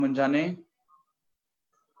ಮುಂಜಾನೆ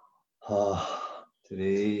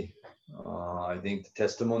Today, I think the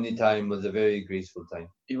testimony time was a very graceful time.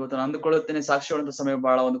 ಇವತ್ತು ನಾನು ಅಂದುಕೊಳ್ಳುತ್ತೇನೆ ಸಾಕ್ಷಿ ಹೇಳುವಂತ ಸಮಯ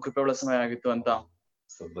ಬಹಳ ಒಂದು ಕೃಪೆಯುಳ್ಳ ಸಮಯ ಆಗಿತ್ತು ಅಂತ.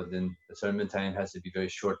 So, but then the sermon time has to be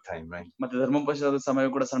very short time, right? ಮತ್ತೆ ಧರ್ಮೋಪದೇಶದ ಸಮಯ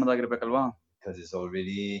ಕೂಡ ಸಣ್ಣದಾಗಿರ್ಬೇಕಲ್ವಾ? Because it's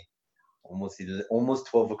already almost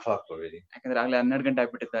 12 o'clock already. ಯಾಕಂದ್ರೆ ಆಗ್ಲೇ 12 ಗಂಟೆ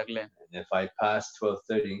ಆಗ್ಬಿಟ್ಟಿದ್ದಾಗ್ಲೇ. And if I pass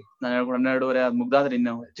 12:30, ನಾನು 12:30 ಅದು ಮುಗ್ದಾದ್ರೆ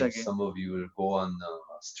ಇನ್ನು ಹೆಚ್ಚಾಗಿ some of you will go on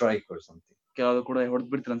strike or something. ಕೆಲವರು ಕೂಡ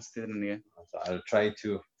ಹೊಡೆದು ಬಿಡ್ತೀರ ಅನ್ಸ್ತಿದೆ ನನಗೆ. So I'll try to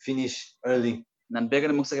finish early. ನಾನು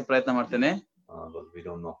ಬೇಗನೆ ಮುಗಿಸಕ್ಕೆ ಪ್ರಯತ್ನ ಮಾಡ್ತೇನೆ. But we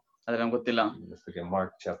don't know. ಆದ್ರೆ ನಮ್ಗೆ ಗೊತ್ತಿಲ್ಲ. Let's look at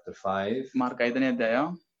Mark chapter 5. Mark 5ನೇ ಅಧ್ಯಾಯ.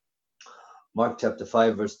 Mark chapter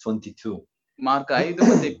 5 verse 22. Mark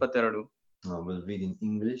 5:22. We'll read in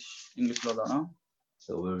English. English ಓದೋಣ.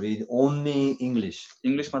 So we'll read only English.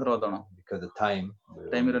 English ಮಾತ್ರ ಓದೋಣ. Because the time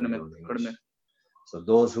ಇರೋ ಕಡಿಮೆ. So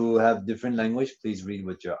those who have different language, please read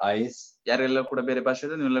with your eyes. ಯಾರೆಲ್ಲ ಕೂಡ ಬೇರೆ ಭಾಷೆ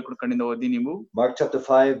ಇದೆ ನೀವೆಲ್ಲ ಕೂಡ ಕಣ್ಣಿಂದ ಓದಿ ನೀವು. Mark chapter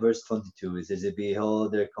 5 verse 22, it says, "Behold,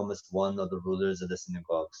 there cometh one of the rulers of the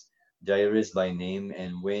synagogues, Jairus by name,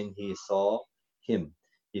 and when he saw him,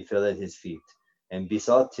 he fell at his feet, and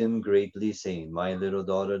besought him greatly, saying, My little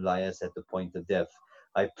daughter lieth at the point of death.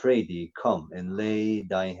 I pray thee, come and lay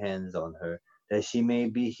thy hands on her, that she may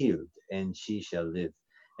be healed, and she shall live.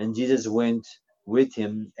 And Jesus went with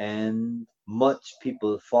him, and much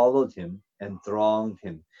people followed him and thronged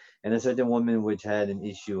him. And a certain woman which had an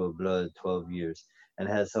issue of blood 12 years, and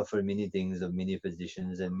had suffered many things of many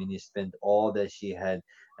physicians, and many spent all that she had,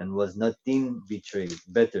 and was nothing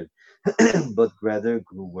bettered, but rather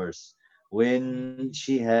grew worse. When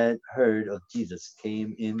she had heard of Jesus, came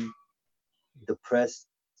in the press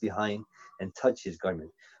behind, and touched his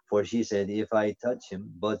garment. For she said, If I touch him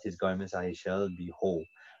but his garments, I shall be whole.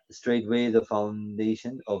 Straightway the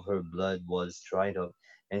foundation of her blood was dried up,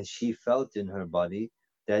 and she felt in her body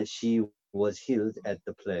that she was healed at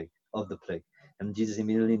the plague. And Jesus,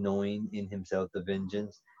 immediately knowing in himself the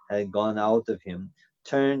vengeance had gone out of him,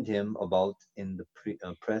 turned him about in the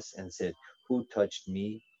press, and said, Who touched me?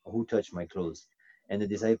 Who touched my clothes? And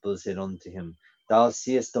the disciples said unto him, Thou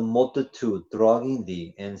seest the multitude thronging thee,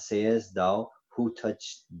 and sayest thou, Who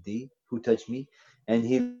touched thee? Who touched me? And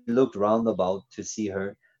he looked round about to see her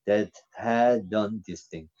that had done this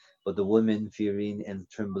thing. But the woman, fearing and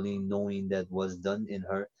trembling, knowing that was done in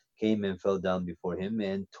her, came and fell down before him,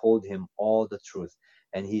 and told him all the truth.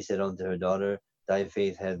 And he said unto her, Daughter, thy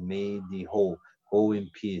faith hath made thee whole. Go in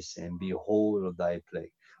peace, and be whole of thy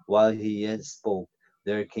plague. While he yet spoke,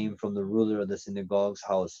 there came from the ruler of the synagogue's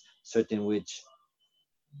house certain which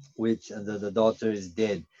the daughter is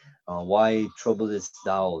dead. Why troublest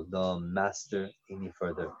thou the master any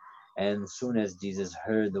further? And soon as Jesus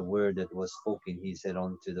heard the word that was spoken, he said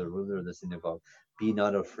unto the ruler of the synagogue, Be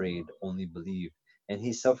not afraid, only believe. And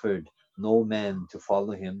he suffered no man to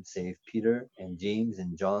follow him, save Peter and James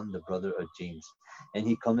and John, the brother of James. And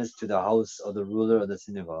he cometh to the house of the ruler of the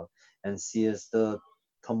synagogue, and seeth the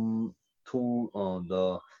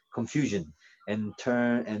confusion,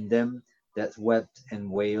 and them that wept and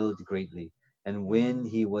wailed greatly. And when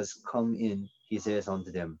he was come in, he says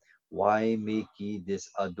unto them, Why make ye this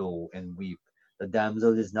ado and weep? The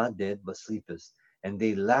damsel is not dead, but sleepeth. And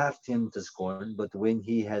they laughed him to scorn. But when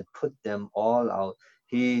he had put them all out,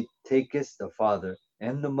 he taketh the father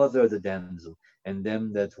and the mother of the damsel, and them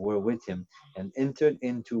that were with him, and entered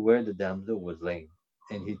into where the damsel was laid.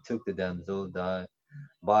 And he took the damsel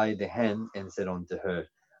by the hand, and said unto her,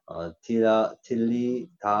 Tili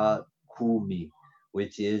ta kumi,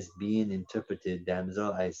 which is being interpreted,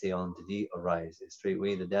 Damsel, I say unto thee, arise. And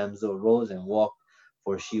straightway the damsel arose and walked,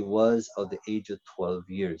 for she was of the age of 12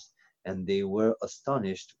 years. And they were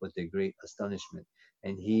astonished with a great astonishment.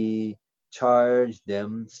 And he charged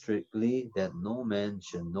them strictly that no man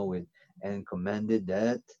should know it, and commanded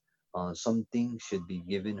that something should be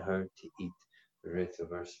given her to eat. Read to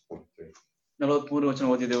verse 3. 43 ವಚನ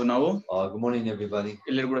ಓದಿದೆವು ನಾವು. Good morning, everybody.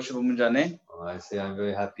 ಎಲ್ಲರಿಗೂ ಕೂಡ ಶುಭ ಮುಂಜಾನೆ. I say I'm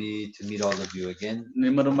very happy to meet all of you again.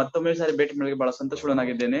 ನಿಮ್ಮನ್ನು ಮತ್ತೊಮ್ಮೆ ಸಾರಿ ಭೇಟಿ ಮಾಡಲಿಕ್ಕೆ ಬಹಳ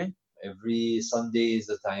ಸಂತೋಷವಾಗಿದ್ದೇನೆ. Every Sunday is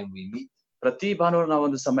the time we meet. ಪ್ರತಿ ಭಾನುವಾರ ನಾವು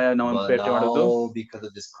ಒಂದು ಸಮಯ ನಾವು ಭೇಟಿ ಮಾಡೋದು. Because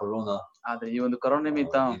of this corona, ಆದ್ರೆ ಈ ಒಂದು ಕೊರೋನಾ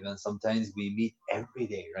ನಿಮಿತ್ತ even sometimes we meet every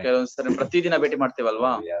day, right? ಕೆಲವೊಂದು ಸರಿ ಪ್ರತಿದಿನ ಭೇಟಿ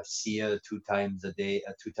ಮಾಡ್ತೇವಲ್ವಾ? We have Sia 2 times a day,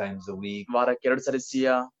 2 times a week. ವಾರಕ್ಕೆ 2 ಸರಿ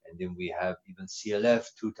ಸಿಯಾ, And then we have even CLF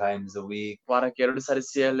 2 times a week. ವಾರಕ್ಕೆ 2 ಸಾರಿ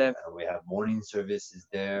CLF, We have morning service is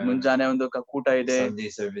there. ಮುಂಜಾನೆ ಒಂದು ಕೂಟ ಇದೆ, Sunday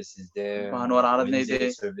service is there. ಭಾನುವಾರ ಆರಾಧನೆ ಇದೆ,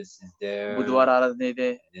 Wednesday service is there. ಬುಧವಾರ ಆರಾಧನೆ ಇದೆ,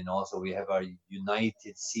 And then also we have our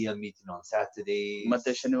United CL meeting on Saturdays.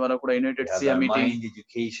 ಮತ್ತೆ ಶನಿವಾರ ಕೂಡ We ಯುನೈಟೆಡ್ have ಸಿಎ our meeting, mind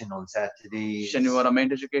education on Saturdays. ಶನಿವಾರ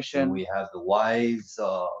mind And education, we have the wives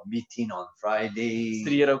meeting on Friday.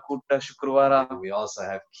 ಸ್ತ್ರೀಯರ ಕೂಟ ಶುಕ್ರವಾರ, And we also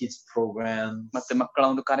have kids programs. ಮತ್ತೆ ಮಕ್ಕಳ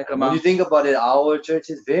ಒಂದು ಕಾರ್ಯಕ್ರಮ. When you think about it, our church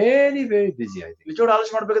is very, very busy, I think. ನಿಜವಾಗ್ಲೂ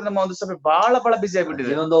ಆಲೋಚನೆ ಮಾಡ್ಬೇಕಾದ್ರೆ ನಮ್ಮ ಒಂದು ಸಭೆ ಬಹಳ ಬಿಸಿ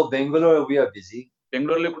ಆಗ್ಬಿಟ್ಟಿದೆ. Even though Bangalore we are busy,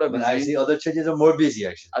 ಬೆಂಗಳೂರಲ್ಲಿ ಕೂಡ but busy, actually other churches are more busy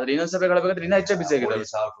actually. ಆದ್ರೆ ಇನ್ನೊಂದು ಸಭೆಗಳು ಬೇಕಾದ್ರೆ ಇನ್ನೂ ಹೆಚ್ಚು ಬಿಸಿ ಆಗಿದೆ.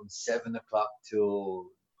 From 7 o'clock till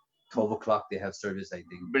 12 o'clock they have service, I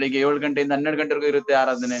think. ಬೆಳಿಗ್ಗೆ 7 ಗಂಟೆಯಿಂದ 12 ಗಂಟೆವರೆಗೂ ಇರುತ್ತೆ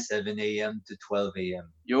ಆರಾಧನೆ. 7 a.m. to 12 a.m.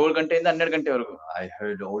 7 ಗಂಟೆಯಿಂದ 12 ಗಂಟೆವರೆಗೂ. I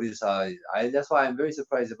heard Odisha. That's why I'm very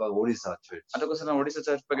surprised about Odisha church. ಅದಕ್ಕೋಸ್ಕರ ನಾವು ಒಡಿಶಾ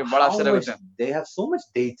ಚರ್ಚ್ ಬಗ್ಗೆ ಬಹಳ ಆಶ್ಚರ್ಯ ಆಗುತ್ತೆ. They have so much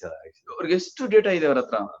data actually. ಅವ್ರಿಗೆ ಎಷ್ಟು ಡೇಟಾ ಇದೆ ಅವರ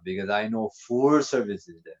ಹತ್ರ. Because I know 4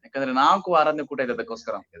 services there. ಯಾಕಂದ್ರೆ 4 ಆರಾಧನೆ ಕೂಟ ಇದೆ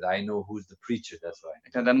ಅದಕ್ಕೋಸ್ಕರ. Because I know who's the preacher, that's why.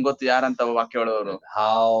 ಯಾಕಂದ್ರೆ ನನ್ಗೆ ಗೊತ್ತು ಯಾರಂತ ವಾಕ್ಯ ಹೇಳೋರು,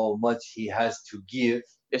 how much he has to give.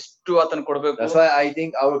 ಎಷ್ಟು ಆತನ ಕೊಡಬೇಕು. That's why I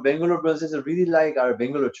think our Bangalore brothers and sisters really like our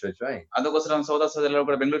Bangalore church, right? ಅದಕ್ಕೋಸ್ಕರ ನಮ್ಮ ಸಹೋದರ ಸಹೋದರಿಯರು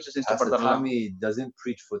ಕೂಡ ಬೆಂಗಳೂರು ಚರ್ಚ್ ಇಷ್ಟಪಡ್ತಾರಲ್ಲ. Pastor Tommy doesn't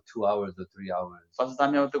preach for 2 hours or 3 hours. Pastor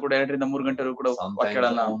Tommy ಅವತ್ತು ಕೂಡ 2 ರಿಂದ 3 ಗಂಟೆವರೆಗೂ ಕೂಡ ವಾಕ್ಯ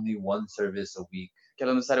ಹೇಳಲ್ಲ. Only one service a week.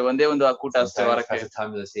 ಕೆಲವೊಂದು ಸಾರಿ ಒಂದೇ ಒಂದು ಕೂಟ ಅಷ್ಟೇ ವಾರಕ್ಕೆ. Pastor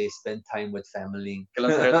Tommy will say spend time with family.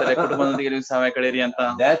 ಕೆಲವೊಂದು ಸಾರಿ ಹೇಳ್ತಾರೆ ಕುಟುಂಬದೊಂದಿಗೆ ನೀವು ಸಮಯ ಕಳೆಯಿರಿ ಅಂತ.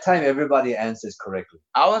 That time everybody answers correctly.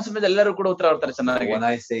 ಆ ಒಂದು ಸಮಯದಲ್ಲಿ ಎಲ್ಲರೂ ಕೂಡ ಉತ್ತರ ಕೊಡ್ತಾರೆ ಚೆನ್ನಾಗಿ. When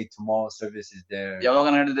I say tomorrow service is there, ಯಾವಾಗ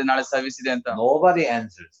ನಾನು ಹೇಳಿದೆ ನಾಳೆ ಸರ್ವಿಸ್ ಇದೆ ಅಂತ, nobody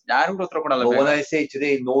answers. ಯಾರು ಕೂಡ ಉತ್ತರ ಕೊಡಲ್ಲ. But when I say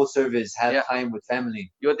today no service, have time with family,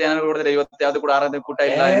 ಇವತ್ತು ಏನಾದ್ರು ಕೊಡಿದ್ರೆ ಇವತ್ತು ಯಾವ್ದು ಕೂಡ ಆರಾಧನೆ ಕೂಟ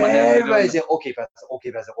ಇಲ್ಲ, everybody say okay pastor,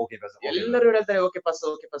 okay pastor, okay pastor. ಎಲ್ಲರೂ ಹೇಳ್ತಾರೆ okay pastor,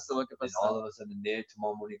 okay pastor, okay pastor. All of a sudden there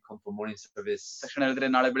tomorrow morning come for morning service. ತಕ್ಷಣ ಹೇಳಿದ್ರೆ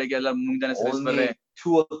ನಾಳೆ ಬೆಳಿಗ್ಗೆ ಎಲ್ಲ ಮುಂಜಾನೆ ಸರ್ವಿಸ್ ಬರ್ರೆ.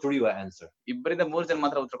 2 or 3 will answer. 2 ರಿಂದ 3 ಜನ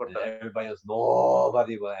ಮಾತ್ರ ಉತ್ತರ ಕೊಡ್ತಾರೆ. Everybody else,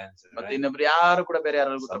 nobody will answer. ಮತ್ತೆ ಇನ್ನೊಬ್ರು ಯಾರು ಕೂಡ ಬೇರೆ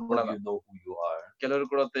ಯಾರು ಉತ್ತರ ಕೊಡಲ್ಲ. You know who you are. ಕೆಲವರು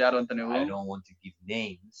ಕೂಡ ಯಾರು ಅಂತ ನೀವು. I don't want to give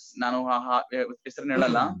names. ನಾನು ಹೆಸರನ್ನ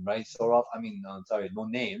ಹೇಳಲ್ಲ. Right, sort of. I mean, sorry, no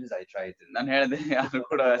names. I tried to. ನಾನು ಹೇಳಿದೆ ಯಾರು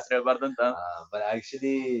ಕೂಡ ಹೆಸರು ಹೇಳಬಾರ್ದು ಅಂತ. But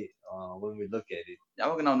actually, when we look at it,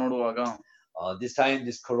 ಯಾವಾಗ ನಾವು ನೋಡುವಾಗ, this time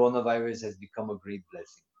this coronavirus has become a great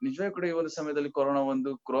blessing. ನಿಜವಾಗಿ ಕೂಡ ಈ ಒಂದು ಸಮಯದಲ್ಲಿ ಕೊರೋನಾ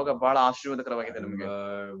ಒಂದು ರೋಗ ಬಹಳ ಆಶೀರ್ವಾದಕರವಾಗಿದೆ ನಮಗೆ.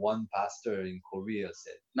 One pastor in Korea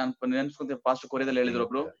said. ನಾನು ನೆನಪಿಸ್ಕೊಂತೀನಿ, ಪಾಸ್ಟರ್ ಕೊರಿಯಾದಲ್ಲಿ ಹೇಳಿದ್ರು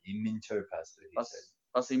ಒಬ್ರು. Iminchar pastor.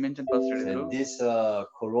 ಪಾಸ್ಟರ್ ಇಮೆನ್ಷನ್ ಪಾಸ್ಟರ್ ಹೇಳಿದ್ರು. This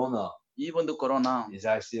corona. ಈ ಒಂದು corona is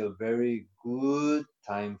actually a very good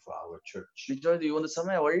time for our church. ನಿಜವಾಗಿ ಈ ಒಂದು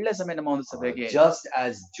ಸಮಯ ಒಳ್ಳೆ ಸಮಯ ನಮ್ಮ ಒಂದು ಸಭೆಗೆ. Just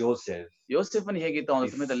as Joseph. ಯೋಸೇಫನು ಹೇಗಿತ್ತು ಆ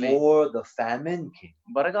ಒಂದು ಸಮಯದಲ್ಲಿ, before the famine came,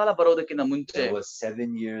 ಬರಗಾಲ ಬರೋದಕ್ಕಿಂತ ಮುಂಚೆ, there was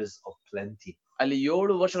 7 years of plenty. ಅಲ್ಲಿ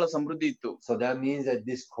 7 ವರ್ಷಗಳ ಸಮೃದ್ಧಿ ಇತ್ತು. So that means that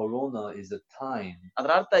this corona is a time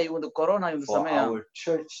ಅದರ ಅರ್ಥ ಈ ಒಂದು ಕೊರೋನಾ ಈ ಒಂದು ಸಮಯ for our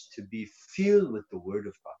church to be filled with the word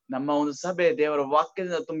of God. ನಮ್ಮ ಒಂದು ಸಭೆ ದೇವರ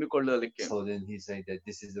ವಾಕ್ಯದಿಂದ ತುಂಬಿಕೊಳ್ಳಲಿಕ್ಕೆ. So then he said that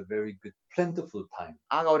this is a very good plentiful time.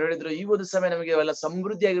 ಆಗ ಅವರು ಹೇಳಿದ್ರು ಈ ಒಂದು ಸಮಯ ನಮಗೆ ಎಲ್ಲ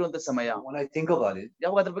ಸಮೃದ್ಧಿಯಾಗಿರುವಂತ ಸಮಯ. When I think about it,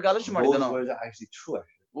 ಯಾವಾಗ ಅದ್ರ ಬಗ್ಗೆ ಆಲೋಚನೆ ಮಾಡಿದನೋ, those words are actually true.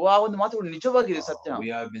 ಆ ಒಂದು ಮಾತುಗಳು ನಿಜವಾಗಿದೆ, ಸತ್ಯ.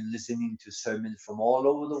 We have been listening to sermons from all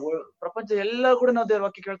over the world. ಪ್ರಪಂಚ ಎಲ್ಲ ಕೂಡ ನಾವು ದೇವರ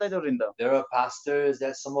ವಾಕ್ಯ ಕೇಳ್ತಾ ಇದ್ದವರಿಂದ. There are pastors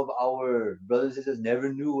that some of our brothers and sisters never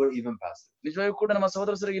knew were even pastors. ನಿಜವಾಗಿ ಕೂಡ ನಮ್ಮ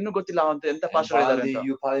ಸಹೋದರರಿಗೆ ಇನ್ನೂ ಗೊತ್ತಿಲ್ಲ ಅಂತ ಎಂತ ಪಾಸ್ಟರ್ ಇದ್ದಾರೆ ಅಂತ.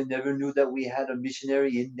 You probably never knew that we had a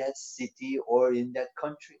missionary in that city or in that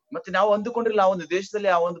country. ಮತ್ತೆ ನಾವು ಅಂದುಕೊಂಡಿರಲಿಲ್ಲ ಆ ಒಂದು ದೇಶದಲ್ಲಿ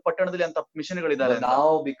ಆ ಒಂದು ಪಟ್ಟಣದಲ್ಲಿ ಅಂತ ಮಿಷನ್ಗಳಿದ್ದಾರೆ ಅಂತ. Now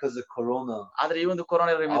because of corona, ಆದ್ರೆ ಈ ಒಂದು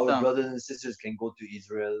ಕೊರೋನಾ ನಿಮಿತ್ತ our brothers and sisters can go to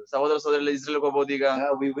Israel. ಸಹೋದರ ಸಹೋದರಿಗಳು ಇಸ್ರೇಲ್ಗೆ ಹೋಗಬಹುದು ಈಗ.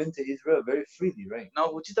 We went to Israel very freely, right? ನಾವು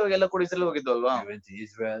ಉಚಿತವಾಗಿ ಎಲ್ಲ ಕೂಡ ಇಸ್ರೇಲ್ ಹೋಗಿದ್ವಿ ಅಲ್ವಾ? We went to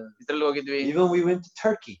Israel. Israel ಹೋಗಿದ್ವಿ. Even we went to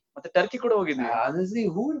Turkey. ಮತ್ತೆ ಟರ್ಕಿ ಕೂಡ ಹೋಗಿದ್ವಿ. Honestly,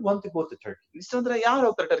 who would want to go to Turkey? ಇಷ್ಟೊಂದ್ರೆ ಯಾರು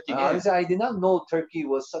ಹೋಗ್ತಾರೆ ಟರ್ಕಿಗೆ? I did not know Turkey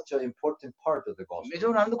was such an important part of the gospel.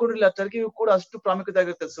 ನಿಜವಾಗಿ ನಾನು ಅಂದುಕೊಂಡಿರಲಿಲ್ಲ ಟರ್ಕಿಯು ಕೂಡ ಅಷ್ಟು ಪ್ರಾಮುಖ್ಯತೆ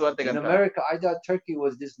ಆಗಿರುತ್ತೆ ಸುವಾರ್ತೆಗೆ ಅಂತ. In America, I thought Turkey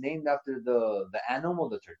was just named after the animal,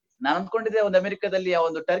 the turkey. ನಾನು ಅಂದ್ಕೊಂಡಿದ್ದೆ ಒಂದು ಅಮೆರಿಕದಲ್ಲಿ ಆ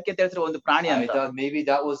ಒಂದು ಟರ್ಕಿ ಅಂತ ಹೇಳಿದ್ರೆ ಒಂದು ಪ್ರಾಣಿ ಅಂತ. I thought maybe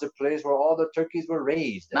that was the place where all the turkeys were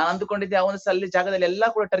raised. ನಾನು ಅಂದುಕೊಂಡಿದ್ದೆ ಆ ಒಂದು ಅಲ್ಲಿ ಜಾಗದಲ್ಲಿ ಎಲ್ಲಾ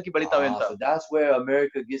ಕೂಡ ಟರ್ಕಿ ಬೆಳಿತಾವೆ ಅಂತ. So that's where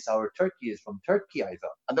America gets our turkey, is from Turkey, I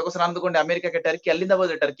thought. ಅದಕ್ಕೋಸ್ಕರ ನಾನು ಅಂದುಕೊಂಡೆ ಅಮೆರಿಕಕ್ಕೆ ಟರ್ಕಿ ಅಲ್ಲಿಂದ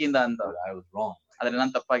ಬಂದ್ರೆ ಟರ್ಕಿಯಿಂದ ಅಂತ. I was wrong. ಆದ್ರೆ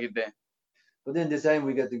ನಾನು ತಪ್ಪಾಗಿದ್ದೆ. But then this time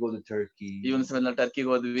we got to go to Turkey. ಈ ಒಂದು ಸಮಯದಲ್ಲಿ ಟರ್ಕಿಗೆ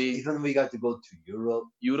ಹೋದ್ವಿ. Even we got to go to Europe.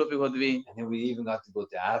 ಯುರೋಪಿಗೆ ಹೋದ್ವಿ. And then we even got to go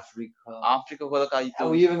to Africa. ಆಫ್ರಿಕಾಗೆ ಹೋಗಕ್ಕಾಯ್ತು.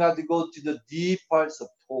 And we even got to go to the deep parts of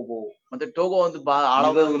Togo. ಮತ್ತೆ ಟೋಗೋ ಒಂದು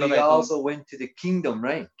we also went to the kingdom,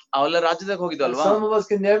 right? ಅವೆಲ್ಲ ರಾಜ್ಯದಾಗ ಹೋಗಿದ್ವಲ್ವಾ? Some of us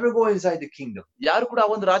can never go inside the kingdom. ಯಾರು ಕೂಡ ಆ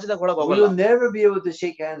ಒಂದು ರಾಜ್ಯದಾಗ ಒಳಗೆ We ಹೋಗಲ್ಲ. will never be able to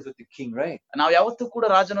shake hands with the king, right? ನಾವು ಯಾವತ್ತೂ ಕೂಡ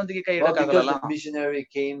ರಾಜನೊಂದಿಗೆ ಕೈ ಇಡಕ್ಕಾಗಲ್ಲ. Because the missionary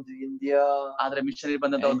came to India. ಆದ್ರೆ ಮಿಷನರಿ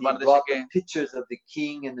ಬಂದಂತ ಒಂದು brought ಭಾರತಕ್ಕೆ pictures of the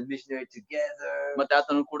king and the missionary together. ಮತ್ತೆ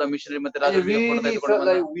ಆತನು ಕೂಡ ಮಿಷನರಿ ಮತ್ತೆ I ರಾಜನಿಗೆ ಫೋಟೋ really ತೆಗೆದುಕೊಂಡು felt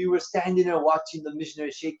like we were standing there watching the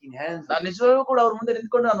missionary shaking hands. ನಾನು ನಿಜವಾಗ್ಲೂ ಕೂಡ ಅವ್ರ ಮುಂದೆ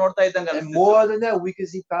ನಿಂತ್ಕೊಂಡು ನಾನು ನೋಡ್ತಾ ಇದ್ದಂಗೆ And more than that, we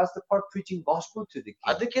could see Pastor Park preaching gospel to the king.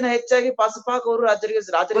 ಅದಕ್ಕಿಂತ ಹೆಚ್ಚಾಗಿ ಪಾಸಪಾಕ್ ಅವರು ರಾಜರಿಗೆ But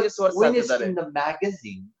ಸುವಾರ್ತೆ when it's ಸಾರ್ತಿದ್ದಾರೆ. in the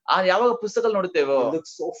magazine, ಯಾವಾಗ ಪುಸ್ತಕ ನೋಡುತ್ತೇವೋ it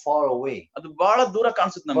looks so far away. ಅದು ಬಹಳ ದೂರ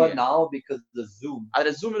ಕಾಣಿಸುತ್ತೆ But ನಮಗೆ. now because of the Zoom,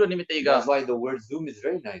 ಆದ್ರೆ ಝೂಮ್ ಇರೋ ನಿಮಿತ್ತ ಈಗ that's why the word Zoom is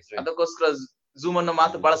very nice, right? ಅದಕ್ಕೋಸ್ಕರ ಝೂಮ್ ಅನ್ನೋ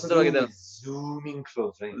ಮಾತು ಬಹಳ ಸುಂದರವಾಗಿದೆ. Zoom is zooming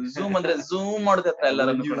close, right? Zoom ಅಂದ್ರೆ ಝೂಮ್ ಮಾಡುತ್ತೆ And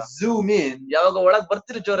ಎಲ್ಲರನ್ನು when you ಕೂಡ. zoom in, ಯಾವಾಗ ಒಳಗ್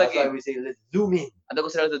ಬರ್ತೀರಿ that's ಜೋರಾಗಿ why we say let's zoom in.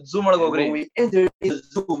 ಅದಕ್ಕೋಸ್ಕರ ಹೇಳ್ತಾರೆ ಝೂಮ್ ಒಳಗ್ And ಹೋಗ್ರಿ. when we enter in the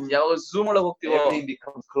Zoom, ಯಾವಾಗ ಝೂಮ್ ಒಳಗ್ ಹೋಗ್ತೀವೋ everything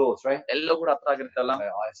becomes close, right? ಎಲ್ಲ ಕೂಡ ಹತ್ರ ಆಗಿರುತ್ತಲ್ಲ.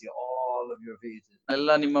 I see all of your faces. ಎಲ್ಲ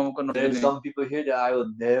ನಿಮ್ಮ ಮುಖ There's ನೋಡಿದ್ದೀನಿ. some people here that I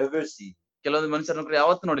will never see. ಕೆಲವೊಂದು ಮನುಷ್ಯರನ್ನು ಕೂಡ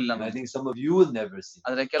ಯಾವತ್ತೂ ನೋಡಿಲ್ಲ And I ನಾನು. think some of you will never see.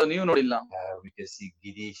 ಆದ್ರೆ ಕೆಲವು ನೀವು ನೋಡಿಲ್ಲ. We can see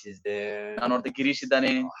Girish is there. ನಾನು ನೋಡ್ತೀನಿ ಗಿರೀಶ್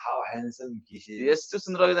ಇದ್ದಾನೆ. How handsome Girish is. ಎಷ್ಟು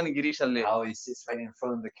ಸುಂದರವಾಗಿದ್ದಾನೆ ಗಿರೀಶ್ ಅಲ್ಲಿ. How he sits right in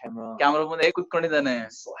front of the camera. Camera ಮುಂದೆ ಹೇಗೆ ಕುತ್ಕೊಂಡಿದ್ದಾನೆ.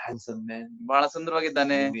 So handsome man. ಬಹಳ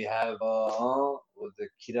ಸುಂದರವಾಗಿದ್ದಾನೆ. We have the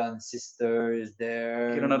Kiran sister is there.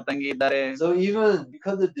 Kiran ಅವ್ರ ತಂಗಿ ಇದ್ದಾರೆ. So even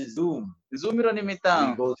because of the Zoom, zoom ಇರೋ ನಿಮಿತ್ತ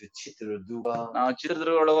we go to Chitraduga. ನಾವು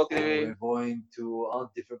ಚಿತ್ರದುರ್ಗ ಒಳಗೆ ಹೋಗ್ತಿದೀವಿ. We're going to all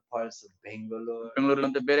different parts of Bangalore.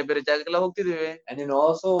 ಬೆಂಗಳೂರಿನಂತೆ ಬೇರೆ ಬೇರೆ ಜಾಗಕ್ಕೆಲ್ಲ ಹೋಗ್ತಿದೀವಿ. And then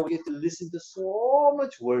also we get to listen to so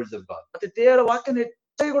much words of God. ಮತ್ತೆ ದೇವರ ವಾಕ್ಯನ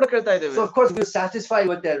ಹೆಚ್ಚಾಗಿ ಕೂಡ ಕೇಳ್ತಾ ಇದ್ದೇವೆ. So of course we're satisfied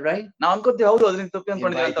with that, right? ನಾವು ಅನ್ಕೋತೀವಿ ಹೌದು ಅದನ್ನ ತಪ್ಪಿ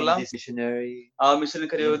ಅನ್ಕೊಂಡಿದ್ದೀವಿ ಅಂತಲ್ಲ. Inviting this missionary, ಆ ಮಿಷನ್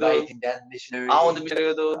ಕರೆಯೋದು, inviting that missionary. ಆ ಒಂದು ಮಿಷನ್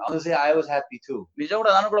ಕರೆಯೋದು. Honestly, I was happy too. ನಿಜ ಕೂಡ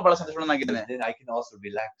ನಾನು ಕೂಡ ಬಹಳ ಸಂತೋಷವಾಗಿದ್ದೇನೆ. Then I can also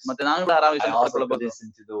relax. ಮತ್ತೆ ನಾನು ಕೂಡ ಆರಾಮ I also could listen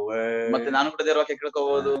to the word. ಮತ್ತೆ ನಾನು ಕೂಡ ದೇವರ ವಾಕ್ಯ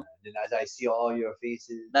ಕೇಳ್ಕೋಬಹುದು. Then as I see all your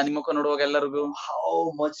faces, ನಾನು ನಿಮ್ಮ ಮುಖ ನೋಡುವಾಗ ಎಲ್ಲರಿಗೂ how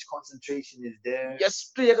much concentration is there?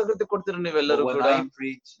 ಎಷ್ಟು ಏಕಾಗ್ರತೆ ಕೊಡ್ತೀರಾ ನೀವೆಲ್ಲರೂ When ಕೂಡ. I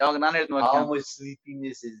preach, ಯಾವಾಗ ನಾನು ಹೇಳ್ತೀನಿ ವಾಕ್ಯ how much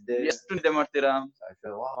sleepiness is there? ಎಷ್ಟು ನಿದ್ದೆ ಮಾಡ್ತೀರಾ. I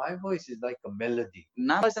felt, wow, my voice is like a melody.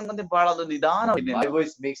 ನಾನು ಅನ್ಕೊಂತೀನಿ ಬಹಳ ಒಂದು ನಿಧಾನವಾಗಿದೆ. My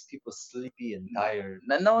voice makes people sleepy and tired.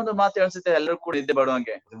 ನನ್ನ ಒಂದು ಮಾತು ಅನ್ಸುತ್ತೆ ಎಲ್ಲರೂ ಕೂಡ ನಿದ್ದೆ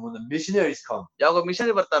ಮಾಡುವಂಗೆ. Then when the missionaries come, ಯಾವಾಗ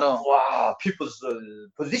ಮಿಷನರಿ ಬರ್ತಾರೋ wow, people's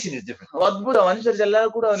position is different. ಅದ್ಭುತ ಮನುಷ್ಯರು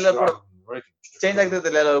ಎಲ್ಲರೂ ಕೂಡ ಚೇಂಜ್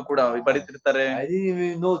ಆಗ್ತಿರ್ತಾರೆ. ಎಲ್ಲರೂ ಕೂಡ ಬರೀತಿರ್ತಾರೆ. I didn't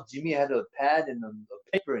even know Jimmy had a pad and a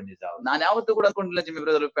paper in his house. ನಾನು ಯಾವತ್ತೂ ಕೂಡ ಅನ್ಕೊಂಡಿಲ್ಲ ಜಿಮ್ಮಿ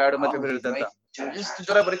ಬ್ರದರ್ ಪ್ಯಾಡ್ ಮತ್ತೆ ಪೇಪರ್ ಇರುತ್ತೆ ಅಂತ. ಎಷ್ಟು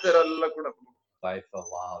ಜೋರ ಬರೀತಾರೆ ಎಲ್ಲ ಕೂಡ. I felt,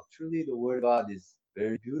 wow, truly the word of God is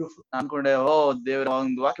very beautiful. ಅನ್ಕೊಂಡೆ ದೇವರ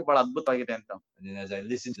ಒಂದು ವಾಕ್ಯ ಬಹಳ ಅದ್ಭುತವಾಗಿದೆ ಅಂತ. And then as I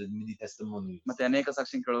listened to many testimonies, ಮತ್ತೆ ಅನೇಕ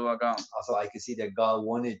ಸಾಕ್ಷಿ ಕೇಳುವಾಗ also I could see that God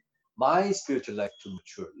wanted my spiritual life to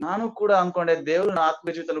mature. ನಾನು ಕೂಡ ಅನ್ಕೊಂಡೆ ದೇವರು ನನ್ನ ಆತ್ಮ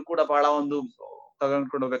ಜೀವಿತನು ಕೂಡ ಬಹಳ ಒಂದು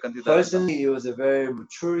ತಗೊಂಡ್ಕೊಂಡು ಹೋಗ್ಬೇಕಂತಿದ್ದಾರೆ. Personally, it was a very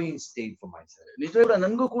maturing state for myself. ನಿಜವಾಗ್ಲೂ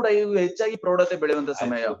ನನಗೂ ಕೂಡ ಇದು ಹೆಚ್ಚಾಗಿ ಪ್ರೌಢತೆ ಬೆಳೆಯುವಂತ I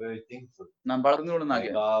ಸಮಯ. feel very thankful. ನಾನು ಬಹಳ ಕೃತಜ್ಞನಾಗಿ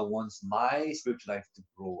God wants my spiritual life to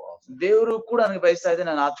grow also. ದೇವರು ಕೂಡ ನನಗೆ ಬಯಸ್ತಾ ಇದೆ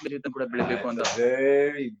ನನ್ನ ಆತ್ಮ ಜೀವಿತ ಕೂಡ ಬೆಳಿಬೇಕು ಅಂತ.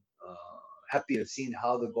 Very happy to see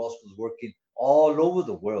how the gospel is working all over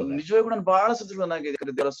the world. ನಿಜವಾಗ್ಲೂ ನಾನು ಬಹಳ ಸಂತೋಷನಾಗಿದೆ.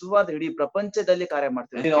 ದೇವರ ಸುವಾರ್ತೆ ಇಡೀ ಪ್ರಪಂಚದಲ್ಲಿ ಕಾರ್ಯ And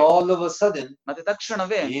ಮಾಡ್ತಿದೆ. then all of a sudden, ಮತ್ತೆ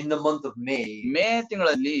ತಕ್ಷಣವೇ in the month of May, May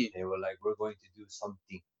ತಿಂಗಳಲ್ಲಿ they were like, we're going to do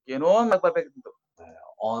something. ಏನೋ ಬರ್ಬೇಕಿತ್ತು.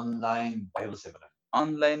 Online Bible seminar.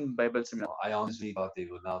 Online Bible seminar. I honestly thought they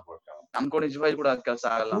would not work out. ಅನ್ಕೊಂಡು ನಿಜವಾಗಿ ಕೂಡ ಕೆಲಸ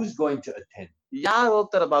ಆಗಲ್ಲ. Who's going to attend? ಯಾರು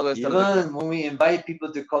ಹೋಗ್ತಾರ ಭಾಗವಹಿಸ್ತಾರೆ? Even when we invite people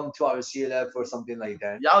to come to our CLF or something like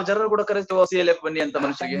that, ಯಾವ ಜನರು ಕೂಡ ಕರೆಸ್ತೀವೋ CLF ಬನ್ನಿ ಅಂತ how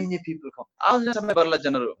ಮನುಷ್ಯರಿಗೆ many people come? ಆ ಸಮಯ ಬರಲ್ಲ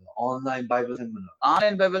ಜನರು. Online Bible seminar.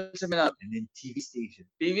 Online Bible seminar, And then TV station.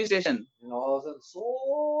 TV station. And all of a sudden, so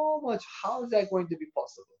much. How is that going to be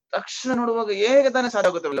possible? ತಕ್ಷಣ ನೋಡುವಾಗ ಹೇಗೆ ತಾನೇ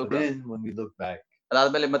ಸಾಧ್ಯ ಆಗುತ್ತೆ? Then when we look back,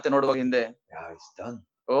 ಅದಾದ್ಮೇಲೆ ಮತ್ತೆ ನೋಡುವಾಗ ಹಿಂದೆ yeah, it's done.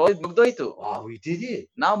 ಇದು ಮುಗ್ದೋಯ್ತು. Wow, we did it.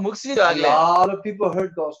 ನಾವು ಮುಗಿಸಿದ್ವಿ A ಆಗ್ಲೇ. lot of people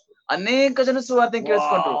heard gospel. ಅನೇಕ ಜನ ಸುವಾರ್ತೆ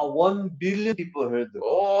ಕೇಳಿಸ್ಕೊಂಡ್ರು. Wow, 1 billion people heard the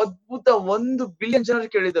gospel. ಅದ್ಭುತ, 1 ಬಿಲಿಯನ್ ಜನರು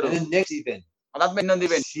ಕೇಳಿದರು. And then next event, ಅದಾದ್ಮೇಲೆ ಇನ್ನೊಂದು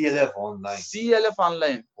event CLF online. CLF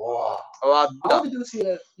online. Wow. ಅದ್ಭುತ. How to do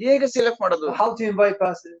CLF? ಹೇಗೆ CLF ಮಾಡೋದು? How to invite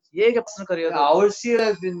pastors? ಹೇಗೆ ಪರ್ಸನ್ ಕರೆಯೋದು? Our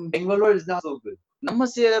CLF in Bangalore is not so good. ನಮ್ಮ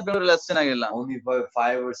CLF ಬೆಂಗಳೂರಲ್ಲಿ ಅಷ್ಟು ಚೆನ್ನಾಗಿಲ್ಲ. Only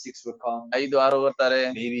 5 or 6 will come. 5-6 ಬರ್ತಾರೆ.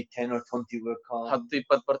 Maybe 10 or 20 will come.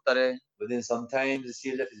 10-20 ಬರ್ತಾರೆ. But then sometimes the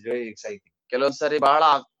CLF is very exciting. ಕೆಲವೊಂದ್ ಸಾರಿ ಬಹಳ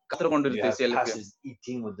You ಕತ್ರಕೊಂಡಿರ್ತೀವಿ have CLF. pastors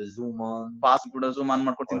eating with the Zoom on. Pass ಕೂಡ zoom on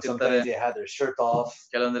ಮಾಡ್ಕೊಂಡು Or ತಿಂತಿರ್ತಾರೆ. sometimes they have their shirt off.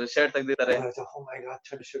 ಕೆಲವೊಂದ್ರೆ shirt ತೆಗ್ದಿರ್ತಾರೆ. Oh my God,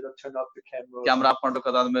 turn the shirt up, turn off the camera. Camera off ಮಾಡ್ಬೇಕು.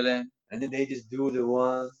 ಅದಾದ್ಮೇಲೆ And then they just do the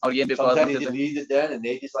one. ಅವ್ರಿಗೆ ಏನ್ ಬೇಕು Sometimes they just leave it there and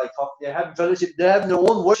they just like talk. They're having fellowship. They're having their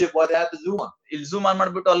own worship while they have the Zoom on. ಇಲ್ಲಿ zoom on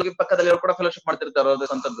ಮಾಡ್ಬಿಟ್ಟು ಅಲ್ಲಿಗೆ ಪಕ್ಕದಲ್ಲಿ ಕೂಡ fellowship ಮಾಡ್ತಿರ್ತಾರೆ ಅವ್ರದ್ದು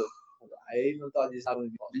ಸ್ವಂತದ್ದು. I even thought this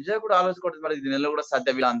happened before. ನಿಜ ಕೂಡ ಆಲೋಚನೆ ಕೊಟ್ಟು ಮಾಡಿದ್ವಿ ಇದನ್ನೆಲ್ಲ ಕೂಡ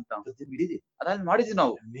ಸಾಧ್ಯವಿಲ್ಲ ಅಂತ. But then we did it. ಅದ್ರಲ್ಲಿ ಮಾಡಿದ್ವಿ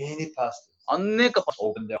ನಾವು. Many pastors ಅನೇಕ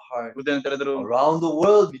opened their heart. ಹೃದಯ ತೆರೆದ್ರು. Around the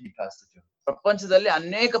world, many pastors. ಪ್ರಪಂಚದಲ್ಲಿ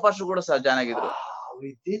ಅನೇಕ ಪಾಸ್ಟರ್ ಕೂಡ ಜಾಯ್ನ್ ಆಗಿದ್ರು. We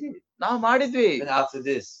did it. ನಾವು ಮಾಡಿದ್ವಿ. And after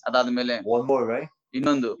this, ಅದಾದ್ಮೇಲೆ one more, right?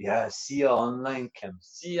 ಇನ್ನೊಂದು Yeah, SIA online camps.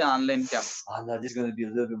 Online camp. This is going to be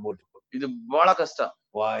a little bit more difficult. ಇದು ಬಹಳ ಕಷ್ಟ.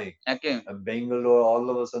 Why? ಯಾಕೆ? Bangalore, all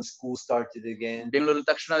of a sudden school started again. ಬೆಂಗಳೂರಲ್ಲಿ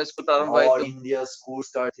ತಕ್ಷಣ school ಪ್ರಾರಂಭ All ಆಯ್ತು. India school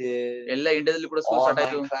started. ಎಲ್ಲ ಇಂಡಿಯಾದಲ್ಲಿ ಕೂಡ ಸ್ಕೂಲ್ ಸ್ಟಾರ್ಟ್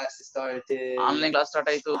ಆಯ್ತು. Online classes started. Online class start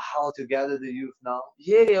ಆಯ್ತು. How to gather the youth now?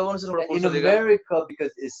 ಹೇಗೆ ಯೌವನಸ್ಥರು ಕೂಡ In ಕೂರ್ಸೋದು ಈಗ? America,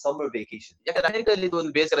 because it's summer vacation. ಯಾಕಂದ್ರೆ ಅಮೆರಿಕದಲ್ಲಿ ಇದು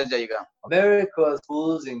ಒಂದು ಬೇಸಿಗೆ ರಜೆ ಈಗ. America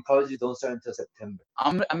schools and colleges don't start until September.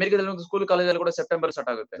 ಅಮೆರಿಕದಲ್ಲಿ ಒಂದು ಸ್ಕೂಲ್ ಕಾಲೇಜಲ್ಲಿ ಕೂಡ ಸೆಪ್ಟೆಂಬರ್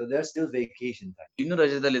ಸ್ಟಾರ್ಟ್ ಆಗುತ್ತೆ. So there's still vacation time. ಇನ್ನು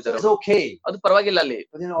ರಜೆದಲ್ಲಿ So ಇದ್ದಾರೆ. it's okay. ಅದು ಪರವಾಗಿಲ್ಲ ಅಲ್ಲಿ.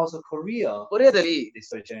 But then also Korea, ಕೊರಿಯಾದಲ್ಲಿ they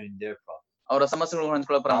start sharing their problems. ಅವರ ಸಮಸ್ಯೆಗಳನ್ನು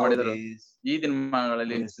ಹಂಚ್ಕೊಳ್ಳೋ ಪ್ರಾರಂಭ ಮಾಡಿದರು. Nowadays, ಈ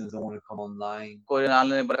ದಿನಮಾನಗಳಲ್ಲಿ Korean students don't want to come online. Korean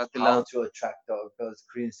online ಬರಕಾಗ್ತಿಲ್ಲ. How to attract because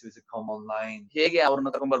Korean students to come online. ಹೇಗೆ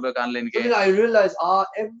ಅವ್ರನ್ನ ತಗೊಂಡ್ ಬರ್ಬೇಕು ಆನ್ಲೈನ್ಗೆ? So then I realized,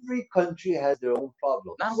 every country has their own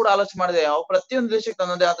problems. ನಾನು ಕೂಡ ಆಲೋಚನೆ ಮಾಡಿದೆ, ಪ್ರತಿಯೊಂದು ದೇಶಕ್ಕೆ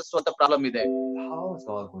ತನ್ನದೇ ಆದ ಸ್ವಂತ ಪ್ರಾಬ್ಲಮ್ ಇದೆ. How is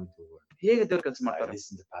God going to work? ಹೇಗೆ ದೇವ್ರು ಕೆಲಸ I ಮಾಡ್ತಾರೆ?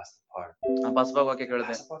 listened to Pastor Park. ನಾನು ಬಸವ ವಾಕ್ಯ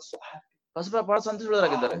ಕೇಳಿದೆ. Pastor Park so happy. Basava ಬಹಳ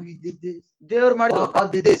ಸಂತೋಷವಾಗಿದ್ದಾರೆ. He did this. ದೇವ್ರು ಮಾಡಿದ್ರು. God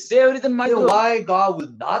did this. ದೇವ್ರು ಇದನ್ನ ಮಾಡಿದ್ರು. Why God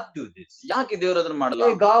would not do this? ಯಾಕೆ ದೇವ್ರು ಅದನ್ನ ಮಾಡಲ್ಲ?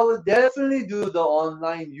 God will definitely do the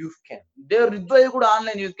online youth camp. ದೇವ್ರು ನಿಜವಾಗಿಯೂ ಕೂಡ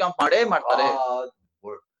ಆನ್ಲೈನ್ ಯೂತ್ ಕ್ಯಾಂಪ್ ಮಾಡೇ ಮಾಡ್ತಾರೆ. God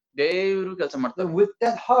work. ದೇವ್ರು ಕೆಲಸ ಮಾಡ್ತಾರೆ. And with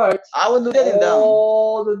that heart, ಆ ಒಂದು ಹೃದಯದಿಂದ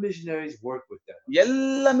all the missionaries work with that.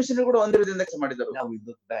 ಎಲ್ಲ ಮಿಷನರಿ ಕೂಡ ಒಂದೇ ಹೃದಯದಿಂದ ಕೆಲಸ ಮಾಡಿದರು. Now we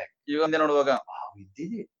look back. ಈಗ ಒಂದೇ ನೋಡುವಾಗ We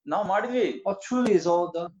did it. ನಾವು ಮಾಡಿದ್ವಿ. Truly it's all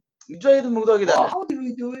done. ನಿಜವಾಗಿ ಇದು ಮುಗಿದೋಗಿದೆ. How did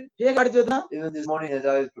we do it? ಹೇಗೆ ಮಾಡಿದ್ವಿ ಅದನ್ನ? Even this morning as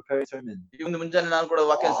I was preparing sermon. ಈ ಒಂದು ಮುಂಜಾನೆ ನಾನು ಕೂಡ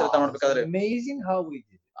ವಾಕ್ಯ ಸಿದ್ಧ ಮಾಡ್ಬೇಕಾದ್ರೆ Amazing how we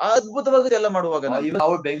did it. ಅದ್ಭುತವಾಗಿ ಎಲ್ಲ ಮಾಡುವಾಗ Even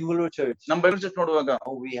our Bangalore church. ನಮ್ಮ ಬೆಂಗಳೂರು ಚರ್ಚ್ ನೋಡುವಾಗ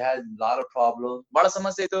We had a lot of problems. ಬಹಳ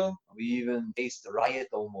ಸಮಸ್ಯೆ ಇತ್ತು. We even faced a riot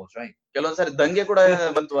almost, right? ಕೆಲವೊಂದ್ಸರಿ ದಂಗೆ ಕೂಡ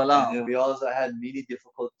ಬಂತು ಅಲ್ಲ. And we also had many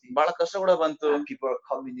difficulties. ಬಹಳ ಕಷ್ಟ ಕೂಡ ಬಂತು. People are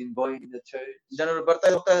coming and going in the church. ಜನರು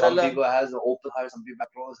ಬರ್ತಾ ಹೋಗ್ತಾ Some ಇದ್ರಲ್ಲ. people has an open heart, some people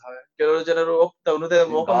have closed heart. ಕೆಲವರು ಜನರು ಹೃದಯ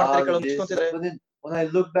ಓಪನ್ ಮಾಡ್ತಾರೆ, ಕೆಲವರು ಮುಚ್ಕೊಂತಿದ್ದಾರೆ. But then when I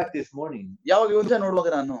look back this morning, ಯಾವಾಗ ಮುಂಜಾನೆ ನೋಡುವಾಗ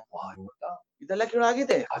ನಾನು wow, it worked out. ಇದೆಲ್ಲ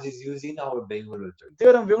ಕೇಳಾಗಿದೆ. God is using our Bangalore church.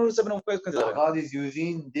 ದೇವರು ನಮ್ಮ Bengaluru ಸಭೆನ ಉಪಯೋಗಿಸ್ಕೊಂಡಿದ್ದಾರೆ. God is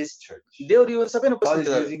using this church. ದೇವರು ಇವ್ರ ಸಭೆನ God is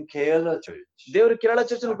ಉಪಯೋಗಿಸ್ಕೊಂಡಿದ್ದಾರೆ. using Kerala church. ದೇವರು Kerala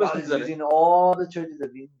church God is ಉಪಯೋಗಿಸ್ಕೊಂಡಿದ್ದಾರೆ. using all the churches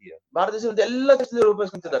of India. Bharat ದೇಶದ ಎಲ್ಲ ಚರ್ಚ್ ದೇವರು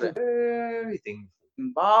ಉಪಯೋಗಿಸ್ಕೊಂಡಿದ್ದಾರೆ. Everything.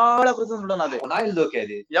 ಬಹಳ ಕೃತಜ್ಞ ನೋಡೋಣ ಅದೇ. When I look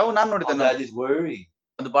at it, ಯಾವ ನಾನು ನೋಡಿದ್ದೇನೆ, that is worry.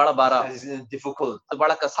 ಅದು ಬಹಳ ಭಾರ, That is difficult. ಅದು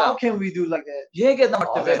ಬಹಳ ಕಷ್ಟ. How can we do like that? ಹೇಗೆ ಅದನ್ನ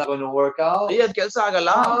ಮಾಡ್ತೇವೆ? That's not going to work out. ಅದು ಕೆಲಸ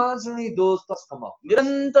ಆಗಲ್ಲ. Constantly those thoughts come up.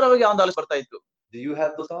 ನಿರಂತರವಾಗಿ ಆ ಒಂದು ಆಲೋಚನೆ ಬರ್ತಾ ಇತ್ತು. Do you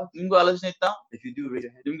have those thoughts? ನಿಮ್ಗೂ ಆಲೋಚನೆ ಇತ್ತಾ? If you do, raise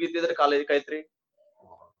your hand. ನಿಮ್ಗೆ ಇದ್ದಿದ್ರೆ college ಕಾಯ್ತ್ರಿ.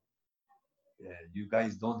 Yeah, you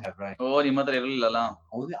guys don't have, right? ಓ ನಿಮ್ಮ ಹತ್ರ ಇರಲಿಲ್ಲಲ್ಲ,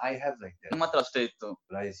 Only I have like that. ನಿಮ್ಮ ಹತ್ರ ಅಷ್ಟೇ ಇತ್ತು.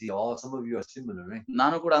 But I see some of you are similar, right?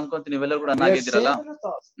 ನಾನು ಕೂಡ ಅನ್ಕೊಂತೀನಿ ನೀವೆಲ್ಲರೂ ಕೂಡ We have ಆಗಿದ್ದೀರಲ್ಲ. similar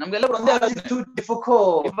thoughts. ನಮ್ಗೆಲ್ಲ ಕೂಡ ಒಂದೇ It's ಆಲೋಚನೆ. too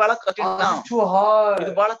difficult. ಇದು ಬಹಳ ಕಠಿಣ, It's too hard.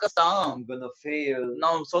 ಇದು ಬಹಳ ಕಷ್ಟ, I'm gonna fail.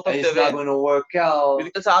 ನಾವು It's ಸೋತೋಗ್ತೇವೆ, not gonna work out.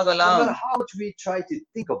 ಇದು ಕೆಲಸ ಆಗಲ್ಲ. No matter how much we try to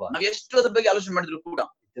think about it, ನಾವ್ ಎಷ್ಟು ಅದ್ರ ಬಗ್ಗೆ ಆಲೋಚನೆ ಮಾಡಿದ್ರು ಕೂಡ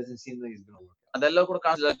it doesn't seem like it's gonna work out. ಅದೆಲ್ಲ ಕೂಡ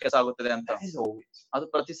ಕಾಣಿಸಿದ ಕೆಲಸ ಆಗುತ್ತದೆ ಅಂತ. That is always. ಅದು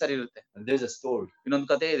ಪ್ರತಿ ಸಾರಿ ಇರುತ್ತೆ. And there's a story ಇನ್ನೊಂದು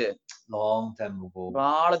ಕಥೆ ಇದೆ. long time ago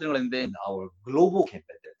ಬಹಳ ದಿನಗಳ ಹಿಂದೆ in our global camp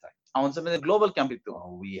at that time. ಆ ಒಂದ್ ಸಮಯದಲ್ಲಿ ಗ್ಲೋಬಲ್ ಕ್ಯಾಂಪ್ ಇತ್ತು.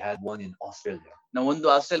 We had one in Australia. ನಾವು ಒಂದು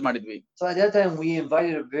ಆಸ್ಟ್ರೇಲಿಯಾ ಮಾಡಿದ್ವಿ. So at that time we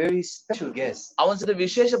invited a very special guest. ಆ ಒಂದ್ಸತಿ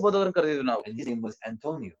ವಿಶೇಷ ಬೋಧಕರನ್ನು ಕರೆದಿದ್ವಿ ನಾವು. And his name was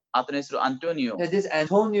Antonio. ಆತನ ಹೆಸರು Antonio. Yeah, this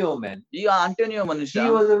Antonio man, ಈ ಆಂಟೋನಿಯೋ ಮನುಷ್ಯ,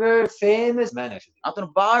 he was a very famous man actually. ಆತನು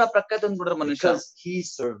ಬಹಳ ಪ್ರಖ್ಯಾತ ಹೊಂದಿದ ಮನುಷ್ಯ. Because he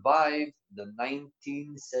survived the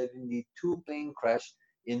 1972 plane crash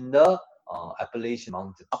in the Appalachian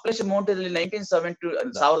Mountains. ಅಪ್ಲೇಶನ್ mountain ಅಲ್ಲಿ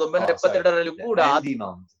 1972 ಕೂಡ Andy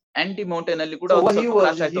Mountain. ಆಂಟಿ ಮೌಂಟೇನ್ ಅಲ್ಲಿ ಕೂಡ So ಒಂದು what he ಸ್ವಲ್ಪ was,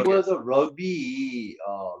 crash ಆಯ್ತು he ಅವ್ರಿಗೆ. was a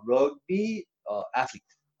rugby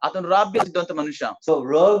athlete. ಆತನು ರಾಗ್ಬಿ ಆಡಿದಂತ ಮನುಷ್ಯ. So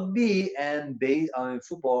rugby and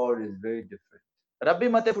football is very different. Rugby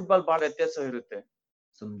ಮತ್ತೆ ಫುಟ್ಬಾಲ್ ಬಹಳ ವ್ಯತ್ಯಾಸ ಇರುತ್ತೆ.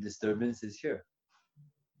 Some disturbances here.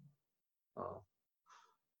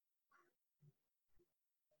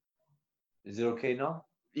 Is it okay now?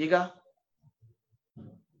 ಈಗ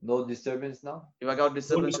No disturbance now? ಇವಾಗ ಯಾವ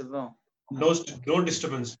ಡಿಸ್ಟರ್ಬೆನ್ಸ್ ಇಲ್ವಾ? No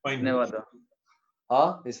disturbance. Fine. ಧನ್ಯವಾದ.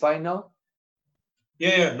 It's fine now?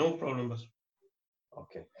 Yeah, no problem. Boss.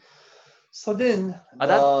 Okay. So then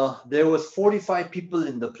there was 45 people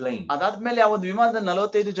in the plane. ಅದಾದ್ಮೇಲೆ ಆ ಒಂದು ವಿಮಾನದಲ್ಲಿ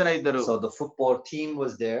 45 ಜನ ಇದ್ದರು. So the football team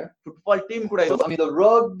was there. Football team ಕೂಡ So, ಇತ್ತು. I mean, the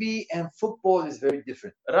rugby and football is very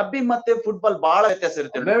different. Rugby ಮತ್ತೆ football ಬಹಳ ವ್ಯತ್ಯಾಸ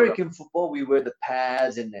ಇರುತ್ತೆ. American football, we wear the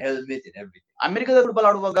pads and the helmet and everything. ಅಮೆರಿಕದ football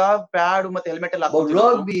ಆಡುವಾಗ pad ಮತ್ತೆ helmet ಎಲ್ಲ But ಹಾಕ್ತಿದ್ರು.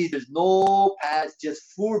 rugby, there's no pads, just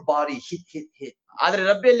full body hit. ಆದ್ರೆ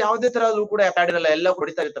ರಗ್ಬಿಯಲ್ಲಿ ಯಾವುದೇ ತರಹಲ್ಲೂ ಕೂಡ ಪ್ಯಾಡ್ ಇರಲ್ಲ, ಎಲ್ಲ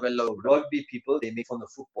ಹೊಡಿತಾ ಇರ್ತವೆ ಎಲ್ಲವೂ ಕೂಡ. Rugby people, they make fun of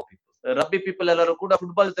football people. Rugby people ಎಲ್ಲರೂ ಕೂಡ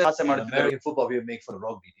ಫುಟ್ಬಾಲ್ ಹಾಸ್ಯ ಮಾಡ್ತಿದ್ರು. American football people make fun of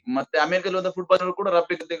rugby people. ಮತ್ತೆ ಅಮೆರಿಕದಲ್ಲಿ ಒಂದು ಫುಟ್ಬಾಲ್ ಕೂಡ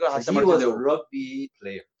ರಗ್ಬಿ ಹಾಸ್ಯ He was a ಮಾಡ್ತಿದ್ರು. rugby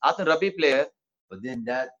player. ಆತನ rugby player. But then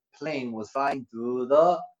that plane was flying through the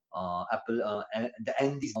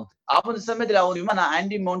Andes mountain. ಆ ಒಂದು ಸಮಯದಲ್ಲಿ ಆ ಒಂದು ವಿಮಾನ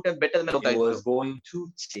ಆಂಡಿ ಮೌಂಟೇನ್ ಬೆಟ್ಟದ ಮೇಲೆ ಹೋಗ್ತಾ It was ಇತ್ತು. going to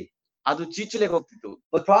Chile. ಅದು ಚೀಚಿಲೆಗೆ ಹೋಗ್ತಿತ್ತು.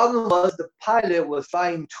 But problem was the pilot was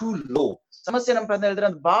flying too low. ಸಮಸ್ಯೆ ನಮ್ಮ ಪ್ರಶ್ನೆ ಹೇಳಿದ್ರೆ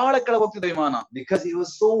ಅದು ಬಹಳ ಕೆಳಗೆ ಹೋಗ್ತಿತ್ತು ವಿಮಾನ. Because it was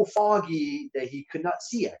so foggy that he could not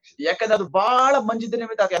see actually. ಯಾಕಂದ್ರೆ ಅದು ಬಹಳ ಮಂಜಿದ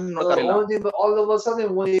ನಿಮಿತ್ತ ನೋಡ್ತಾ ಇಲ್ಲ. All of a sudden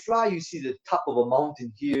when they fly, you see the top of a mountain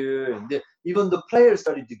here and there. even the players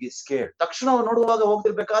started to get scared. ತಕ್ಷಣ ಅವ್ರು ನೋಡುವಾಗ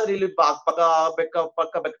ಹೋಗ್ತಿರ್ಬೇಕಾದ್ರೆ ಇಲ್ಲಿ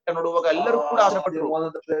ಪಕ್ಕ ಬೆಟ್ಟ ನೋಡುವಾಗ ಎಲ್ಲರೂ ಕೂಡ ಆಸೆ Then ಪಟ್ಟರು. one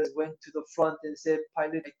of the players went to the front and said,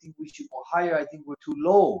 Pilate, I think we should go higher. I think we're too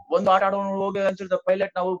low. ಒಂದು ಆಟ ಆಡೋನು ಹೋಗಿ ಅನ್ಸಿರ್ತ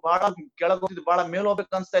ಪೈಲಟ್ ನಾವು ಬಹಳ ಕೆಳಗೆ ಹೋಗ್ತಿದ್ವಿ, ಬಹಳ ಮೇಲೆ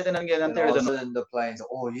ಹೋಗ್ಬೇಕು ಅನ್ಸ್ತಾ ಇದೆ ನನಗೆ ಅಂತ And all of a ಹೇಳಿದನು. sudden the plane said,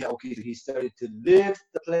 oh yeah, okay. So he started to lift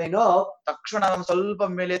the plane up. ತಕ್ಷಣ ನಾನು ಸ್ವಲ್ಪ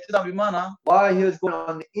ಮೇಲೆ ಎತ್ತಿದ ವಿಮಾನ, While he was going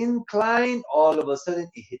on the incline, all of a sudden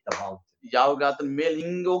it hit the mountain. ಯಾವಾಗ ಆತನ ಮೇಲೆ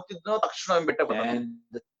ಹಿಂಗ ಹೋಗ್ತಿದ್ನೋ ತಕ್ಷಣ ಬೆಟ್ಟ ಬಂತು. And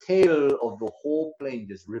the tail of the whole plane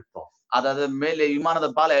just ripped off. ಅದಾದ ಮೇಲೆ ವಿಮಾನದ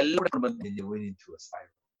ಬಾಲ ಎಲ್ಲ ಕೂಡ ಬಂತು. And they went into a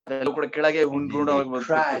spiral. ಅದೆಲ್ಲ ಕೂಡ ಕೆಳಗೆ They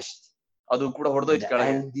crashed ಅದು ಕೂಡ ಹೊಡೆದೋಯ್ತು in the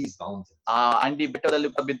ಕೆಳಗೆ. Andes mountains. ಆ ಅಂಡಿ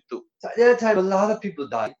ಬೆಟ್ಟದಲ್ಲಿ ಕೂಡ ಬಿತ್ತು. So at that time, a lot of people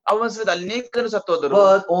died, ಅವಸರದ ಅನೇಕರು ಸತ್ತೋದರು,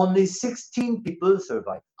 but only 16 people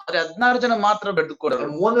survived. ಆದ್ರೆ 16 ಜನ ಮಾತ್ರ ಬೆಳೆದುಕೊಂಡರು.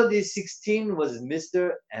 And one of these 16 was Mr.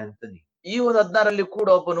 Anthony. ಈ ಒಂದು 16ರಲ್ಲಿ ಕೂಡ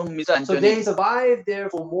ಒಬ್ಬನು miss So Antony. they survived there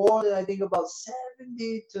for more than, I think, about 70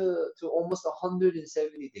 to almost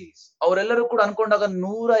 170 days. ಅವರೆಲ್ಲರೂ ಕೂಡ ಅನ್ಕೊಂಡಾಗ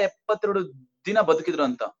 172 ದಿನ ಬದುಕಿದ್ರು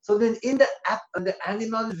ಅಂತ. So then in the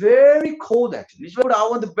animal is very cold actually. ನಿಜವಾಗ್ಲೂ ಕೂಡ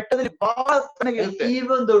ಆ ಒಂದು ಬೆಟ್ಟದಲ್ಲಿ ಬಹಳ ತಣ್ಣಗಿರುತ್ತೆ. And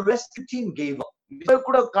even the rescue team gave up. ನಿಜವಾಗ್ಲೂ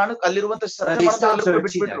ಕೂಡ ಅಲ್ಲಿರುವಂತ They stopped searching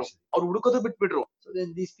ಬಿಟ್ಬಿಟ್ರು, actually. ಅವ್ರು ಹುಡುಕೋದು ಬಿಟ್ಬಿಟ್ರು. So then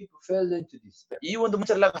these people fell into despair. ಈ ಒಂದು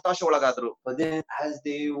ಮನುಷ್ಯರೆಲ್ಲ ಹತಾಶ ಒಳಗಾದ್ರು. But then as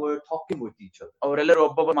they were talking with each other, ಅವರೆಲ್ಲರೂ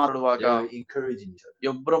ಒಬ್ಬೊಬ್ಬರು ಮಾತಾಡುವಾಗ, they were encouraging each other.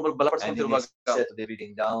 ಒಬ್ಬರೊಬ್ಬರು And then ಬಲಪಡಿಸುತ್ತಿರುವಾಗ they settled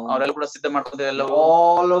everything down. ಅವರೆಲ್ಲ ಕೂಡ ಸಿದ್ಧ ಮಾಡ್ಕೊಂಡ್ರೆ And ಎಲ್ಲವೂ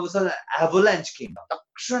all of a sudden an avalanche came down.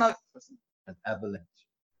 ತಕ್ಷಣ. An avalanche.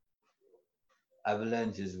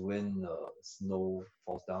 Avalanche is when snow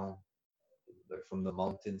falls down. Like from the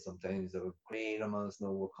mountain, sometimes a great amount of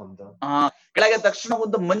snow will come down. ಕೆಳಗೆ ತಕ್ಷಣ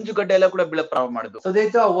ಒಂದು ಮಂಜುಗಡ್ಡೆ ಎಲ್ಲ ಕೂಡ ಬೀಳಕ್ ಪ್ರಾರಂಭ ಮಾಡಿದ್ರು. So they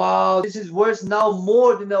thought, wow, this is worse now more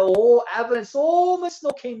than the whole avalanche. So much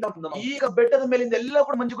snow came down from the mountain. ಈಗ ಬೆಟ್ಟದ ಮೇಲಿಂದ ಎಲ್ಲ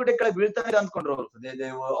ಕೂಡ ಮಂಜುಗಡ್ಡೆ ಕೆಳಗೆ ಬೀಳ್ತಾ ಇದೆ ಅಂದ್ಕೊಂಡ್ರು ಅವರು. So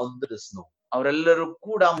they were under the snow. ಅವರೆಲ್ಲರೂ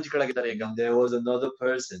ಕೂಡ ಮಂಜು ಕೆಳಗಿದ್ದಾರೆ ಈಗ. And there was another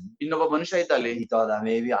person. ಇನ್ನೊಬ್ಬ ಮನುಷ್ಯ ಇದ್ದ ಅಲ್ಲಿ. He thought that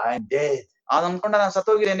maybe I'm dead. ಅದ್ ಅನ್ಕೊಂಡ ನಾನು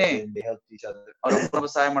ಸತ್ತೋಗಿದ್ದೇನೆ. And they helped each other. ಅವ್ರೊಬ್ಬರೊಬ್ಬ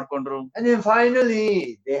ಸಹಾಯ ಮಾಡ್ಕೊಂಡ್ರು. And then finally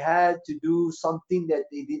they had to do something that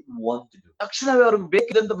they didn't want to do. ತಕ್ಷಣವೇ ಅವ್ರಿಗೆ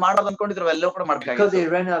ಬೇಕಿದಂತ ಮಾಡೋದು ಅನ್ಕೊಂಡಿದ್ರು, ಎಲ್ಲವೂ ಕೂಡ Because ಮಾಡ್ಬೇಕಾಗಿತ್ತು. they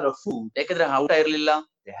ran out of food, ಯಾಕಂದ್ರೆ ಊಟ ಇರ್ಲಿಲ್ಲ.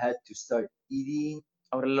 they had to start eating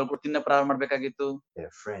ಅವರೆಲ್ಲರೂ ಕೂಡ ತಿನ್ನ ಪ್ರಾರಂಭ ಮಾಡ್ಬೇಕಾಗಿತ್ತು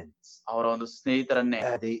their friends. ಅವರ ಒಂದು ಸ್ನೇಹಿತರನ್ನೇ.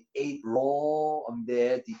 They ate raw, they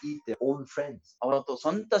had to eat their own friends. ಅವರ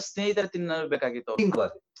ಸ್ವಂತ ಸ್ನೇಹಿತರ ತಿನ್ನಬೇಕಾಗಿತ್ತು. Think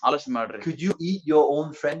about it. ಆಲೋಚನೆ ಮಾಡ್ರಿ. Could you eat your own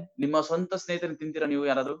friend? ನಿಮ್ಮ ಸ್ವಂತ ಸ್ನೇಹಿತರನ್ನ ತಿಂತೀರಾ ನೀವು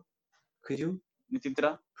ಯಾರಾದ್ರೂ? Could you? ನೀವು ತಿಂತೀರಾ?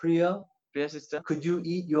 Priya, sister, could you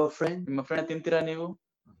eat your friend? ನಿಮ್ಮ ಫ್ರೆಂಡ್ ತಿಂತೀರಾ ನೀವು?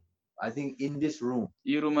 I think in this room,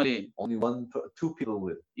 ಈ ರೂಮ್ ಅಲ್ಲಿ only two people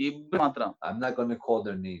will. ಇಬ್ರು ಮಾತ್ರ. I'm not going to call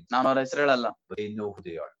their names, ನಾನು ಅವ್ರ ಹೆಸರು ಹೇಳಲ್ಲ, but they know who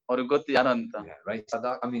they are. ಅವ್ರಿಗೆ ಗೊತ್ತು ಯಾರು ಅಂತ. Yeah, right?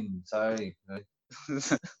 Sadak, I mean, sorry. Right?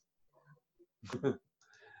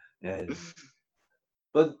 Yeah.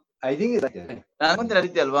 But I think it's like that. ನಾನು ಅಂತೀನಿ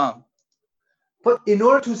ರೀತಿ ಅಲ್ವಾ? But in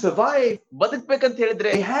order to survive, ಬದುಕ್ಬೇಕಂತ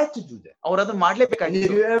ಹೇಳಿದ್ರೆ they had to do that. ಅವ್ರು ಅದನ್ನ And if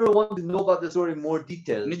ಮಾಡ್ಲೇಬೇಕಾಗಿತ್ತು. you ever want to know about the story in more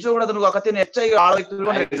detail, ನಿಜವಾಗ್ಲೂ ಅದನ್ನ ಆ ಕಥೆನ ಹೆಚ್ಚಾಗಿ ಆಳವಾಗಿ I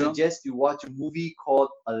ತಿಳ್ಕೊಂಡ್ರೆ suggest you watch a movie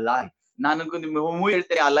called Alive. ನಾನು ನಿಮ್ಮ ಮೂವಿ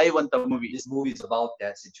ಹೇಳ್ತೇನೆ, ಆ ಲೈವ್ ಅಂತ movie. This movie is about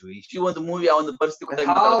that ಈ situation. ಒಂದು ಮೂವಿ ಆ ಒಂದು ಪರಿಸ್ಥಿತಿ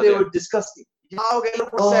And how they were discussing. ಯಾವಾಗೆಲ್ಲ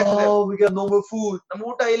ಖುಷಿ ಆಗ್ತದೆ. Oh, we got no more food. ನಮ್ಮ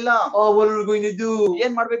ಊಟ ಇಲ್ಲ, Oh, what are we going to do?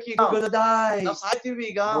 ಏನ್ ಮಾಡ್ಬೇಕು ಈಗ? We're gonna die. ನಾವು ಸಾಯ್ತೀವಿ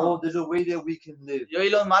ಈಗ. No, there's a way that we can live.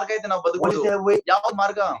 ಇಲ್ಲೊಂದು ಮಾರ್ಗ ಐತೆ, ನಾವು What is ಬದುಕೋದು. that way? ಯಾವ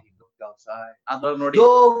ಮಾರ್ಗ? And he looked outside. ಅದ್ರೊಳಗೆ ನೋಡಿ, No,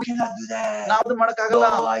 we cannot do that. ನಾವು ಅದು ಮಾಡಕ್ಕಾಗಲ್ಲ,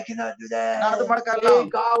 No, I cannot do ನಾನು ಅದು that. ಮಾಡಕ್ಕಾಗಲ್ಲ. Hey,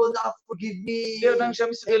 God will not forgive me. ದೇವ್ರು ನಂಗೆ Hey,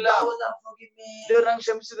 ಕ್ಷಮಿಸುದಿಲ್ಲ, God will not forgive me. ದೇವ್ರು ನಂಗೆ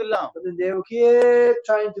ಕ್ಷಮಿಸುದಿಲ್ಲ. But then they kept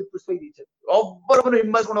trying to persuade each other. ಒಬ್ಬರೊಬ್ಬರು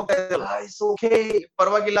ಹಿಂಬಾಲಿಸ್ಕೊಂಡು ಹೋಗ್ತಾ ಇದ್ದಾರೆ. Ah, it's okay.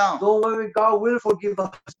 ಪರವಾಗಿಲ್ಲ, Don't worry, God will forgive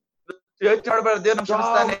us. ಯೋಚನೆ ಮಾಡಬೇಡ, ದೇವ್ರು ನಮ್ಗೆ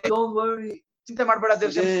ಕ್ಷಮಿಸ್ತಾನೆ. God, don't worry. ಚಿಂತೆ ಮಾಡಬೇಡ,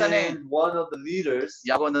 ದೇವ್ರು ಕ್ಷಮಿಸ್ತಾನೆ. Then one of the leaders,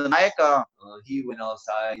 ಯಾವ ಒಂದು ನಾಯಕ he went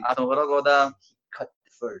outside. ಆತನ ಹೊರಗೆ ಹೋದ, He cut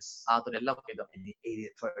first. ಆತನ ಎಲ್ಲ ಹೋಗಿದ್ದ, And he ate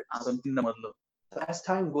it first. ಆತನ ತಿಂದ ಮೊದಲು. As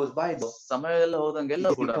time goes by, though, ಸಮಯ ಎಲ್ಲ ಹೋದಂಗೆಲ್ಲ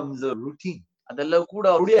it ಕೂಡ becomes a routine. ಅದೆಲ್ಲವೂ ಕೂಡ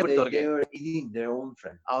ರೂಢಿ ಆಗ್ಬಿಡ್ತು ಅವ್ರಿಗೆ. They were eating their own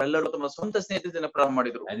friend. ಅವರೆಲ್ಲರೂ ತಮ್ಮ ಸ್ವಂತ ಸ್ನೇಹಿತರನ್ನ ಪ್ರಾರಂಭ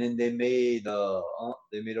ಮಾಡಿದ್ರು. And then they made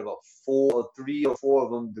about 3 or 4 of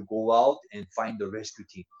them to go out and find the rescue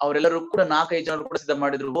team. ಅವರೆಲ್ಲರೂ ಕೂಡ 4-5 ಜನರು ಕೂಡ ಸಿದ್ಧ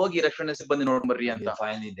ಮಾಡಿದ್ರು, ಹೋಗಿ ರಕ್ಷಣಾ ಸಿಬ್ಬಂದಿ ನೋಡ್ಬರ್ರಿ And ಅಂತ. then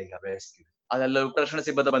finally they got rescued. ಅದೆಲ್ಲರೂ ರಕ್ಷಣಾ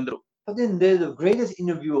ಸಿಬ್ಬಂದಿ ಬಂದ್ರು. But then there's the greatest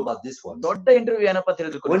interview about this one. ದೊಡ್ಡ ಇಂಟರ್ವ್ಯೂ ಏನಪ್ಪಾ ಅಂತ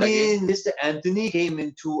ಹೇಳಿದ್ರು, When Mr. Anthony came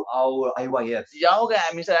into our IYF, ಯಾವಾಗ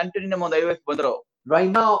ಮಿಸ್ಟರ್ ಆಂಟೋನಿ ನಮ್ಮ ಒಂದು ಐವತ್ತು ಬಂದ್ರು,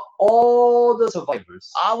 right now all the survivors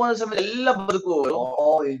ಆ ಒಂದು ಸಮಯದಲ್ಲಿ ಎಲ್ಲ ಬದುಕುವವರು are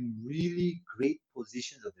all in really great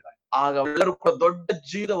positions of their life. ಆಗ ಎಲ್ಲರೂ ಕೂಡ ದೊಡ್ಡ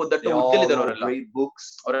ಜೀವನ ದೊಡ್ಡ They all ಹುದ್ದೆಲಿದ್ದಾರೆ. wrote ಅವರೆಲ್ಲ great books.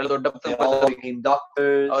 ಅವರೆಲ್ಲ ದೊಡ್ಡ They ಪುಸ್ತಕ all ಬರೆದರು. became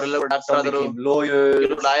doctors. ಅವರೆಲ್ಲ ಡಾಕ್ಟರ್ Some ಆದರು, became lawyers.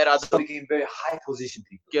 ಕೆಲವರು ಲಾಯರ್ ಆದರು, Some became very high position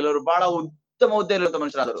people. ಕೆಲವರು ಬಹಳ ಉತ್ತಮ ಹುದ್ದೆಯಲ್ಲಿರುವಂತ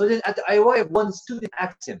ಮನುಷ್ಯರಾದರು. So then at the IYF, one student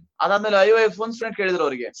asked him, ಅದಾದ್ಮೇಲೆ ಐವೈಎಫ್ ಒಂದು ಸ್ಟೂಡೆಂಟ್ ಕೇಳಿದ್ರು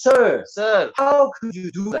ಅವರಿಗೆ, "Sir, sir how could you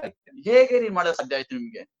do like that? ಹೇಗೆ ನೀನ್ ಮಾಡಲು ಸಾಧ್ಯ ಆಯ್ತು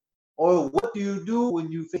ನಿಮ್ಗೆ? Or what do you do when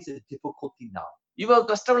you face a difficulty now?" ಇವಾಗ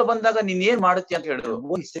ಕಷ್ಟಗಳು ಬಂದಾಗ ನೀನ್ ಏನ್ ಮಾಡುತ್ತೀಯ ಅಂತ ಹೇಳಿದ್ರು. And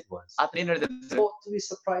what he said was ಆತ ಏನ್ ಹೇಳಿದ್ರೆ, totally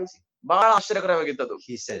surprising. ಬಹಳ ಆಶ್ಚರ್ಯಕರವಾಗಿತ್ತು.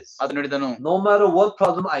 He says, ಅದು ನುಡಿದನು, no matter what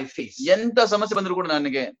problem I face, ಎಂತ ಸಮಸ್ಯೆ ಬಂದ್ರು ಕೂಡ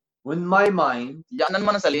ನನಗೆ in my mind, ನನ್ನ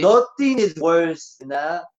ಮನಸ್ಸಲ್ಲಿ nothing is worse than the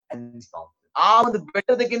Andes mountain. ಆ ಒಂದು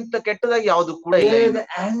ಬೆಟ್ಟದಕ್ಕಿಂತ ಕೆಟ್ಟದಾಗಿ ಯಾವುದು ಕೂಡ ಇಲ್ಲ. Yeah, the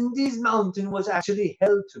Andes mountain was actually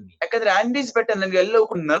hell to me. ಯಾಕಂದ್ರೆ ಆಂಡೀಸ್ ಬೆಟ್ಟ ನನಗೆ ಎಲ್ಲವೂ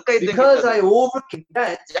ಕೂಡ ನರಕ Because ಇದ್ದಂಗೆ. I overcame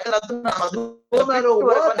that, ಯಾಕಂದ್ರೆ ಅದನ್ನ no matter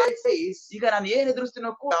what I face, ಈಗ ನಾನು ಏನ್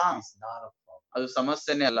ಎದುರಿಸ್ತೀನೋ ಕೂಡ it's not a problem. ಅದು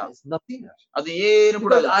ಸಮಸ್ಯೆನೇ ಅಲ್ಲ, It's nothing else. ಅದು ಏನು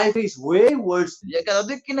ಕೂಡ Because ಅಲ್ಲ. I face way worse than that. ಯಾಕಂದ್ರೆ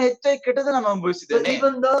ಅದಕ್ಕಿಂತ ಹೆಚ್ಚಾಗಿ ಕೆಟ್ಟದನ್ನ ನಾನು But ಅನುಭವಿಸಿದ್ದೇನೆ.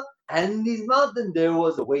 even the Andes mountain, there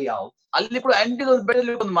was a way out. ಅಲ್ಲಿ ಕೂಡ ಆಂಡೀಸ್ ಒಂದು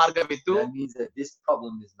ಬೆಟ್ಟದಲ್ಲಿ ಒಂದು ಮಾರ್ಗವಿತ್ತು. That means that this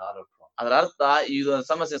problem is not a problem. ಅದರ ಅರ್ಥ ಇದು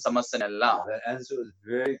ಸಮಸ್ಯೆನೇ ಅಲ್ಲ. That answer was a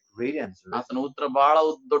very great answer. ಆತನ ಉತ್ತರ ಬಹಳ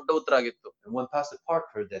ದೊಡ್ಡ ಉತ್ತರ ಆಗಿತ್ತು. And when Pastor Park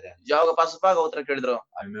heard that answer, ಯಾವಾಗ ಪಾಸ್ಪಾಗ ಉತ್ತರ ಕೇಳಿದ್ರು,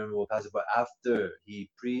 I remember what Pastor Park,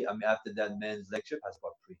 after that man's lecture, Pastor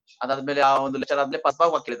Park preached. ಅದಾದ್ಮೇಲೆ ಆ ಒಂದು ಲೆಕ್ಚರ್ ಆದ್ಮೇಲೆ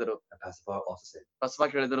ಪಾಸ್ಪಾಗ ಕೇಳಿದ್ರು. And Pastor Park also said, ಪಾಸ್ಪಾಗ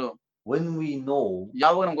ಕೇಳಿದ್ರು, when we know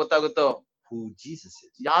ಯಾವಾಗ ನಮ್ಗೆ ಗೊತ್ತಾಗುತ್ತೋ who Jesus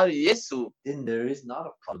is, ಯಾರು ಯೇಸು, then there is not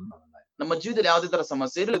a problem in our life. ನಮ್ಮ ಜೀವನದಲ್ಲಿ ಯಾವುದೇ ತರ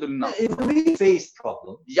ಸಮಸ್ಯೆ ಇರಲಿಲ್ಲ. If we face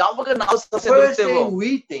problems, ಯಾವಾಗ ನಾವು ಸಮಸ್ಯೆ first ಎದುರಿಸ್ತೇವೋ thing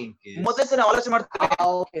we think is, ಮೊದಲೇ ನಾವು ಆಲೋಚನೆ ಮಾಡ್ತೇವೆ,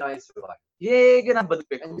 how can I survive? ಹೇಗೆ ನಾನು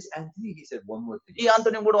ಬದುಕಬೇಕು. And this Anthony, he said one more thing. ಈ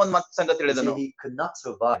ಆಂಟೋನಿ ಕೂಡ ಒಂದ್ ಮತ್ತೆ ಸಂಗತಿ He ಹೇಳಿದನು, said he could not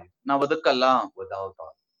survive ನಾವು ಬದುಕಲ್ಲ without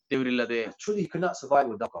God. ದೇವರಿಲ್ಲದೆ. Truly, he could not survive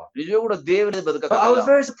without God. ನಿಜವೂ ಕೂಡ ದೇವರೇ But I was ಬದುಕಲ್ಲ.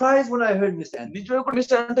 very surprised when I heard Mr. Anthony. ನಿಜವೂ ಕೂಡ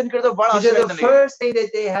ಮಿಸ್ಟರ್ ಆಂಟೋನಿ ಕೇಳಿದ್ರೆ ಬಹಳ He ಆಶ್ಚರ್ಯ said ಆಯ್ತು the ನನಗೆ. first thing that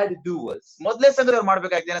they had to do was ಮೊದಲೇ ಸಂಗತಿ ಅವ್ರು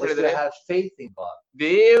ಮಾಡ್ಬೇಕಾಗ್ತದೆ ಅಂತ to ಹೇಳಿದ್ರೆ have faith in God.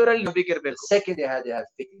 ದೇವರಲ್ಲಿ ನಂಬಿಕೆ ಇರಬೇಕು. Second, they had to have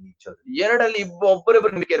faith in each other. ಎರಡಲ್ಲಿ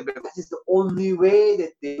ಒಬ್ಬರೊಬ್ಬರು ನಂಬಿಕೆ ಇರಬೇಕು. That is the only way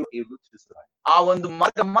that they were able to survive. ಆ ಒಂದು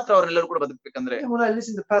ಮಾರ್ಗ ಮಾತ್ರ ಅವರೆಲ್ಲರೂ ಕೂಡ ಬದುಕಬೇಕಂದ್ರೆ. And when I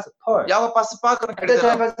listened to Pastor Park, ಯಾವ ಪಾಸ್ಪಾಕನ at that ಕೇಳಿದ್ರೆ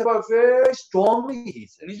time Pastor Park very strongly he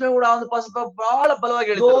said, ನಿಜವೂ ಕೂಡ ಆ ಒಂದು ಪಾಸ್ಪಾಕ ಬಹಳ ಬಲವಾಗಿ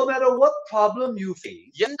no ಹೇಳಿದ್ರು, matter what problem you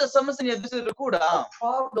face, ಎಂತ ಸಮಸ್ಯೆ ಎದುರಿಸಿದ್ರು ಕೂಡ a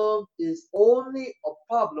problem is only a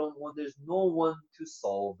problem when there's no one to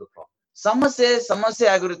solve the problem. ಸಮಸ್ಯೆ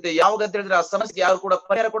ಆಗಿರುತ್ತೆ. ಯಾವಾಗ ಅಂತ ಹೇಳಿದ್ರೆ ಆ ಸಮಸ್ಯೆಗೆ ಯಾರು ಕೂಡ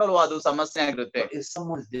ಪರಿಹಾರ ಕೊಡಲ್ವ, ಅದು ಸಮಸ್ಯೆ ಆಗಿರುತ್ತೆ. But if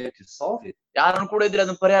someone is there to solve it, ಯಾರನ್ನು ಕೂಡ ಇದ್ರೆ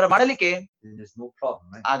ಅದನ್ನ ಪರಿಹಾರ ಮಾಡಲಿಕ್ಕೆ then there's no problem,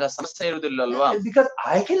 right? ಆಗ ಸಮಸ್ಯೆ ಇರುವುದಿಲ್ಲ ಅಲ್ವಾ. And because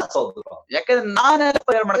I cannot solve the problem. ಯಾಕಂದ್ರೆ ನಾನೇ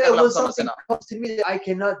ಪರಿಹಾರ When ಮಾಡಕ್ಕಾಗಲ್ಲ something ಸಮಸ್ಯೆನ. comes to me that I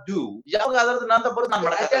cannot do, ಯಾವಾಗ ಅದರದ್ದು ನಾನು ಬರೋದು ನಾನು at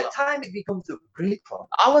ಮಾಡಕ್ಕಾಗಲ್ಲ. that time it becomes a great problem.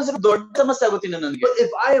 ಆ ಒಂದು ಸ್ವಲ್ಪ ದೊಡ್ಡ ಸಮಸ್ಯೆ ಆಗುತ್ತೆ ಇನ್ನು ನನಗೆ. But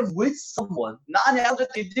if I am with someone ನಾನು ಯಾರ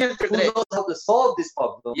ಜೊತೆ ಇದ್ದೀನಿ ಅಂತ who ಹೇಳಿದ್ರೆ knows how to solve this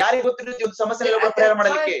problem, ಯಾರಿಗೆ ಗೊತ್ತಿರುತ್ತೆ ಒಂದು ಸಮಸ್ಯೆ then at ಪರಿಹಾರ that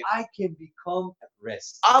ಮಾಡಲಿಕ್ಕೆ, time I can become at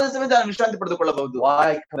rest. ಆ ಸಮಯದಲ್ಲಿ ನಾನು ವಿಶ್ರಾಂತಿ ಪಡೆದುಕೊಳ್ಳಬಹುದು. Why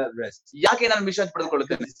come at rest? ಯಾಕೆ ನಾನು ವಿಶ್ರಾಂತಿ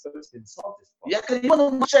ಪಡೆದುಕೊಳ್ಳುತ್ತೇನೆ? Because this person solved this problem. ಯಾಕಂದ್ರೆ ಇವನು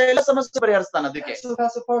ಮನುಷ್ಯ ಎಲ್ಲ ಸಮಸ್ಯೆ ಪರಿಹರಿಸ್ತಾನೆ. ಅದಕ್ಕೆ So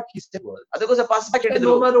Pastor Park, he said was, ಅದಕ್ಕೋಸ್ಕರ ಪಾಸ್ಪಾ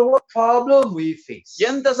ಕೇಳಿದ್ರು, no matter what problem we face,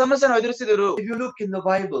 ಎಂತ ಸಮಸ್ಯೆ ನಾವು ಎದುರಿಸಿದ್ರು. if you look in the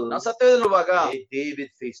Bible, ನಾವು ಸತ್ಯವಿರುವಾಗ David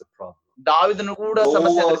faced a problem. ದಾವಿದನು ಕೂಡ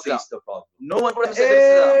ಸಮಸ್ಯೆ Noah ಎದುರಿಸಿದ. faced a problem. ನೋವನ್ನು ಕೂಡ ಸಮಸ್ಯೆ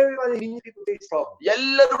ಎದುರಿಸಿದ. Everybody, many people face problems.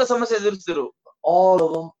 ಎಲ್ಲರೂ ಕೂಡ ಸಮಸ್ಯೆ ಎದುರಿಸಿದ್ರು. All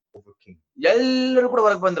of them overcame. ಎಲ್ಲರೂ ಕೂಡ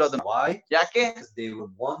ಹೊರಗೆ ಬಂದ್ರು ಅದನ್ನ. Why? ಯಾಕೆ? Because they were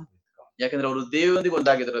one with God. ಯಾಕಂದ್ರೆ ಅವರು ದೇವರೊಂದಿಗೆ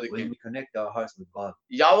ಒಂದಾಗಿದ್ರು. ಅದಕ್ಕೆ When we connect our hearts with God,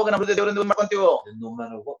 ಯಾವಾಗ ನಮ್ಮ ಹೃದಯ ದೇವರೊಂದಿಗೆ ಒಂದ್ ಮಾಡ್ಕೊಂತೀವೋ, then no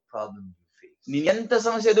matter what problem you face, ನೀನ್ ಎಂತ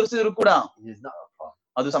ಸಮಸ್ಯೆ ಎದುರಿಸಿದ್ರು ಕೂಡ it is not a problem.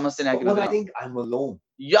 ಅದು ಸಮಸ್ಯೆನೇ But when I ಆಗಿರೋದಿಲ್ಲ. think I'm alone,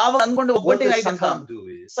 ಯಾವಾಗ ಅನ್ಕೊಂಡು what ಒಬ್ಬಟ್ಟಿಗೆ does ಆಯ್ತು ಅಂತ Satan do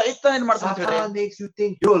is, ಸೈತಾನ್ ಏನ್ ಮಾಡ್ತಾನೆ ಅಂತ ಹೇಳಿದ್ರೆ, Satan makes you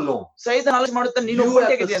think you're alone. ಸೈತಾನ್ ಆಲೋಚನೆ ಮಾಡುತ್ತಾ ನೀನು You have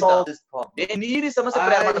ಒಬ್ಬಟ್ಟಿಗೆ to ಅಂತ. solve this problem. ನೀನು ಈ ಸಮಸ್ಯೆ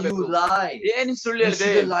ಪರಿಹಾರ ಮಾಡಬೇಕು. You lied. ನೀನ್ ಸುಳ್ಳು You ಹೇಳಿದೆ.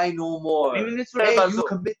 shouldn't lie no more. ನೀನು ಸುಳ್ಳು Hey, ಹೇಳ್ಬಾರ್ದು. you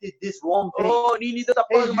committed this wrong O thing. ನೀನ್ ಇದು Hey,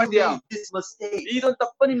 ತಪ್ಪಾಗಿ you ಮಾಡಿದ್ಯಾ, made this mistake. ಇದೊಂದು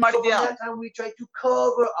ತಪ್ಪ ನೀನ್ So ಮಾಡಿದ್ಯಾ. from that time we try to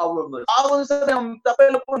cover our mistakes. ಆ ಒಂದು ಸಲ ನಮ್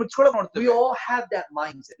ತಪ್ಪೆಲ್ಲ ಕೂಡ ಮುಚ್ಕೊಳಕ್ We ನೋಡ್ತೀವಿ. all have that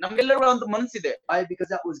mindset. ನಮ್ಗೆಲ್ಲರೂ ಒಂದು ಮನಸ್ಸಿದೆ. Why?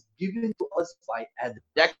 Because that was given to us by Adam.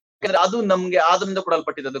 ಯಾಕಂದ್ರೆ ಅದು ನಮ್ಗೆ ಆದಮಿಂದ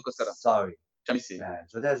ಕೊಡಲ್ಪಟ್ಟಿದೆ. ಅದಕ್ಕೋಸ್ಕರ Sorry. ಕ್ಷಮಿಸಿ. Man,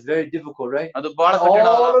 so that's very difficult, right? ಅದು ಬಹಳ ಕಠಿಣ.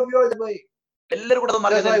 All of you are the way. ಎಲ್ಲರೂ ಕೂಡ ಅದು That's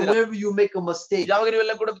ಮಾರ್ಗದಲ್ಲಿ why ಇದ್ದೀರಾ. whenever you make a mistake, ಯಾವಾಗ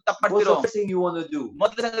ನೀವೆಲ್ಲ ಕೂಡ ತಪ್ಪು what's ಮಾಡ್ತಿರೋ, the first thing you want to do?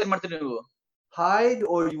 ಮೊದಲ ಸಂಗತಿ ಏನ್ ಮಾಡ್ತೀರಿ ನೀವು? Hide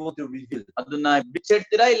or you want to reveal? ಅದನ್ನ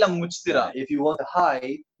ಬಿಚ್ಚಿಡ್ತೀರಾ ಇಲ್ಲ ಮುಚ್ತೀರಾ? If you want to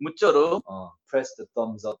hide, ಮುಚ್ಚೋರು press the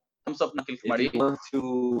thumbs up. Thumbs up ನ ಕ್ಲಿಕ್ ಮಾಡಿ. If you want to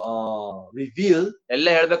reveal, ಎಲ್ಲ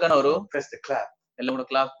ಹೇಳ್ಬೇಕನ್ನೋರು press the clap. ಎಲ್ಲ ಕೂಡ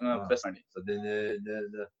ಕ್ಲಾಪ್ ಪ್ರೆಸ್ ಮಾಡಿ. So then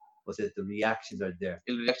the what's it? The reactions are there.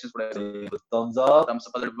 ಇಲ್ಲಿ reactions ಕೂಡ So you put thumbs up thumbs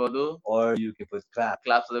up ಇಡಬಹುದು, or you can put clap.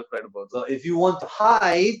 Claps ಅದ್ರ ಕೂಡ ಇಡಬಹುದು. So if you want to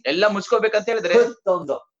hide, ಎಲ್ಲ ಮುಚ್ಕೋಬೇಕಂತ ಹೇಳಿದ್ರೆ put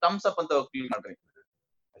thumbs up. Thumbs up ಅಂತ click ಮಾಡ್ರಿ.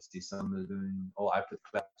 I see some are doing. Oh, I put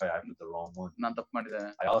clap. Sorry, I put the wrong one. ನಾನ್ ತಪ್ಪು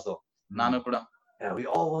ಮಾಡಿದ್ದೇನೆ. I also. ನಾನು ಕೂಡ. Yeah, we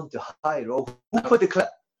all want to hide. Oh, who put the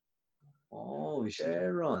clap? Oh,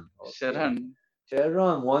 Sharon. Okay.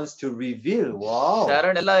 Sharon wants to reveal. Wow.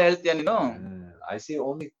 Sharan ಎಲ್ಲ ಹೇಳ್ತೀಯ ನೀನು? I see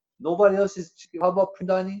only nobody else is. How about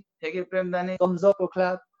Prindani? ಹೇಗೆ ಪ್ರೇಮ್ ದಾನಿ? Thumbs up or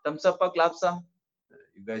clap? Thumbs up claps?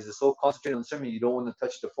 You guys are so concentrated on the sermon, you don't want to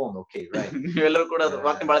touch the phone. Okay, right? ನೀವೆಲ್ಲರೂ ಕೂಡ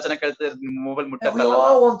ವಾಕ್ಯ ಬಹಳ ಚೆನ್ನಾಗಿ ಕೇಳ್ತೀರಿ, mobile And we ಮುಟ್ಟಲ್ಲ.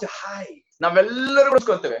 all want to hide. ನಾವೆಲ್ಲರೂ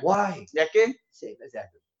ಮುಚ್ಕೊಂತೇವೆ. Why? ಯಾಕೆ? Same as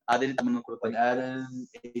Adam. ಅದೇ ರೀತಿ ನಮ್ಮನ್ನು When ಕೊಡ್ತಾರೆ. Adam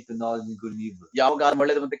ate the knowledge of good and evil, ಯಾವಾಗ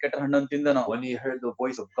ಒಳ್ಳೇದು ಮತ್ತೆ ಕೆಟ್ಟ ಹಣ್ಣನ್ನು ತಿಂದನೋ, when he heard the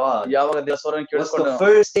voice of God, ಯಾವಾಗ ದೇವರ ಸ್ವರವನ್ನು what's ಕೇಳಿಸ್ಕೊಂಡು the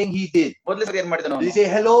first thing he did? ಮೊದಲೇ ಸರಿ ಏನ್ ಮಾಡಿದನು? Did he say,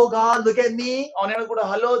 "Hello, God, look at me"? ಅವನು ಹೇಳ ಕೂಡ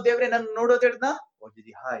ಹಲೋ ದೇವ್ರೆ ನನ್ನ ನೋಡೋದು ಹೇಳಿದ್ನ? Or did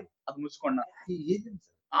he hide? ಅದು ಮುಚ್ಕೊಂಡ. He hid himself.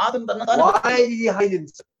 ಆತನು ತನ್ನ ತಾನು Why did he hide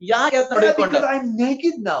himself? ಯಾಕೆ ಆತನ Yeah, ಹಿಡಿದುಕೊಂಡ? because I'm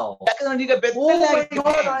naked now. ಯಾಕಂದ್ರೆ ನಾನು ಈಗ Oh my God,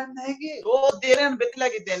 ಬೆತ್ತಲಾಗಿದ್ದೇನೆ. I'm naked. ಓ ದೇವರೇ, ನಾನು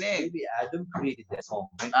ಬೆತ್ತಲಾಗಿದ್ದೇನೆ. Maybe Adam created that song.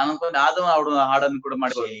 Right? ನಾನು ಅನ್ಕೊಂಡೆ ಆದಮ ಹಾಡನ್ನು ಕೂಡ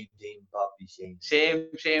ಮಾಡ್ಬೋದು. Shame, shame, puppy, shame. Shem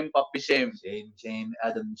Shem Pappi Shem. Shame, shame,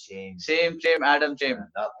 Adam, shame. Shem Shem Adam Shem.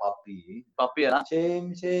 Not puppy. ಪಪ್ಪಿ ಅಲ್ಲ. Shame,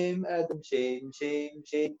 shame, Adam, shame, shame,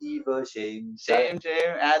 shame, Eva, shame. Shem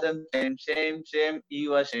Shem Adam Shem, Shem Shem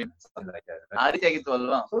ಈವ Shem. Something like that. ಆ Right? ರೀತಿಯಾಗಿತ್ತು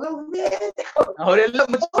ಅಲ್ವಾ? So the man, ಅವರೆಲ್ಲ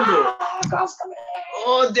ಮುಚ್ಚಿಕೊಂಡ್ರು. God's coming.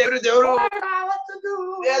 ಓ ದೇವ್ರು ದೇವ್ರು, What to do?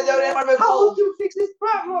 ದೇವ್ರು ಏನ್ ಮಾಡ್ಬೇಕು? How to fix this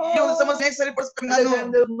problem? ಈ ಒಂದು ಸಮಸ್ಯೆ ಹೇಗೆ ಸರಿಪಡಿಸ್ಬೇಕು And ನಾನು? then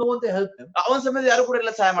there's no one to help them. ಅವನ ಸಮಯದಲ್ಲಿ ಯಾರು ಕೂಡ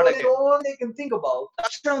ಇಲ್ಲ ಸಹಾಯ So ಮಾಡಕ್ಕೆ. all they can think about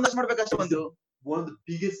ತಕ್ಷಣ ಒಂದಷ್ಟು ಮಾಡ್ಬೇಕಷ್ಟೇ. is ಒಂದು one of the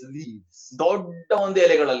biggest leaves. ದೊಡ್ಡ ಒಂದು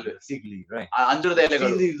ಎಲೆಗಳಲ್ಲಿ Fig leaf, right? ಆ ಅಂಜೂರದ Fig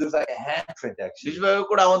ಎಲೆಗಳು leaf looks like a handprint actually. ನಿಜವಾಗೂ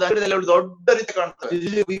ಕೂಡ ಒಂದು ಅಂಜೂರದ ಎಲೆಗಳು ದೊಡ್ಡ ರೀತಿ ಕಾಣ್ತವೆ.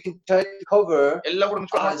 Usually we can try to cover ಎಲ್ಲ ಕೂಡ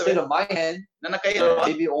ಮುಚ್ಕೊಂಡು ಮಾಡ್ತವೆ. instead of my hand, ನನ್ನ ಕೈ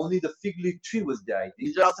maybe only the fig leaf tree was there, I think.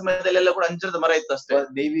 ನಿಜ ಆ ಸಮಯದಲ್ಲಿ ಎಲ್ಲ ಕೂಡ ಅಂಜೂರದ ಮರ ಇತ್ತು ಅಷ್ಟೇ. But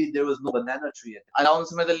maybe there was no banana tree at ಆ ಒಂದು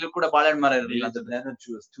ಸಮಯದಲ್ಲಿ ಕೂಡ ಬಾಳೆಹಣ್ಣು ಮರ Maybe ಇರಲಿಲ್ಲ the ಅನ್ಸುತ್ತೆ. banana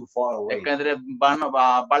tree was too far away. ಯಾಕಂದ್ರೆ ಬಾಳೆಹಣ್ಣು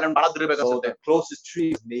ಬಹಳ ದೂರ So ಬೇಕಾಗುತ್ತೆ. the closest tree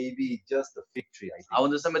is maybe just the fig tree, I ಆ think.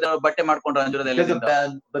 ಒಂದು ಸಮಯದಲ್ಲಿ ಅವ್ರು ಬಟ್ಟೆ ಮಾಡ್ಕೊಂಡ್ರು ಅಂಜೂರದ Because the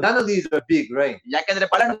ಎಲೆಯಿಂದ. banana leaves are big, right? ಯಾಕಂದ್ರೆ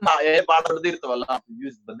ಬಾಳೆಹಣ್ಣು ಬಹಳ ದೊಡ್ಡದು ಇರ್ತವಲ್ಲ, You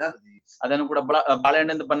use banana leaves ಅದನ್ನು ಕೂಡ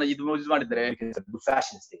ಬಾಳೆಹಣ್ಣಿಂದ ಇದು ಯೂಸ್ ಮಾಡಿದ್ರೆ because it's a good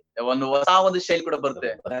fashion statement. ಒಂದು ಹೊಸ ಒಂದು ಶೈಲಿ ಕೂಡ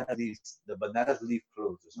ಬರುತ್ತೆ. The banana leaf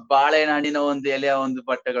clothes or something. ಬಾಳೆಹಣ್ಣಿನ ಒಂದು ಎಲೆಯ ಒಂದು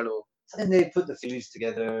ಬಟ್ಟೆಗಳು. And they put the fig leaves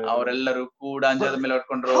together. ಅವರೆಲ್ಲರೂ ಕೂಡ ಅಂಜೂರದ ಮೇಲೆ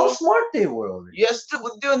ಹೊಡ್ಕೊಂಡ್ರು. How smart they were already. ಎಷ್ಟು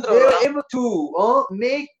ಬುದ್ಧಿವಂತರು They ಅವರು. were able to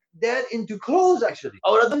make that into clothes actually.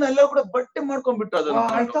 ಅವ್ರು ಅದನ್ನೆಲ್ಲ ಕೂಡ ಬಟ್ಟೆ ಮಾಡ್ಕೊಂಡ್ಬಿಟ್ರು ಅದನ್ನ.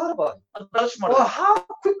 Wow, I thought about it. ಅದು ಕಲರ್ಸ್ Well, ಮಾಡಿದ್ರು. how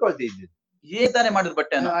quick are they? ಹೇಗ್ ತಾನೇ ಮಾಡಿದ್ರು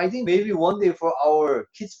ಬಟ್ಟೆನ? I think maybe one day for our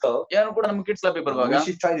kids club, ಏನು ಕೂಡ ನಮ್ಮ ಕಿಡ್ಸ್ ಕ್ಲಬ್ ಬರುವಾಗ we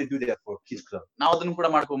should try to do that for kids club. ನಾವು ಅದನ್ನು ಕೂಡ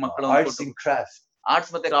ಮಾಡ್ಕೋ ಮಕ್ಕಳು Arts and crafts.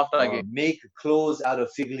 ಆರ್ಟ್ಸ್ ಮತ್ತೆ ಕ್ರಾಫ್ಟ್ ಆಗಿ Make clothes out of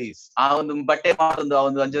fig leaves. ಆ ಒಂದು ಬಟ್ಟೆ ಮಾಡೋದು ಆ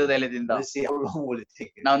ಒಂದು ಅಂಜೂರದ ಎಲೆದಿಂದ. Let's see how long will it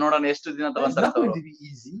take. ನಾವು ನೋಡೋಣ ಎಷ್ಟು ದಿನ It's ತಗೊಂತಾರೆ not going to be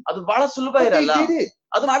easy. ಅದು ಬಹಳ ಸುಲಭ But ಇರಲ್ಲ. they did it.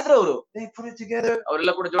 ಅದು ಮಾಡಿದ್ರು ಅವರು. They put it together.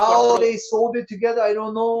 ಅವರೆಲ್ಲ ಕೂಡ How ಜೋಡಿಸಿ they sewed it together, I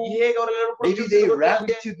don't know. ಹೇಗೆ ಅವರೆಲ್ಲರೂ ಕೂಡ Maybe they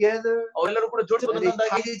wrapped it together. ಅವರೆಲ್ಲರೂ ಕೂಡ ಜೋಡಿಸಿ And they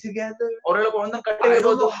ಒಂದೊಂದಾಗಿ tied it together. ಅವರೆಲ್ಲ ಒಂದೊಂದು ಕಟ್ಟೆ I don't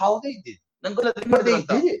ಇರ್ಬೋದು. know how they did. ನಂಗೆ ಗೊತ್ತಿಲ್ಲ But ಮಾಡಿದ್ರು they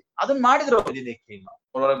ಅಂತ. did it. ಅದನ್ನ ಮಾಡಿದ್ರು And then they came out.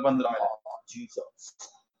 ಹೊರಗೆ ಬಂದ್ರು. Oh, Jesus.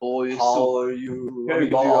 O How are you? Here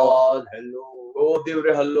you God, hello. ಓ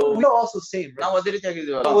ದೇವ್ರೆ hello. We are also same, right? ನಾವು ಅದೇ ರೀತಿ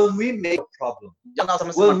ಆಗಿದೀವಲ್ಲ. When we make a problem, ನಾವು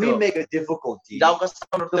ಸಮಸ್ಯೆ when we ಮಾಡ್ತೇವೆ, make a difficulty, ಯಾವ ಕಷ್ಟ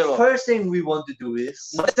the ನೋಡ್ತೇವೆ, first thing we want to do is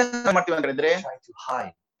ಮತ್ತೆ ಮಾಡ್ತೀವಿ ಅಂತ ಹೇಳಿದ್ರೆ try to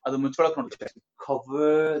hide, ಅದು ಮುಚ್ಕೊಳಕ್ ನೋಡ್ತೇವೆ.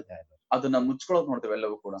 cover that. ಅದನ್ನ ಮುಚ್ಕೊಳಕ್ ನೋಡ್ತೇವೆ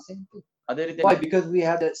ಎಲ್ಲವೂ ಕೂಡ. Same thing. ಅದೇ ರೀತಿ Why? Because we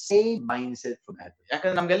have that same mindset from Adam.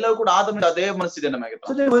 ಯಾಕಂದ್ರೆ ನಮ್ಗೆಲ್ಲವೂ ಕೂಡ ಆದಮೇಲೆ ಅದೇ ಮನಸ್ಸಿದೆ ನಮಗೆ.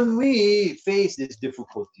 So then when we face these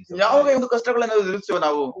difficulties, of ಯಾವಾಗ life, ಒಂದು ಕಷ್ಟಗಳನ್ನ ಎದುರಿಸ್ತೇವೆ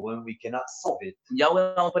ನಾವು, when we cannot solve it, ಯಾವಾಗ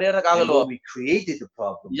ನಾವು ಪರಿಹಾರಕ್ಕೆ and ಆಗಲ್ವೋ, when we created the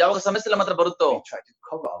problem, ಯಾವಾಗ ಸಮಸ್ಯೆ ನಮ್ಮ ಹತ್ರ ಬರುತ್ತೋ, we try to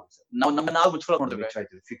cover ourselves. ನಾವು ನಾವು ಮುಚ್ಕೊಳಕ್ We ನೋಡ್ತೇವೆ. try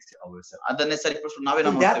to fix it ourselves. ಅದನ್ನೇ ಸರಿಪಡಿಸ್ಕೊಂಡು ನಾವೇ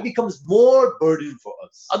And that ನೋಡ್ತೇವೆ. becomes more burden for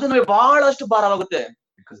us. ಅದು ನಮಗೆ ಬಹಳಷ್ಟು ಭಾರವಾಗುತ್ತೆ.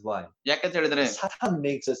 Because why? ಯಾಕಂತ ಹೇಳಿದ್ರೆ Satan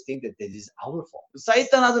makes us think that this is our fault.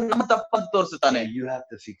 ಸೈತಾನ ಅದು ನಮ್ಮ ತಪ್ಪಂತ ತೋರಿಸುತ್ತಾನೆ. Hey, you have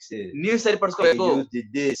to fix it. ನೀವ್ Hey, ಸರಿಪಡಿಸ್ಕೋಬೇಕು, you did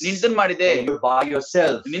this. ನೀನ್ ಇದನ್ ಮಾಡಿದೆ, Hey, you're by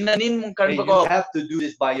yourself. ನೀನ್ Hey, ಕಾಣ್ಬೇಕು, you have to do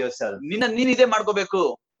this by yourself. ನೀನ್ ಇದೇ ಮಾಡ್ಕೋಬೇಕು.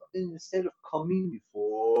 Instead of coming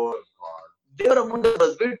before God, ದೇವರ ಮುಂದೆ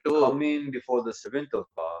ಬರೆದ್ಬಿಟ್ಟು, coming before the servant of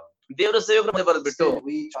God, ದೇವರ ಸೇವಕರ ಮುಂದೆ ಬರೆದ್ಬಿಟ್ಟು instead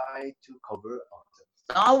we try to cover ourselves.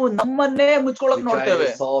 ನಾವು ನಮ್ಮನ್ನೇ ಮುಚ್ಕೊಳಕ್ We try ನೋಡ್ತೇವೆ.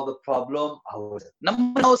 to solve the problem ourselves.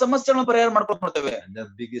 ನಾವು ಸಮಸ್ಯೆಗಳನ್ನ ಪರಿಹಾರ ಮಾಡ್ಕೊಳಕ್ ನೋಡ್ತೇವೆ. And the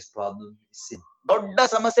biggest problem is sin. ದೊಡ್ಡ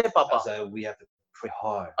ಸಮಸ್ಯೆ ಪಾಪ. That's why we have to pray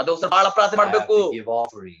hard. ಅದಕ್ಕೋಸ್ಕರ ಬಹಳ ಪ್ರಾರ್ಥನೆ I have ಮಾಡ್ಬೇಕು, to give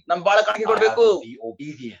offering. ನಮ್ ಬಹಳ ಕಾಣಿಕೆ I have ಕೊಡ್ಬೇಕು, to be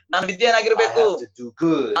obedient. ನಾನು I ವಿದ್ಯೆನಾಗಿರ್ಬೇಕು, have to do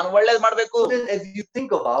good. ನಾನು ಒಳ್ಳೇದ್ ಮಾಡ್ಬೇಕು. So then if you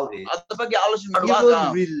think about it, ಅದ್ರ ಬಗ್ಗೆ ಆಲೋಚನೆ ಮಾಡುವಾಗ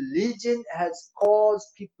even religion has caused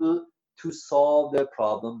people to solve their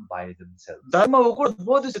problem by themselves. ಧರ್ಮವು ಕೂಡ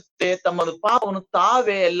ಬೋಧಿಸುತ್ತೆ ತಮ್ಮ ಒಂದು ಪಾಪವನ್ನು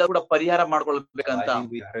ತಾವೇ ಎಲ್ಲ ಕೂಡ ಪರಿಹಾರ ಮಾಡ್ಕೊಳ್ಬೇಕಂತ. I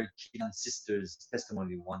think we heard Keenan's sister's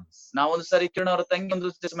testimony once. ನಾವೊಂದು ಸರಿ ಕಿರಣ ಅವರ ತಂಗಿ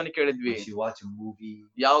ಒಂದು ಟೆಸ್ಟಿಮನಿ ಕೇಳಿದ್ವಿ. When she watched a movie,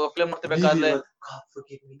 ಯಾವಾಗ film ನೋಡ್ತಿರ್ಬೇಕಾದ್ರೆ maybe, God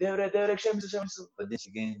forgive me. ದೇವ್ರೆ ಕ್ಷಮಿಸು ಕ್ಷಮಿಸು, But then she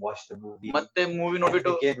again watched the movie. ಮತ್ತೆ ಮೂವಿ And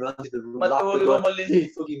ನೋಡ್ಬಿಟ್ಟು again run to the room, ಮತ್ತೆ lock the ಹೋಗಿ door. room ಅಲ್ಲಿ, Hey,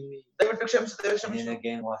 forgive me. ದಯವಿಟ್ಟು ಕ್ಷಮಿಸು ದೇವ್ರೆ And ಕ್ಷಮಿಸು, then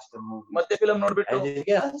again watch the movie. ಮತ್ತೆ ಫಿಲ್ಮ್ ನೋಡ್ಬಿಟ್ಟು And then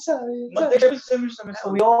again, I'm sorry. ಮತ್ತೆ ಕ್ಷಮಿಸು ಕ್ಷಮಿಸು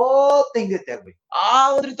ಕ್ಷಮಿಸು. We all think it that way. ಆ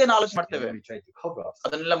ಒಂದು ರೀತಿಯ ಆಲೋಚನೆ ಮಾಡ್ತೇವೆ. And we try to cover ourselves.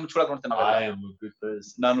 ಅದನ್ನೆಲ್ಲ ಮುಚ್ಕೊಳಕ್ ನೋಡ್ತೇವೆ I ನಾವೆಲ್ಲ. am a good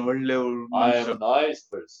person. ನಾನು ಒಳ್ಳೆ I am a nice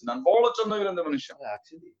person. ನಾನು ಬಹಳ ಚೆನ್ನಾಗಿರೋ ಮನುಷ್ಯ.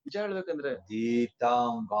 Actually, ನಿಜ ಹೇಳ್ಬೇಕಂದ್ರೆ deep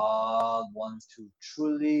down, God wants to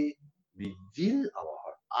truly reveal our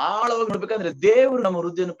heart. ಆಳವಾಗಿ ನೋಡ್ಬೇಕಂದ್ರೆ ದೇವರು ನಮ್ಮ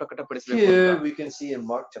ಹೃದಯವನ್ನು ಪ್ರಕಟಪಡಿಸಬೇಕು. Here we can see in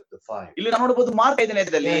Mark chapter 5. ಇಲ್ಲಿ ನಾವು ನೋಡಬಹುದು ಮಾರ್ಕ್ 5ನೇ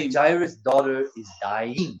ಅಧ್ಯಾಯದಲ್ಲಿ Jairus' daughter is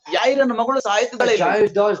dying. ಯಾಯಿರನ ಮಗಳು ಸಾಯ್ತಿದ್ದಾಳೆ.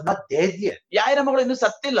 Jairus' daughter is not dead yet. ಯಾಯಿರ ಮಗಳು ಇನ್ನೂ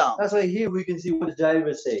ಸತ್ತಿಲ್ಲ. That's why here we can see what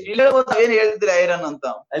Jairus says. ಇಲ್ಲಿ ಹೇಳ್ಬೋದು ಏನ್ ಹೇಳ್ತಿಲ್ಲ ಯಾಯಿರನ್ ಅಂತ.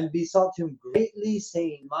 And besought him greatly,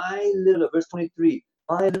 saying, My little, verse 23,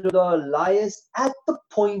 my little daughter lies at the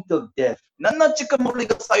point of death. ನನ್ನ ಚಿಕ್ಕ ಮಗಳು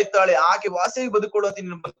ಈಗ ಸಾಯುತ್ತಾಳೆ, ಆಕೆ ವಾಸಿಯಾಗಿ ಬದುಕೊಳ್ಳುವಂತೆ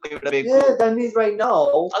ನಿನ್ನ ಕೈ ಬಿಡಬೇಕು. Yeah, that means right now,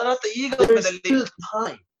 ಅದರ ಅರ್ಥ ಈಗ there is ಸಮಯದಲ್ಲಿ still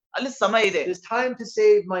time. ಅಲ್ಲಿ ಸಮಯ ಇದೆ. There's time to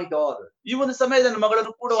save my daughter. ಈ ಒಂದು ಸಮಯದ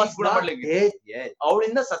ಮಗಳನ್ನು ಕೂಡ She's ಗುಣ not ಮಾಡ್ಲಿಕ್ಕೆ dead yet.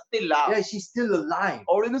 ಅವಳಿಂದ ಸತ್ತಿಲ್ಲ, Yeah, she's still alive.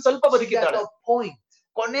 ಅವಳು ಇನ್ನು ಸ್ವಲ್ಪ She's at ಬದುಕಿದ್ದಾಳೆ, a point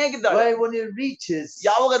ಕೊನೆಗಿದ್ದಾಳೆ. where when it reaches,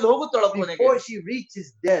 ಯಾವಾಗ ಅಲ್ಲಿ ಹೋಗುತ್ತಾಳ ಕೊನೆಗೆ, before she reaches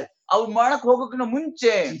death, ಅವ್ಳು ಮಾಡಕ್ ಹೋಗೋಕಿನ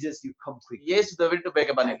ಮುಂಚೆ Jesus, you come quickly. ಯೇಸು ದಯವಿಟ್ಟು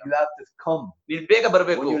ಬೇಗ ಬನ್ನಿ, You have to come. ನೀನ್ ಬೇಗ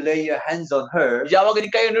ಬರ್ಬೇಕು. When you lay your hands on her, ಯಾವಾಗ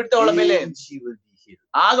ನೀನ್ ಕೈ ಇಡ್ತಾ ಅವಳ ಮೇಲೆ, then she will be healed.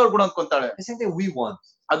 ಆಗ ಅವಳು ಗುಣ ಹೊಂದ್ಕೊಂತಾಳೆ. The same thing we want.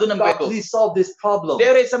 ಅದು ನಮ್ಗೆ God, ಬೇಕು. please solve this problem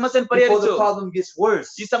ದೇವರೇ ಈ ಸಮಸ್ಯೆಯನ್ನು before the ಪರಿಹರಿಸು. problem gets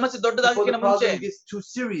worse. ಈ ಸಮಸ್ಯೆ Before ದೊಡ್ಡದಾಗಕ್ಕಿಂತ the ಮುಂಚೆ, problem gets too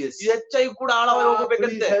serious. ಇದು ಹೆಚ್ಚಾಗಿ ಕೂಡ ಆಳವಾಗಿ God, please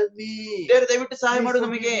ಹೋಗಬೇಕಂತೆ. help me. ದೇವರೇ ದಯವಿಟ್ಟು ಸಹಾಯ Please ಮಾಡು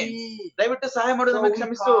forgive ನಮಗೆ, me. ದಯವಿಟ್ಟು ಸಹಾಯ ಮಾಡು So ನಮಗೆ, we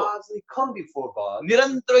ಕ್ಷಮಿಸು. constantly come before God,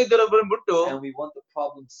 ನಿರಂತರ ಇದರ ಬಿಟ್ಟು and we want the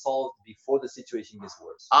problem solved before the situation gets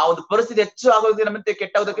worse. ಆ ಒಂದು ಪರಿಸ್ಥಿತಿ ಹೆಚ್ಚು ಆಗೋದಕ್ಕೆ ಮತ್ತೆ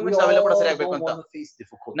ಕೆಟ್ಟಾಗೋದಕ್ಕೆ We ಮುಂಚೆ all ನಾವೆಲ್ಲ ಕೂಡ don't ಸರಿಯಾಗಬೇಕು ಅಂತ. want to face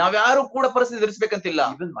difficulty. ನಾವ್ಯಾರು ಕೂಡ ಪರಿಸ್ಥಿತಿ ಎದುರಿಸಬೇಕಂತಿಲ್ಲ.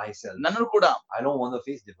 Even myself, ನನ್ನನ್ನು ಕೂಡ I don't want to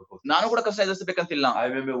face difficulty. ನಾನು ಕೂಡ ಕಷ್ಟ ಎದುರಿಸಬೇಕಂತಿಲ್ಲ. I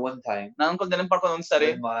remember one time ನಾನು ಅನ್ಕೊಂಡು ನೆನಪು ಮಾಡ್ಕೊಂಡು ಒಂದ್ಸಾರಿ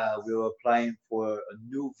when we were applying for a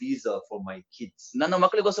new visa for my kids. ನನ್ನ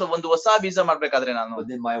ಮಕ್ಕಳಿಗೋಸ್ಕರ ಒಂದು ಹೊಸ ವೀಸಾ ಮಾಡ್ಬೇಕಾದ್ರೆ ನಾನು, But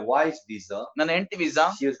then my wife's visa, ನನ್ನ ಹೆಂಡತಿ visa,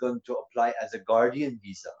 she was going to apply as a guardian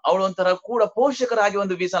visa. ಅವಳು ಒಂಥರ ಕೂಡ ಪೋಷಕರಾಗಿ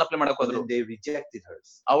ಒಂದು ವೀಸಾ ಅಪ್ಲೈ ಮಾಡಕ್ But ಹೋದ್ರು. then they rejected hers.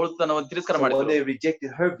 ಅವಳು ತನ್ನ ಒಂದು ತಿರಸ್ಕಾರ So when ಮಾಡಿದ್ರು. they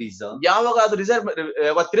rejected her visa, ಯಾವಾಗ ಅದು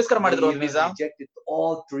ತಿರಸ್ಕಾರ they ಮಾಡಿದ್ರು even ಒಂದು visa, rejected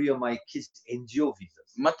all 3 of my kids' NGO visas.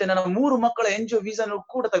 ಮತ್ತೆ ನನ್ನ 3 ಮಕ್ಕಳ NGO ವೀಸಾನು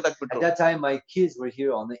ಕೂಡ At ತೆಗೆದಾಕ್ಬಿಟ್ರು. that time, my kids were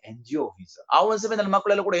here on the NGO visa. ಆ ಒಂದು ಸಮಯ ನನ್ನ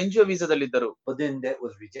ಮಕ್ಕಳೆಲ್ಲ ಕೂಡ NGO ವೀಸಾದಲ್ಲಿ ಇದ್ದರು. But then that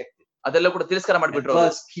was rejected. ಅದೆಲ್ಲ ಕೂಡ ತಿರಸ್ಕಾರ And ಮಾಡ್ಬಿಟ್ರು.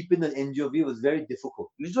 plus, keeping an NGO visa was very difficult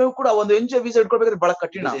ನಿಜವಾಗೂ ಕೂಡ ಒಂದು NGO ವೀಸಾ ಇಟ್ಕೊಳ್ಬೇಕಾದ್ರೆ ಬಹಳ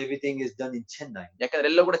ಕಠಿಣ. because everything is done in Chennai. ಯಾಕಂದ್ರೆ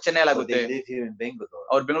ಎಲ್ಲ ಕೂಡ ಚೆನ್ನೈಯಲ್ಲಿ So ಆಗುತ್ತೆ. they live here in Bangalore.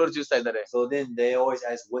 ಅವ್ರು ಬೆಂಗಳೂರು ಜೀವಿಸ್ತಾ ಇದ್ದಾರೆ. So then they always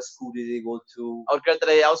ask, what school did they go to? ಅವ್ರು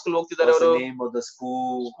ಕೇಳ್ತಾರೆ ಯಾವ ಸ್ಕೂಲ್ ಹೋಗ್ತಿದ್ದಾರೆ What's ಅವರು, the name of the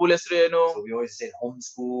school? School ಹೆಸರು ಏನು. So we always said home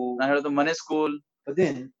school. ನಾನು ಹೇಳೋದು ಮನೆ ಸ್ಕೂಲ್. But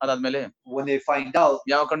then ಅದಾದ್ಮೇಲೆ when they find out,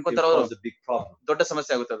 ಯಾವ it ಕಣ್ಕೊಂತಾರ ಅವರು, was a big problem. ದೊಡ್ಡ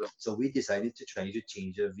ಸಮಸ್ಯೆ ಆಗುತ್ತೆ ಅದು. So we decided to try to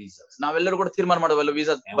change our visas. ನಾವೆಲ್ಲರೂ ಕೂಡ ತೀರ್ಮಾನ ಮಾಡುವಲ್ಲ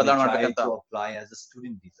ವೀಸಾ And we ಬದಲಾವಣೆ tried ಮಾಡ್ಬೇಕಂತ. to apply as a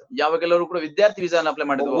student visa. ಯಾವಾಗೆಲ್ಲರೂ ಕೂಡ ವಿದ್ಯಾರ್ಥಿ ವೀಸಾ ಅಪ್ಲೈ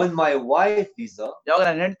But ಮಾಡಿದ್ವು. when my wife visa ಯಾವಾಗ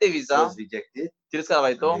ನನ್ನ ಹೆಂಡತಿ visa was rejected,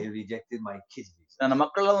 ತಿರಸ್ಕಾರವಾಯ್ತು, they rejected my kids visa. ನನ್ನ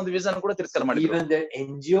ಮಕ್ಕಳ ಒಂದು ವೀಸಾನು ಕೂಡ ತಿರಸ್ಕಾರ ಮಾಡಿದ್ರು. Even their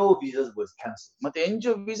NGO visas was cancelled. ಮತ್ತೆ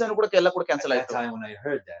NGO ವೀಸಾನು ಕೂಡ ಎಲ್ಲ ಕೂಡ At ಕ್ಯಾನ್ಸಲ್ that ಆಯ್ತು. time when I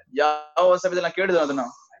heard that, ಯಾವ ಸಮಯದಲ್ಲಿ ನಾನು ಕೇಳಿದ್ರು ಅದನ್ನ,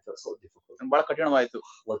 I felt so difficult. ಬಹಳ ಕಠಿಣವಾಯ್ತು.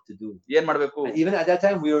 What to do? ಏನ್ ಮಾಡ್ಬೇಕು. And even at that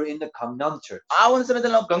time, we were in the Gangnam church. ಆ ಒಂದು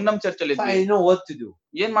ಸಮಯದಲ್ಲಿ ನಾವು ಗಂಗನಂ ಚರ್ಚ್ ಅಲ್ಲಿ So I ಇದ್ವಿ. didn't know what to do.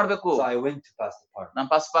 ಏನ್ ಮಾಡ್ಬೇಕು. So I went to Pastor Park. ನಾನು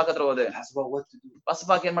ಪಾಸ್ಪಾಕ್ ಹತ್ರ ಹೋದೆ. I asked about what to do.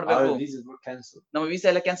 ಪಾಸ್ಪಾಕ್ ಏನ್ ಮಾಡ್ಬೇಕು. Our visas were cancelled. ನಮ್ಮ ವೀಸಾ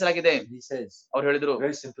ಎಲ್ಲ ಕ್ಯಾನ್ಸಲ್ ಆಗಿದೆ. And he says, ಅವ್ರು ಹೇಳಿದ್ರು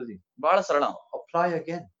very simply, ಬಹಳ ಸರಳ, apply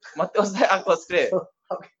again. ಮತ್ತೆ ಹೊಸದಾಗಿ ಹಾಕು ಅಷ್ಟೇ.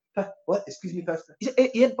 What? Excuse me, Pastor.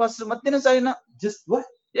 ಏನ್ ಪಾಸ್ ಮತ್ತೇನು ಸರಿನಾ, Just what?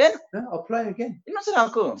 ಏನ್ No, apply again. ಇನ್ನೊಂದ್ಸರಿ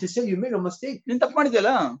ಹಾಕು, She said you made a mistake. ನೀನ್ ತಪ್ಪು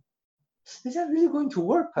ಮಾಡಿದ್ಯಲ್ಲ. Is that really going to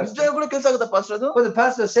work, Pastor? ನಿಜವಾಗ್ಲೂ ಕೂಡ ಕೆಲಸ ಆಗುತ್ತಾ ಪಾಸ್ಟರ್ ಅದು. But the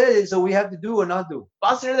pastor said it, so we have to do or not do.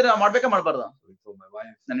 Pastor ಹೇಳಿದ್ರೆ ನಾವು ಮಾಡ್ಬೇಕಾ ಮಾಡ್ಬಾರ್ದ. So we told my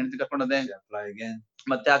wife, ನಾನು ಹೆಂಡತಿ ಕರ್ಕೊಂಡೋದೆ, she apply again.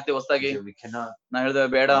 ಮತ್ತೆ ಹಾಕ್ತಿವಿ ಹೊಸದಾಗಿ. She said, we cannot. ನಾ ಹೇಳಿದೆ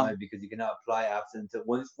ಬೇಡ. Why? Because you cannot apply after until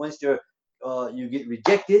once you get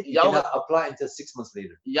rejected, you Yaವಾಗ- cannot apply until 6 months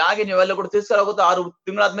later. ಯಾಕೆ ನೀವೆಲ್ಲ ಕೂಡ ತಿರಸ್ಕಾರ ಆಗುತ್ತೋ 6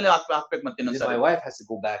 ತಿಂಗಳಾದ್ಮೇಲೆ ಹಾಕ್ಬೇಕು ಮತ್ತೆ Then ಇನ್ನೊಂದ್ಸರಿ. my wife has to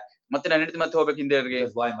go back. ಮತ್ತೆ ನನ್ನ ಹೆಂಡತಿ ಮತ್ತೆ ಹೋಗ್ಬೇಕು ಹಿಂದೆಗೆ.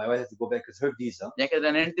 Because why? My wife has to go back because her visa, ಯಾಕಂದ್ರೆ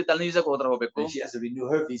ನನ್ನ ಹೆಂಡತಿ ತನ್ನ ವೀಸಾಕ್ಕೆ ಹೋದ್ರೆ ಹೋಗ್ಬೇಕು. and she has to renew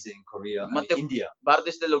her visa in Korea, ಮತ್ತೆ India. ಭಾರತ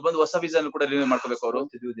ದೇಶದಲ್ಲಿ ಬಂದು ಹೊಸ ವೀಸಾ ಕೂಡ ರಿನ್ಯೂ ಮಾಡ್ಕೋಬೇಕು ಅವರು.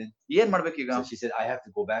 What to do then? ಏನ್ ಮಾಡ್ಬೇಕು ಈಗ. So she said, I have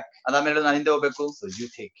to go back. ಅದಾದ್ಮೇಲೆ ನಾನು ಹಿಂದೆ ಹೋಗ್ಬೇಕು, So you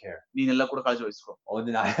take care. ನೀನೆಲ್ಲ ಕೂಡ ಕಾಳಜಿ ವಹಿಸ್ಕೊ. Oh,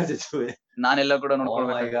 then I have to do it. ನಾನೆಲ್ಲ ಕೂಡ Oh my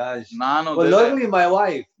ನೋಡ್ಕೊಳ್ಬೇಕು. gosh. ನಾನು But luckily, my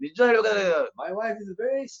wife, ನಿಜ ಹೇಳ್ಬೇಕಾದ್ರೆ my wife is a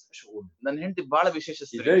very special woman. ನನ್ನ ಹೆಂಡತಿ ಬಹಳ ವಿಶೇಷ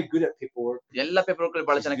She's ಸ್ತ್ರೀ. very good at paperwork. ಎಲ್ಲ ಪೇಪರ್ ವರ್ಕ್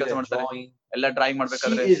ಬಹಳ She's ಚೆನ್ನಾಗಿ good ಕೆಲಸ at ಮಾಡ್ತಾರೆ. drawing. ಎಲ್ಲ ಡ್ರಾಯಿಂಗ್ She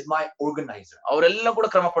ಮಾಡ್ಬೇಕಾದ್ರೆ is my organizer. ಅವರೆಲ್ಲ ಕೂಡ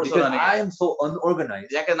ಕ್ರಮ ಪಡಿಸೋರು Because ನನಗೆ. I am so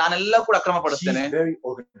unorganized. ಯಾಕಂದ್ರೆ ನಾನೆಲ್ಲ ಕೂಡ ಕ್ರಮ She's ಪಡಿಸ್ತೇನೆ, very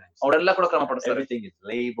organized. ಅವರೆಲ್ಲ ಕೂಡ ಕ್ರಮ ಪಡಿಸ್ತಾರೆ. Everything is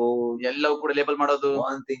labeled. ಎಲ್ಲವೂ ಕೂಡ ಲೇಬಲ್ ಮಾಡೋದು,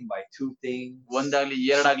 One thing by 2 things. ಒಂದಾಗ್ಲಿ She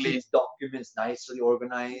ಎರಡಾಗ್ಲಿ keeps documents nicely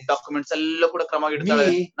organized. Documents ಎಲ್ಲ ಕೂಡ ಕ್ರಮ ಇಡ್ತಾಳೆ.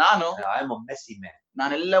 Me, ನಾನು I'm a messy man.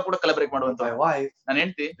 ನಾನೆಲ್ಲ ಕೂಡ ಕಲಬ್ರೇಕ್ ಮಾಡುವಂತ. My wife, ನನ್ನ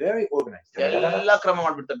ಹೆಂಡತಿ very organized. ಎಲ್ಲ ಕ್ರಮ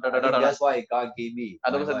ಮಾಡ್ಬಿಡ್ತಾರೆ. I think that's why God gave me. my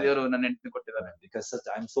ಅದಕ್ಕೋಸ್ಕರ wife. ದೇವರು ನನ್ನ ಹೆಂಡತಿ ಕೊಟ್ಟಿದ್ದಾರೆ. Because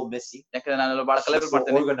I'm so messy. ಯಾಕಂದ್ರೆ ನಾನೆಲ್ಲ ಬಹಳ She's ಕಲಬ್ರೇಟ್ so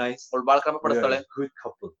ಮಾಡ್ತೇನೆ, organized. ಅವಳು ಬಹಳ ಕ್ರಮ We're ಪಡಿಸ್ತಾಳೆ. a good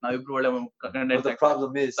couple. ನಾವಿಬ್ರು ಒಳ್ಳೆ ಗಂಡ But ಹೆಂಡತಿ the ಆಗ್ತೀವಿ.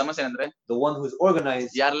 problem is, ಸಮಸ್ಯೆ ಅಂದ್ರೆ the one who's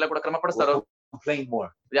organized ಯಾರೆಲ್ಲ ಕೂಡ ಕ್ರಮ ಪಡಿಸ್ತಾರೋ will complain more.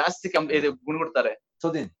 ಜಾಸ್ತಿ ಗುಣಗುಡ್ತಾರೆ. So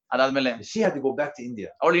then, ಅದಾದ್ಮೇಲೆ she had to go back to India.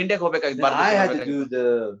 ಅವಳು ಇಂಡಿಯಾಗೆ ಹೋಗ್ಬೇಕಾಗಿತ್ತು, Then I had to Bharat do the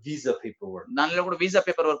visa paperwork. ನಾನೆಲ್ಲ ಕೂಡ ವೀಸಾ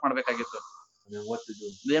ಪೇಪರ್ ವರ್ಕ್ ಮಾಡ್ಬೇಕಾಗಿತ್ತು. And then what to do?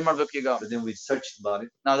 ಏನ್ ಮಾಡ್ಬೇಕು ಈಗ. But then we searched about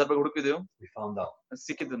it. ನಾವ್ ಅದ್ರ ಬಗ್ಗೆ ಹುಡುಕಿದ್ವಿ, We found out.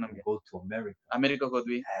 ಸಿಕ್ಕಿದ್ದು ನಮ್ಗೆ. Go to America. ಅಮೆರಿಕಕ್ಕೆ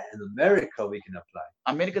ಹೋದ್ವಿ. And in America, we can apply.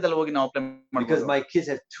 ಅಮೆರಿಕದಲ್ಲಿ ಹೋಗಿ ನಾವು ಅಪ್ಲೈ Because ಮಾಡ್ಬೋದು. my kids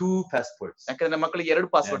have 2 passports. ಯಾಕಂದ್ರೆ ನಮ್ಮ ಮಕ್ಕಳಿಗೆ 2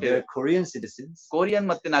 And ಪಾಸ್ಪೋರ್ಟ್ ಇದೆ, they're Korean citizens. ಕೊರಿಯನ್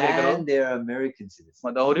ಮತ್ತೆ ನಾಗರಿಕರು, And they're American citizens.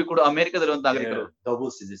 ಮತ್ತೆ ಅವ್ರಿಗೆ ಕೂಡ ಅಮೆರಿಕದಲ್ಲಿರುವಂತ ನಾಗರಿಕರು. They're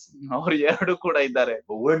double citizens. ಅವ್ರು 2 ಕೂಡ ಇದ್ದಾರೆ.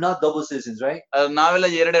 But we're not double citizens, right? ನಾವೆಲ್ಲ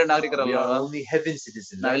 2 We ನಾಗರಿಕರಲ್ವಾ, are only heaven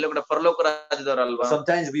citizens. Right? ನಾವೆಲ್ಲ ಕೂಡ ಪರಲೋಕ ರಾಜ್ಯದವರಲ್ವಾ.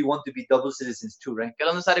 Sometimes we want to be double citizens too, right?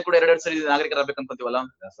 ಕೆಲವೊಂದು ಸಾರಿ ಕೂಡ 2 ಸರಿ ನಾಗರಿಕರಾಗ್ಬೇಕು ಆಗ್ಬೇಕು ಅನ್ಕೊಂತೀವಲ್ಲ,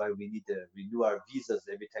 That's why we need to renew our visas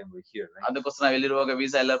every time we're here, right? ಅದಕ್ಕೋಸ್ಕರ ನಾವ್ ಎಲ್ಲಿರುವಾಗ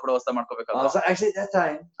ವೀಸಾ ಎಲ್ಲ ಕೂಡ ಹೊಸ ಮಾಡ್ಕೋಬೇಕಲ್ಲ. So actually at that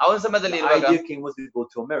time, ಅವನ ಸಮಯದಲ್ಲಿ the ಇರುವಾಗ idea came was to go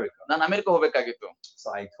to America. ನಾನು ಅಮೆರಿಕ ಹೋಗ್ಬೇಕಾಗಿತ್ತು. So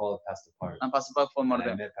I called Pastor Park. ನಾನು ಪಾಸ್ಪಾಗ್ ಫೋನ್ And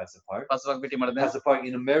ಮಾಡಿದೆ, I met Pastor Park. Pastor Park ಭೇಟಿ ಮಾಡಿದೆ. Pastor Park,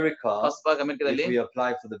 in America, ಪಾಸ್ಪಾಗ್ ಅಮೆರಿಕದಲ್ಲಿ if we apply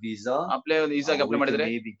for the visa, ವೀಸಾಗೆ apply we can ಮಾಡಿದ್ರೆ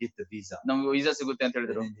maybe get the visa. ನಮ್ಗೆ visa ಸಿಗುತ್ತೆ ಅಂತ And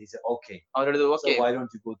ಹೇಳಿದ್ರು. then he said, okay. ಅವ್ರು ಹೇಳಿದ್ರು So okay, why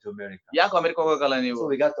don't you go to America? ಯಾಕೆ ಅಮೆರಿಕ ಹೋಗಲ್ಲ ನೀವು? So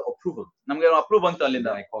we got the approval. ನಮ್ಗೆ ಅಪ್ರೂವ್ ಬಂತು And ಅಲ್ಲಿಂದ.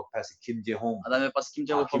 then I called Pastor Kim Jae-hong. ಅದಾದ್ಮೇಲೆ pastor Kim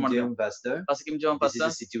Jang phone Kim ಮಾಡಿದೆ. Jae-hong, Pastor, pastor Kim Jang this is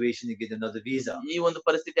pastor the situation to get another visa. ಈ ಒಂದು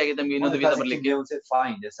ಪರಿಸ್ಥಿತಿ ಆಗಿದೆ ನಮ್ಗೆ ಇನ್ನೊಂದು Well, ವೀಸಾ Pastor Kim ಬರ್ಲಿಕ್ಕೆ. Jae-hong said,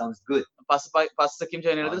 fine, that sounds good. Pastor Kim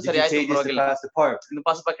Jang ಹೇಳಿದ್ರು Did ಸರಿ you ಆಯ್ತು say this to ಪರವಾಗಿಲ್ಲ. Pastor Park? ಇನ್ನು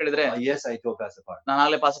ಪಾಸ್ಪಾಗ್ ಹೇಳಿದ್ರೆ Yes, I told Pastor Park. ನಾನು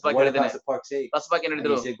ಆಗ್ಲೇ ಪಾಸ್ಪಾಗ್ What did ಹೇಳಿದ್ದೇನೆ. Pastor Park say? ಪಾಸ್ಪಾಗ್ ಏನ್ And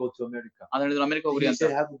ಹೇಳಿದ್ರು? he said, go to America. ಅದ್ ಹೇಳಿದ್ರು ಅಮೆರಿಕ ಹೋಗ್ರಿ He ಅಂತ.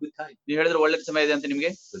 said, have a good time. ನೀವು ಹೇಳಿದ್ರು ಒಳ್ಳೆ ಸಮಯ ಇದೆ ಅಂತ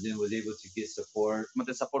ನಿಮ್ಗೆ, So then was able to get support.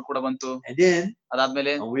 ಮತ್ತೆ ಸಪೋರ್ಟ್ ಕೂಡ ಬಂತು. And then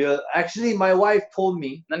ಅದಾದ್ಮೇಲೆ actually my wife told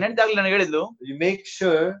me, ನನ್ನ ಹೆಂಡತಿ ಆಗ್ಲಿ ನನಗೆ ಹೇಳಿದ್ಲು, you make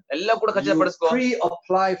sure ಎಲ್ಲ ಕೂಡ you ಖಚಿತಪಡಿಸ್ಕೊ,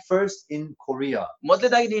 pre-apply first in Korea.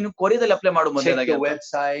 ಮೊದಲೇದಾಗಿ ನೀನು ಕೊರಿಯಾದಲ್ಲಿ ಅಪ್ಲೈ ಮಾಡು. Check ಮೊದಲೇದಾಗಿ the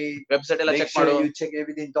website. ವೆಬ್ಸೈಟ್ ಎಲ್ಲ Make ಚೆಕ್ ಮಾಡು, sure you check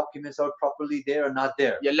everything, documents are properly there or not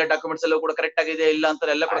there. ಎಲ್ಲ ಡಾಕ್ಯುಮೆಂಟ್ಸ್ ಎಲ್ಲ ಕೂಡ ಕರೆಕ್ಟ್ ಆಗಿದೆ ಇಲ್ಲ ಅಂತ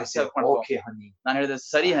ಎಲ್ಲ ಕೂಡ I said, ಚೆಕ್ ಮಾಡ್ಕೊ. okay, honey. ನಾನು ಹೇಳಿದೆ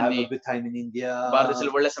ಸರಿ Have honey, a good time in India.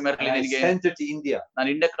 ಭಾರತದಲ್ಲಿ ಒಳ್ಳೆ ಸಮಯ And ಇರಲಿ I ನಿನಗೆ. sent her to India. ನಾನು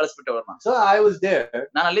ಇಂಡಿಯಾಕ್ಕೆ ಕಳಿಸ್ಬಿಟ್ಟೆ ಅವ್ರನ್ನ. So I was there,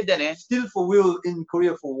 ನಾನು ಅಲ್ಲಿದ್ದೇನೆ, still for will in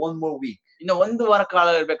Korea for one more week. ಇನ್ನು ಒಂದು ವಾರ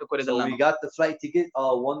ಕಾಲ ಇರ್ಬೇಕು So ಕೊರಿಯಾದಲ್ಲಿ we ನಾನು. got the flight ticket.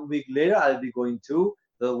 1 week later, I'll be going to.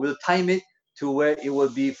 We'll time it to where it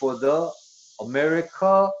will be for the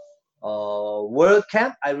America World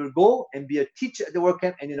Camp. I will go and be a teacher at the World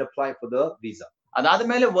Camp and then apply for the visa.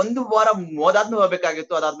 ಅದಾದ್ಮೇಲೆ ಒಂದು ವಾರ ಮೊದಾದ್ಮೇಲೆ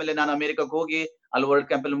ಹೋಗ್ಬೇಕಾಗಿತ್ತು. ಅದಾದ್ಮೇಲೆ ನಾನು ಅಮೆರಿಕಕ್ಕೆ ಹೋಗಿ ಅಲ್ಲಿ world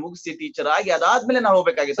camp ಅಲ್ಲಿ ಮುಗಿಸಿ ಟೀಚರ್ ಆಗಿ ಅದಾದ್ಮೇಲೆ ನಾವು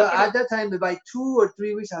ಹೋಗ್ಬೇಕಾಗಿತ್ತು. So at that time, by 2 or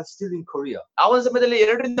 3 weeks, I was still in Korea. ಆ ಒಂದು ಸಮಯದಲ್ಲಿ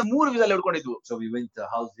 2 ರಿಂದ 3 visa ಹಿಡ್ಕೊಂಡಿದ್ವು. So we went to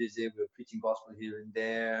house visit. We were preaching gospel here and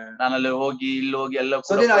there. ನಾನು ಅಲ್ಲಿ ಹೋಗಿ ಇಲ್ಲಿ ಹೋಗಿ ಎಲ್ಲ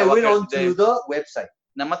So then I went on to the website.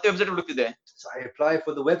 ನಾನು ಮತ್ತೆ website ಹುಡುಕ್ತಿದ್ದೆ. So I applied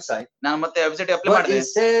for the website. ನಾನು ಮತ್ತೆ ವೆಬ್ಸೈಟ್ ಅಪ್ಲೈ But ಮಾಡಿದೆ.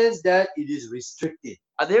 it says that it is restricted.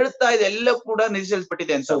 ಅದು ಹೇಳ್ತಾ ಇದೆ ಎಲ್ಲ ಕೂಡ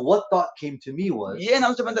ನಿಷೇಧಿಸಲ್ಪಟ್ಟಿದೆ ಅಂತ. So what thought came to me was, ಏನ್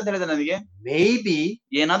ಅಂಶ ಬಂತ ಅಂತ ಹೇಳಿದೆ ನನಗೆ, maybe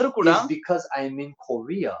ಏನಾದ್ರೂ ಕೂಡ it's because I'm in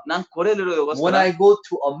Korea. ನಾನು ಕೊರಿಯಾದಲ್ಲಿರೋದಕ್ಕೋಸ್ಕರ When I go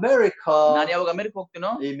to America, ನಾನು ಯಾವಾಗ America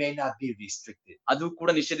ಹೋಗ್ತೀನೋ it may not be restricted. ಅದು ಕೂಡ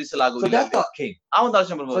So ನಿಷೇಧಿಸಲಾಗುವುದಿಲ್ಲ. that thought came. ಆ ಒಂದು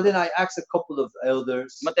ಆಲೋಚನೆ So ಬರ್ಬೋದು. then I asked a couple of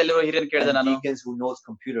elders ಮತ್ತೆ ಎಲ್ಲರೂ ಹಿರಿಯನ್ ಕೇಳಿದೆ and ನಾನು, deacons who knows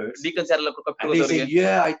computers, ಡೀಕನ್ಸ್ ಯಾರೆಲ್ಲ and they computer said,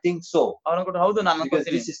 yeah, I think so. ಅವ್ರನ್ನ ಕೂಡ ಹೌದು ನಾನು Because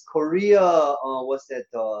ಅನ್ಕೊಳ್ತೀನಿ. this is Korea, what's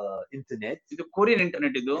that, internet. ಇದು ಕೊರಿಯನ್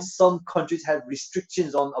ಇಂಟರ್ನೆಟ್ ಇದು. Some countries have restrictions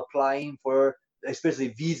on applying for, especially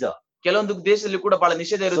visa. ಕೆಲವೊಂದು ದೇಶದಲ್ಲಿ ಕೂಡ ಬಹಳ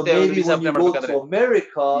ನಿಷೇಧ So ಇರುತ್ತೆ maybe visa when apply you go ಮಾಡ್ಬೇಕಾದ್ರೆ. to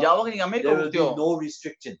America, ಯಾವಾಗ ನೀವು America there will ಹೋಗ್ತೀಯೋ be no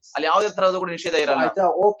restrictions. ಅಲ್ಲಿ ಯಾವುದೇ ತರಹದ ಕೂಡ ನಿಷೇಧ So ಇರಲ್ಲ. I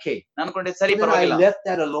thought, okay. ನಾನು ಅನ್ಕೊಂಡೆ ಸರಿ Then I ಪರವಾಗಿಲ್ಲ, left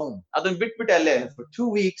that alone. ಅದನ್ನ ಬಿಟ್ಬಿಟ್ಟೆ ಅಲ್ಲೇ. And for 2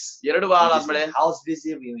 weeks, 2 ವಾರ we just ಆದ್ಮೇಲೆ went house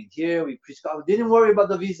visit, we went here, we preached God. We didn't worry about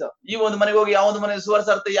the visa. ಈ ಒಂದು ಮನೆಗೆ ಹೋಗಿ ಯಾವ ಒಂದು ಮನೆ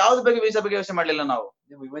ಸುವಾರ್ಥ ಯಾವ್ದು ಬಗ್ಗೆ ವೀಸಾ ಬಗ್ಗೆ ಯೋಚನೆ ಮಾಡ್ಲಿಲ್ಲ ನಾವು.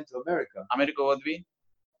 Then we went to America America ಹೋದ್ವಿ,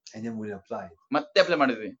 and then we applied. ಮತ್ತೆ ಅಪ್ಲೈ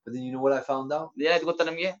ಮಾಡಿದ್ವಿ. But then you know what I found out? ಏನಾಯ್ತು ಗೊತ್ತಾ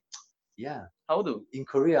ನಮ್ಗೆ? Yeah, ಹೌದು, in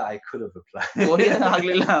Korea I could have applied. Korea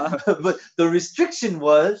ಆಗ್ಲಿಲ್ಲ. But the restriction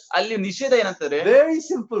was, ಅಲ್ಲಿ ನಿಷೇಧ ಏನಂತಾರೆ, very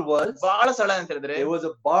simple was, ಬಹಳ ಸರಳ ಅಂತ ಹೇಳಿದ್ರೆ, there was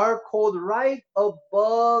a barcode right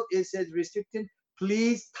above. It says restriction.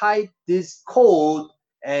 Please type this code,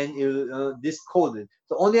 and this code.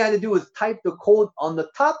 So only I had to do was type the code on the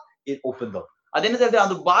top. It opened up. ಅದೇನಂತ ಹೇಳಿದ್ರೆ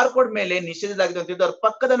ಅದು bar code ಮೇಲೆ ನಿಷೇಧಿಸಲಾಗಿದೆ ಅಂತ ಹೇಳಿದ್ರೆ ಅದ್ರ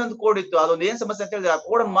ಪಕ್ಕದಲ್ಲಿ ಒಂದು ಕೋಡ್ ಇತ್ತು. ಅದೊಂದು ಏನ್ ಸಮಸ್ಯೆ ಅಂತ ಹೇಳಿದ್ರೆ ಆ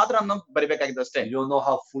ಕೋಡ್ ಮಾತ್ರ ನಾನು ಬರಿಬೇಕಾಗಿತ್ತು ಅಷ್ಟೇ. You don't know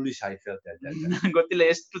how foolish I felt at that time. ಗೊತ್ತಿಲ್ಲ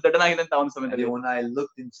ಎಷ್ಟು ದಡ್ಡನಾಗಿದೆ ಅಂತ ಅವನ And ಸಮಯದಲ್ಲಿ. then when I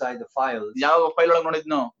looked inside the files, ಯಾವ ಫೈಲ್ ಒಳಗೆ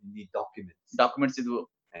ನೋಡಿದ್ನೋ you need documents. ಡಾಕ್ಯುಮೆಂಟ್ಸ್ ಇದ್ವು.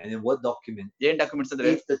 And then what document? ಏನ್ ಡಾಕ್ಯುಮೆಂಟ್ಸ್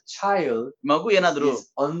ಅಂದ್ರೆ, If the child ಮಗು ಏನಾದ್ರು is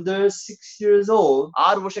under 6 years old,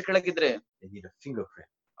 6 ವರ್ಷ ಕೆಳಗಿದ್ರೆ they need a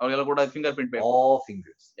fingerprint. ಅವ್ರಿಗೆಲ್ಲ ಕೂಡ ಫಿಂಗರ್ ಪ್ರಿಂಟ್ ಬೇಕು. All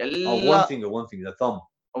fingers. ಎಲ್ಲ one finger, the thumb.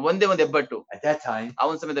 ಒಂದೇ ಒಂದ್ ಹೆಬ್ಬಟ್ಟು. At that time,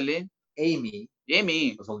 ಆ ಒಂದ್ ಸಮಯದಲ್ಲಿ Amy Amy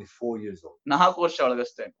was only 4 years old. 4 ವರ್ಷ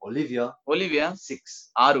ಒಳಗಷ್ಟೇ. Olivia, Olivia 6,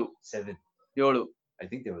 6, 7. 7 I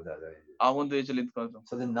think they were that age. ಆ ಒಂದು ಏಜ್ ಅಲ್ಲಿ ನಿಂತ್ಕೊಂಡು.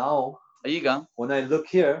 So then now, ಈಗ when I look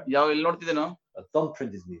here, ಎಲ್ಲಿ ನೋಡ್ತಿದ್ದೇನೋ a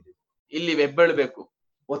thumbprint is needed. ಇಲ್ಲಿ ಹೆಬ್ಬೆರಳು ಬೇಕು.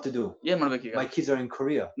 What to do? ಏನ್ ಮಾಡ್ಬೇಕು ಈಗ? My kids are in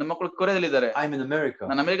Korea. ನಮ್ಮ ಮಕ್ಕಳು ಕೊರಿಯಾದಲ್ಲಿ ಇದ್ದಾರೆ, I'm in America.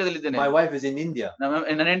 ನಾನು ಅಮೆರಿಕದಲ್ಲಿ ಇದ್ದೇನೆ, My wife is in India.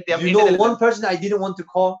 ನನ್ನ ಹೆಂಡತಿ You know one person I didn't want to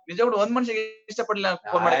call? ನಿಜ ಕೂಡ ಒಂದ್ ಮನುಷ್ಯಗೆ ಇಷ್ಟಪಡಲಿಲ್ಲ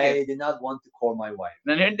ಫೋನ್ ಮಾಡಕ್ಕೆ. I did not want to call my wife.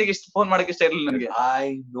 ನನ್ನ ಹೆಂಡತಿಗೆ ಇಷ್ಟ ಫೋನ್ ಮಾಡಕ್ಕೆ ಇಷ್ಟ ಇರಲಿಲ್ಲ ನನಗೆ. I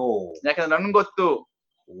know ಯಾಕಂದ್ರೆ ನನ್ಗೆ ಗೊತ್ತು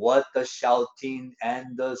what the shouting and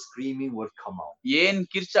the screaming would come out. ಏನ್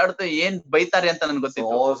ಕಿರ್ಚಾಡ್ತಾ ಏನ್ ಬೈತಾರೆ ಅಂತ ನನ್ಗೆ So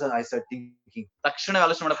ಗೊತ್ತಿತ್ತು. all of a sudden I started thinking ತಕ್ಷಣ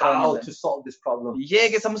ಆಲೋಚನೆ ಮಾಡಕ್ ಪ್ರಾರಂಭ how ಮಾಡಿದೆ. to solve this problem.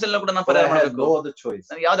 ಹೇಗೆ ಸಮಸ್ಯೆ ಎಲ್ಲ ಕೂಡ ನಾನು But I ಪರಿಹಾರ had ಮಾಡಬೇಕು. no other choice.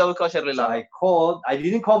 ನನಗೆ ಯಾವ್ದು ಅವಕಾಶ ಇರಲಿಲ್ಲ. So I called. I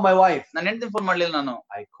didn't call my wife. ನನ್ನ ಹೆಂಡತಿ ಫೋನ್ ಮಾಡ್ಲಿಲ್ಲ ನಾನು.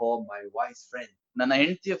 I called my wife's friend. ನನ್ನ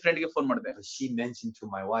ಹೆಂಡತಿಯ ಫ್ರೆಂಡ್ಗೆ ಫೋನ್ ಮಾಡಿದೆ. But she mentioned to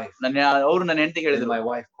my wife. ಅವ್ರು ನನ್ನ ಹೆಂಡತಿಗೆ And ಹೇಳಿದ್ರು. my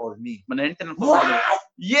wife called me. ನನ್ನ ಹೆಂಡತಿ ನನ್ನ ಫೋನ್ ಮಾಡಿದ್ರು.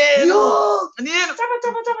 ಏನು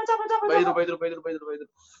ಬೈದ್ರು.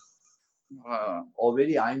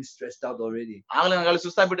 Already I'm stressed out already. ಆಗ್ಲೇ ನನಗೆ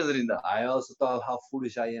ಸುಸ್ತಾಗ್ಬಿಟ್ಟಿದ್ರಿಂದ I also thought how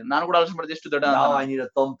foolish I am. ನಾನು ಕೂಡ ಆಲೋಚನೆ ಮಾಡಿದೆ ಎಷ್ಟು ದೊಡ್ಡ. Now I need a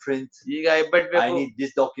thumbprint. ಈಗ ಹೆಬ್ಬೆಟ್ I ಬೇಕು, need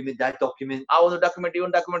this document, that document. ಆ ಒಂದು ಡಾಕ್ಯುಮೆಂಟ್ ಈ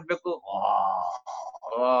ಒಂದು ಡಾಕ್ಯುಮೆಂಟ್ ಬೇಕು.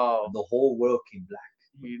 And the whole world came black.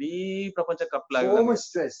 ಇಡೀ ಪ್ರಪಂಚ So ಕಪ್ಪಲಾಗಿದೆ, much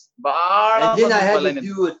stress. ಬಹಳ And then I had ಬಲ to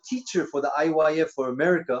do a teacher for the IYF for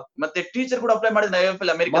America. ಮತ್ತೆ ಟೀಚರ್ ಕೂಡ ಅಪ್ಲೈ ಮಾಡಿದ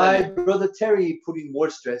ಐಎಫ್ಎಲ್ America. My brother Terry putting more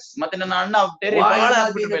stress. ಮತ್ತೆ ನನ್ನ ಅಣ್ಣ ಟೆರಿ Why ಬಹಳ not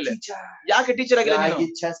ಹಾಕ್ಬಿಟ್ಟ being a ಮೇಲೆ, teacher? ಯಾಕೆ ಟೀಚರ್ ಆಗಿಲ್ಲ And I ನೀನು?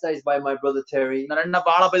 get chastised by my brother Terry. ನನ್ನ ಅಣ್ಣ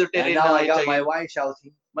ಬಹಳ ಬೈದು TERI And now I got my wife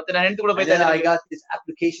shouting. ಮತ್ತೆ ನನ್ನ ಹೆಂಡತಿ ಕೂಡ And ಬೈತಾ then I ಇದ್ದಾರೆ. got this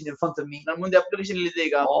application in front of me. ನನ್ನ ಮುಂದೆ ಅಪ್ಲಿಕೇಶನ್ ಇದೆ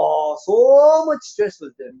ಈಗ, Oh, so much stress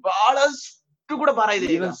was there. ಬಹಳಷ್ಟು ಕೂಡ ಭಾರ ಇದೆ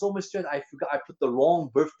ಈಗ. Even so much stress, I forgot I put the wrong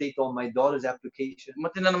birth date on my daughter's application.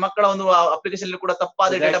 ಮತ್ತೆ ನನ್ನ ಮಕ್ಕಳ ಒಂದು ಅಪ್ಲಿಕೇಶನ್ ಅಲ್ಲಿ ಕೂಡ So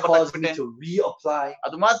ತಪ್ಪಾದ date that birth caused me ಹಾಕ್ಬಿಟ್ಟೆ. to reapply.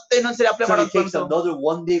 ಅದು ಮತ್ತೆ ಇನ್ನೊಂದ್ಸರಿ ಅಪ್ಲೈ So it ಮಾಡೋದು takes another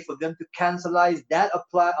 1 day for them to cancelize that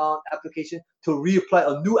application to reapply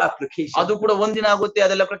a new application. ಅದು ಕೂಡ ಒಂದಿನ ಆಗುತ್ತೆ,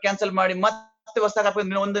 ಅದೆಲ್ಲ ಕೂಡ ಕ್ಯಾನ್ಸಲ್ ಮಾಡಿ ಮತ್ತೆ ಹೊಸದಾಗಿ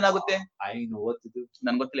ಹಾಕ್ಬೇಕು, ಒಂದಿನ ಆಗುತ್ತೆ. I didn't know what to do.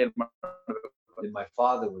 ನನ್ಗೆ ಗೊತ್ತಿಲ್ಲ ಏನ್ ಮಾಡ್ಬೇಕು. Then my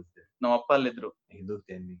father was there. ನಮ್ಮ ಅಪ್ಪ ಅಲ್ಲಿದ್ರು, And he looked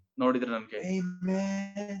at me. ನೋಡಿದ್ರು ನನ್ಗೆ. Hey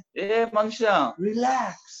man, ಮನುಷ್ಯ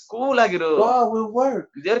relax. Cool ಆಗಿರು, God will work.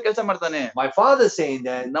 ದೇವ್ರ ಕೆಲಸ ಮಾಡ್ತಾನೆ. My father saying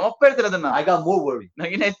that, ನಮ್ಮಪ್ಪ ಹೇಳ್ತಾರೆ ಅದನ್ನ, I got more worried.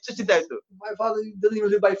 ನನಗಿನ್ನ ಹೆಚ್ಚು ಚಿಂತೆ ಆಯ್ತು. My father doesn't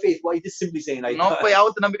even live by faith. Why he just simply saying like ನಮ್ಮಪ್ಪ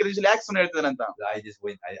ಯಾವತ್ತು ನಂಬಿಕೆ ಯಾಕೆ ಸುಮ್ಮನೆ ಹೇಳ್ತಾನೆ ಅಂತ. I just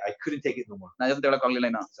went. I couldn't take it no more. ನಾನು ಹೇಳಕ್ ಆಗ್ಲಿಲ್ಲ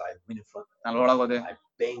ಇನ್ನ. So I went in front. ನಾನು ಒಳಗೋದೆ, I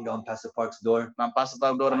banged on Pastor Park's door. ನಾನು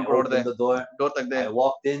ಪಾಸ್ಟರ್ ಡೋರ್ I ಅನ್ನು ಹೊಡೆದೆ, opened the door. Door ತೆಗ್ದೆ, I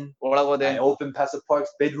walked in. ಒಳಗೋದೆ, I opened Pastor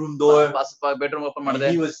Park's bedroom door. Pastor bedroom open And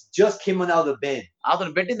ಮಾಡಿದೆ. he was just came out of bed. ಆತನ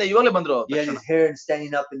bed ಇಂದ ಇವಾಗಲೇ ಬಂದ್ರು. He had his hair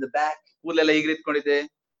standing up in the back. ಕೂದಲೆಲ್ಲ ಹೀಗೆ ಇಟ್ಕೊಂಡಿದ್ದೆ.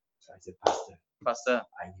 So I said, Pastor, pastor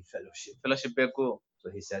I need fellowship. Fellowship ಬೇಕು. So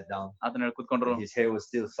he sat down. ಆತನ ಹೇಳಿ ಕೂತ್ಕೊಂಡ್ರು. His hair was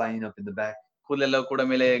still flying up in the back. ಕೂದಲೆಲ್ಲ ಕೂಡ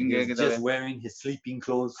ಮೇಲೆ He ಹೆಂಗೆ was ಆಗಿದ್ದಾವೆ. just wearing his sleeping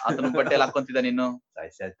clothes. ಆತನ ಬಟ್ಟೆ ಎಲ್ಲ ಹಾಕೊಂತಿದ್ದ ನೀನು. So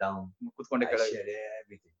I sat down. ಕೂತ್ಕೊಂಡೆ I ಕೆಳಗೆ, shared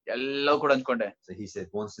everything. ಎಲ್ಲವೂ ಕೂಡ ಹಂಚ್ಕೊಂಡೆ. So he said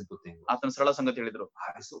one simple thing. ಆತನ ಸರಳ ಸಂಗತಿ ಹೇಳಿದ್ರು,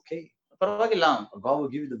 It's okay. ಪರವಾಗಿಲ್ಲ, God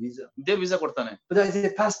will give you the visa. Dev visa ಕೊಡ್ತಾನೆ. But I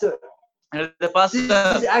said, Pastor, ಹೇಳಿದೆ, this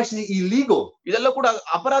pastor is actually illegal. ಇದೆಲ್ಲ ಕೂಡ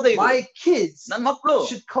ಅಪರಾಧ ಇದು. My kids ನನ್ ಮಕ್ಕಳು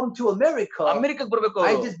should come to America. ಅಮೆರಿಕಕ್ಕೆ ಬರ್ಬೇಕು.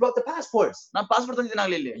 I just brought the passports. Non passport ತಂದಿದ್ದೀನಿ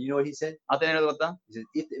ಆಗ್ಲಿ ಇಲ್ಲಿ. And you know what he said? ಆತ ಏನ್ ಹೇಳಿದ ಗೊತ್ತಾ? He said,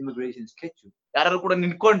 if the immigrations catch you, ಯಾರು ಕೂಡ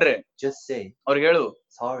ನಿಂತ್ಕೊಂಡ್ರೆ just say, ಅವ್ರಿಗೆ ಹೇಳು,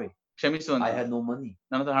 sorry, ಕ್ಷಮಿಸು ಅಂತ, I had no money.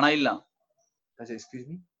 ನನ್ನ ಹತ್ರ ಹಣ ಇಲ್ಲ. I said, excuse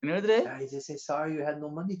me? ನೀನ್ ಹೇಳಿದ್ರೆ He just say, sorry, you had no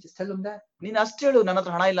money. Just tell him that. ನೀನ್ ಅಷ್ಟೇ ಹೇಳು, ನನ್ನ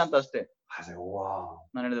ಹತ್ರ ಹಣ ಇಲ್ಲ ಅಂತ ಅಷ್ಟೇ. I said, wow.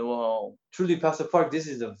 ನಾನು ಹೇಳಿದೆ, ಓ Truly, Pastor Park, this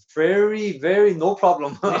is a very, very no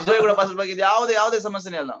problem. ನಿಜವಾಗಿ ಕೂಡ ಪಾಸ್ಪೋರ್ಟ್ ಬಗ್ಗೆ ಯಾವುದೇ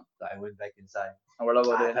ಸಮಸ್ಯೆನೇ ಅಲ್ಲ. So I went back inside.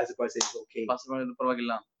 ಒಳಗೋದೆ, Pastor Park said, it's okay. Passport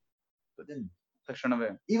ಪರವಾಗಿಲ್ಲ. But then, ತಕ್ಷಣವೇ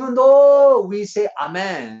even though we say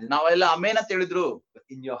amen, ನಾವೆಲ್ಲ ಅಮೇನ್ ಅಂತ ಹೇಳಿದ್ರು, but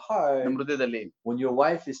in your heart, ನಮ್ ಹೃದಯದಲ್ಲಿ when your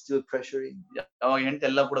wife is still pressuring, ಅವಾಗ ಹೆಂಡತಿ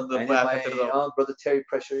ಎಲ್ಲ ಕೂಡ and my brother Terry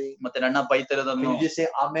pressuring, ಮತ್ತೆ ನನ್ನ ಬೈತಾ can ಇರೋದನ್ನು you just say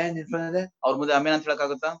amen in front of them? ಅವ್ರ ಮುಂದೆ ಅಮೇನ್ ಅಂತ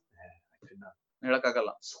ಹೇಳಕ್ಕಾಗುತ್ತಾ? I could not.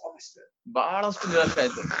 ಹೇಳಕ್ಕಾಗಲ್ಲ. So upset. ಬಹಳಷ್ಟು ನಿರಾಶೆ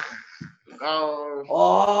ಆಯ್ತು.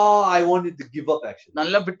 Oh, I wanted to give up actually.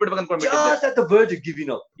 ನಾನೆಲ್ಲ ಬಿಟ್ಬಿಡ್ಬೇಕು ಅನ್ಕೊಂಡ್ಬಿಟ್ಟಿದ್ದೆ. Just at the verge of giving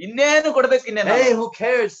up. ಇನ್ನೇನು ಕೊಡ್ಬೇಕು, ಇನ್ನೇನು. Hey, who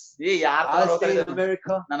cares? ಯಾರು I'll stay in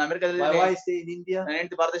America. ನಾನು ಅಮೆರಿಕದಲ್ಲಿ, My wife stay in India. ನನ್ನ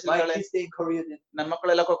ಹೆಂಡತಿ ಭಾರತ My ದೇಶದಲ್ಲಿ, kids stay in Korea. Then. ನನ್ನ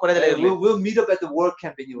ಮಕ್ಕಳೆಲ್ಲ ಕೊರಿಯಾದಲ್ಲಿ Hey, ಇರಲಿ, we'll meet up at the work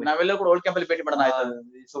camp anyway. ನಾವೆಲ್ಲ ಕೂಡ ಓಲ್ಡ್ ಕ್ಯಾಂಪ್ ಅಲ್ಲಿ ಭೇಟಿ ಮಾಡೋಣ ಆಯ್ತು,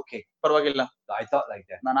 It's okay. ಪರವಾಗಿಲ್ಲ. So I thought like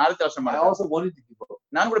that. ನಾನು ಆ ರೀತಿ ಯೋಚನೆ I ಮಾಡಿದೆ. also wanted to give up.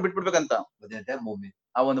 ನಾನು ಕೂಡ ಬಿಟ್ಬಿಡ್ಬೇಕಂತ. But then at that moment,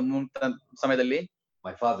 ಆ ಒಂದು ಸಮಯದಲ್ಲಿ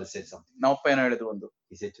my father said something. ನಮ್ಮಪ್ಪ ಏನೋ ಹೇಳಿದ್ರು. ಒಂದು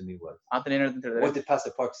He said to me, what? ಆತನ ಏನ್ ಹೇಳಿದ್ರು ಅಂತ ಹೇಳಿದ್ರೆ, What did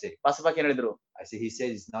Pastor Park say? ಪಾಸ್ಪಾಕ್ ಏನ್ ಹೇಳಿದ್ರು? I said, he said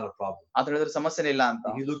it's not a problem. ಆತ ಹೇಳಿದ್ರು ಸಮಸ್ಯೆನೇ ಇಲ್ಲ ಅಂತ.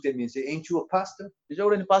 And he looked at me and said, ain't you a pastor?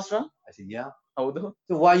 ನಿಜವಾಗ್ಲೂ ನೀನು ಪಾಸ್ಟ್ರಾ? I said, yeah. ಹೌದು.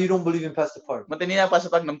 So why you don't believe in Pastor Park? ಮತ್ತೆ ನೀನ್ ಯಾಕೆ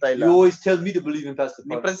ಪಾಸ್ಪಾಕ್ ನಂಬ್ತಾ ಇಲ್ಲ? You always tell me to believe in Pastor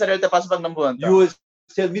ನೀ Park. ಪ್ರತಿ ಸಲ ಹೇಳ್ತಾ ಪಾಸ್ಪಾಕ್ ನಂಬು ಅಂತ. You always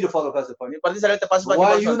tell me to follow Pastor Park. ನೀ ಪ್ರತಿ ಸಲ ಹೇಳ್ತಾ ಪಾಸ್ಪಾಕ್ Why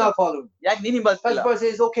are you not following? ಯಾಕೆ ನೀನ್ ಹಿಂಬಾಲಿಸ್ತಿಲ್ಲ? Pastor Park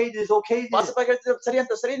says it's okay, it's okay. ಪಾಸ್ಪಾಕ್ ಹೇಳ್ತಿದ್ರೆ ಸರಿ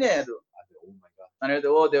ಅಂತ, ಸರಿನೇ ಅದು. I said, oh my God. ನಾನು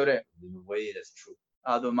ಹೇಳಿದೆ, ಓ ದೇವ್ರೆ, In a way, that's true.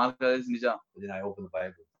 ಅದು ಮಾರ್ಗ ನಿಜ. But then I opened the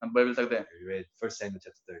Bible. ನಾನು Bible ತೆಗೆದೆ. I read 1 Samuel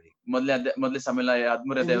chapter 30. ಮೊದಲೇ ಸಮಯ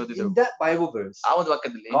 13 ಓದಿದ್ದು. In that Bible verse, ಆ ಒಂದು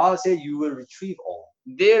ವಾಕ್ಯದಲ್ಲಿ God said you will retrieve all.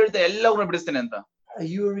 ದೇವ್ರು ಹೇಳ್ತಾ ಎಲ್ಲವನ್ನೂ ಬಿಡಿಸ್ತೇನೆ ಅಂತ.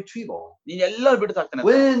 You will retrieve all. ನೀನ್ ಎಲ್ಲರೂ ಬಿಟ್ಟು ಹಾಕ್ತೇನೆ.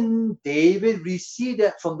 When David received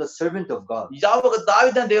that from the servant of God. ಯಾವಾಗ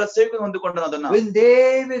ದಾವೀದನ ದೇವರ ಸೇವಕನು ಹೊಂದಿಕೊಂಡನು ಅದನ್ನ. When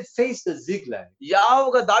David faced the Ziklag.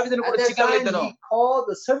 ಯಾವಾಗ ದಾವೀದನು ಕೂಡ ಚಿಕ್ಲಾಗ್ ಇದ್ದನು. He called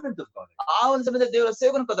the servant of God. ಆ ಒಂದು ಸಮಯದಲ್ಲಿ ದೇವರ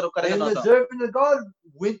ಸೇವಕನು ಕರೆದನು. And the servant of God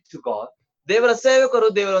went to God. ದೇವರ ಸೇವಕರು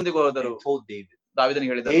ದೇವರೊಂದಿಗೆ ಹೋದರು. And told David.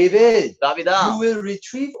 ದಾವೀದನಿಗೆ ಹೇಳಿದರು, David, ದಾವೀದ, you will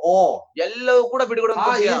retrieve all. ಎಲ್ಲವೂ ಕೂಡ ಬಿಡುಗಡೆ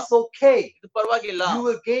ಹೊಂದ್ಕೊಂತೀಯ. It's okay. ಇದು ಪರವಾಗಿಲ್ಲ. You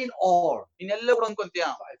will gain all. ನೀನೆಲ್ಲವೂ ಕೂಡ ಹೊಂದ್ಕೊಂತೀಯ.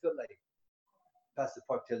 I feel like Pastor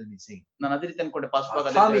Park telling me sing. ನಾನು ಅದೇ ರೀತಿ ಅನ್ಕೊಂಡೆ. ಪಾಸ್ಪಾಕ್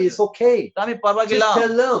Tommy, it's okay. ಟಾಮಿ ಪರವಾಗಿಲ್ಲ. Just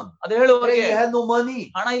tell them. ಅದೇ ಹೇಳು ಅವರಿಗೆ. Hey, you had no money.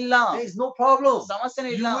 ಹಣ ಇಲ್ಲ. There's no problem.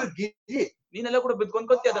 ಸಮಸ್ಯೆನೇ You ಇಲ್ಲ. will get it. ನೀನೆಲ್ಲ ಕೂಡ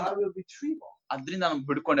ಬಿದ್ಕೊಂಡ್ಕೊಂತೀಯ ಅದನ್ನ. I will retrieve all. ಅದ್ರಿಂದ ನಾನು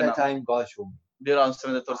ಬಿಡ್ಕೊಂಡೆ. That time God showed me. ದೇವರ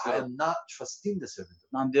ಅವಸರದಿಂದ I ತೋರಿಸಿದ್ರು. am not trusting the servant.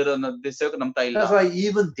 ನಾನು ದೇವರನ್ನ ಸೇವಕ ನಂಬ್ತಾ ಇಲ್ಲ. That's why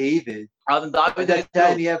even David, ಅದನ್ನ at ದಾವೀದ that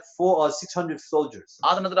time he had 600 soldiers.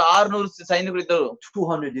 ಆದ ನಂತರ 600 ಸೈನಿಕರು ಇದ್ದರು.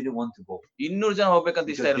 200 didn't want to go. 200 ಜನ ಹೋಗ್ಬೇಕಂತ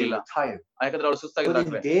ಇಷ್ಟ Because they ಇರಲಿಲ್ಲ. were tired. ಯಾಕಂದ್ರೆ ಅವ್ರು But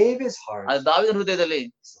ಸುಸ್ತಾಗಿದ್ದಾರೆ. in David's heart, ಅದು ದಾವೀದನ ಹೃದಯದಲ್ಲಿ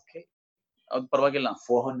it's okay. ಅದು ಪರವಾಗಿಲ್ಲ.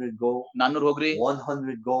 400 go. 400 ಹೋಗ್ರಿ,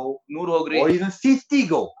 100 go. 100 ಹೋಗ್ರಿ, Or even 50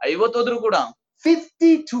 go. 50 ಹೋದ್ರು ಕೂಡ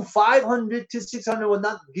 50 to 500 to 600 will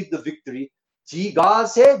not give the victory. God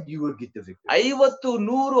said you will get the victory. 50,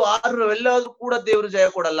 100, 600 ಎಲ್ಲಾದ್ರೂ ಕೂಡ ದೇವರು ಜಯ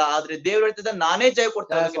ಕೊಡಲ್ಲ. ಆದ್ರೆ ದೇವರು ಹೇಳ್ತಿದ್ದ ನಾನೇ ಜಯ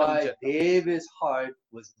ಕೊಡ್ತೇನೆ. That's why David's heart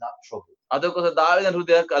was not troubled. ಅದಕ್ಕೋಸ್ಕರ ದಾವೀದನ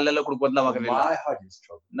ಹೃದಯ ಅಲ್ಲೆಲ್ಲ ಕೂಡ ಬದಲಾಗಲಿಲ್ಲ. My heart is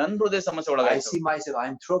troubled. ನನ್ನ ಹೃದಯ ಸಮಸ್ಯೆ I ಒಳಗಾಯ್ತು. see myself, I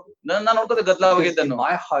am troubled. ನಾನು ನೋಡ್ಕೋತ ಗದ್ದಲವಾಗಿದ್ದನು. In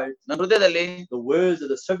my heart, ನನ್ನ ಹೃದಯದಲ್ಲಿ the words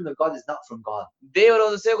of the servant of God is not from God. ದೇವರ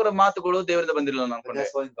ಒಂದು ಸೇವಕರ ಮಾತುಗಳು ದೇವರಿಂದ ಬಂದಿರಲಿಲ್ಲ ನಾನು ಅನ್ಕೊಂಡೆ.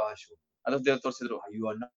 That's why God showed. ಅದಕ್ಕೆ ದೇವರು ತೋರಿಸಿದ್ರು. You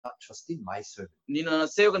are not trusting my servant. ನೀನು ನನ್ನ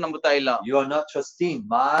ಸೇವಕ ನಂಬುತ್ತಾ ಇಲ್ಲ. You are not trusting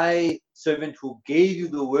my servant who gave you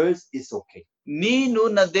the words is okay. ನೀನು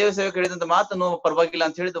ನನ್ನ ದೇವ ಸೇವಕ ಹೇಳಿದಂತ ಮಾತನ್ನು ಪರವಾಗಿಲ್ಲ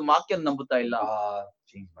ಅಂತ ಹೇಳಿದ ವಾಕ್ಯನ ನಂಬುತ್ತಾ ಇಲ್ಲ. God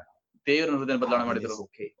changed my heart. ದೇವರ ಹೃದಯ ಬದಲಾವಣೆ ಮಾಡಿದ್ರು.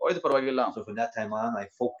 Okay. ಹೋಯ್ತು ಪರವಾಗಿಲ್ಲ. So from that time on, I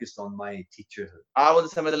focused on my teacherhood. ಆ ಒಂದು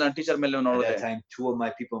ಸಮಯದಲ್ಲಿ ನಾನು ಟೀಚರ್ ಮೇಲೆ At ನೋಡಿದೆ. that time, 2 of my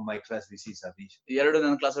people in my class received salvation. ಎರಡು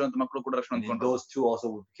ನನ್ನ ಕ್ಲಾಸ್ ಅಲ್ಲಿ ಮಕ್ಕಳು ಕೂಡ ರಕ್ಷಣೆ And ಹೊಂದ್ಕೊಂಡ್ರು. those 2 also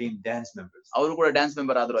became dance members. ಅವರು ಕೂಡ ಡ್ಯಾನ್ಸ್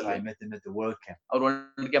ಮೆಂಬರ್ ಆದ್ರು So I ಅಲ್ಲಿ. met them at the World Camp. ಅವ್ರು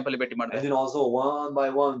ವರ್ಲ್ಡ್ ಕ್ಯಾಂಪ್ ಅಲ್ಲಿ ಭೇಟಿ And ಮಾಡಿದ್ರು. then also one by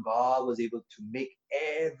one, God was able to make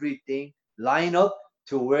everything line up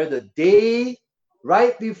to where the day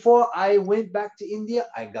right before I went back to India,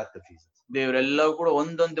 I got the visa. ದೇವರೆಲ್ಲವೂ ಕೂಡ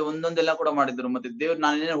ಒಂದೊಂದೆಲ್ಲ ಕೂಡ ಮಾಡಿದ್ರು. ಮತ್ತೆ ದೇವ್ರು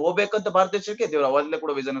ನಾನು ಹೋಗ್ಬೇಕಂತ ಭಾರತ ದೇಶಕ್ಕೆ ದೇವ್ರು ಅವಾಗಲೇ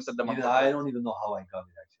ಕೂಡ ವಿಸನ ಸಿದ್ಧ ಮಾಡಿದ್ರು. I don't even know how I got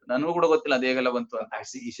it actually. ನನಗೂ ಕೂಡ ಗೊತ್ತಿಲ್ಲ ಅದು ಹೇಗೆಲ್ಲ ಬಂತು ಅಂತ.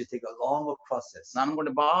 Actually, it should take a longer process. ನಾನು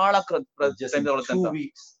ಅನ್ಕೊಂಡೆ ಬಹಳ Just in 2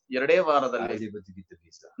 weeks, ಎರಡೇ I ವಾರದಲ್ಲಿ was able to get the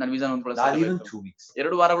visa. ನಾನು ವೀಸಾ Not even 2 weeks.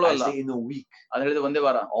 2 ವಾರಗಳು ಅಲ್ಲ, Actually, in a week, ಅದು ಹೇಳಿದ್ರೆ ಒಂದೇ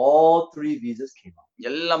ವಾರ all 3 visas came out.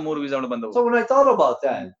 ಎಲ್ಲ 3 ವೀಸಾಗಳು ಬಂದವು. So when I thought about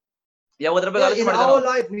that, ಯಾವುದರ ಬಗ್ಗೆ ಆಲೋಚನೆ in ಮಾಡಿದ್ರು? our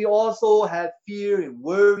life we also have fear and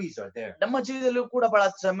worries are there. ನಮ್ಮ ಜೀವಿತದಲ್ಲೂ ಕೂಡ ಬಹಳ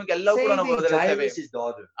ಶ್ರಮಕ್ಕೆ ಎಲ್ಲವೂ ಕೂಡ ನಾವು Saving ಹೊರದಿರುತ್ತೇವೆ. Jairus'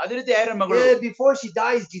 daughter. ಅದೇ ರೀತಿ ಯಾರ ಮಗಳು Yeah, before she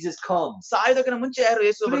dies, Jesus comes. ಸಾಯೋದಕ್ಕಿಂತ ಮುಂಚೆ ಯಾರು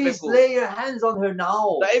ಯೇಸು Please ಬರಬೇಕು. lay your hands on her now.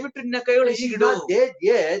 ದಯವಿಟ್ಟು ನಿನ್ನ ಕೈಗಳು She's ಹೀಗಿಡು. not dead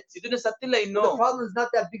yet. ಇದನ್ನ ಸತ್ತಿಲ್ಲ ಇನ್ನು. The problem is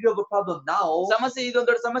not that big of a problem now. ಸಮಸ್ಯೆ ಇದೊಂದು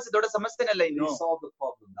ದೊಡ್ಡ ಸಮಸ್ಯೆನೆಲ್ಲ ಇನ್ನು. Please solve the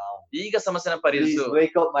problem now. ಈಗ ಸಮಸ್ಯೆನ Please ಪರಿಹರಿಸು.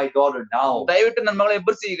 wake up my daughter now. ದಯವಿಟ್ಟು ನನ್ನ ಮಗಳ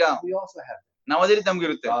ಎಬ್ಬರಿಸಿ ಈಗ. We also have. ನಾವು ಅದೇ ರೀತಿ ನಮ್ಗೆ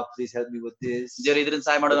ಇರುತ್ತೆ. God, please help me with this. ದೇವರು ಇದರಿಂದ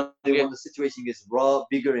ಸಹಾಯ ಮಾಡೋದು ನಮಗೆ. When the situation gets raw,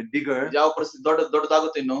 bigger and bigger, ಯಾವ ಪರಿಸ್ಥಿತಿ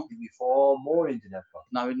ದೊಡ್ಡದಾಗುತ್ತೆ ಇನ್ನು we fall more into that problem.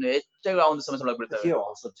 ನಾವು ಇನ್ನು ಹೆಚ್ಚಾಗಿ ಆ ಒಂದು ಸಮಸ್ಯೆ ಒಳಗೆ But ಬೀಳ್ತೇವೆ. here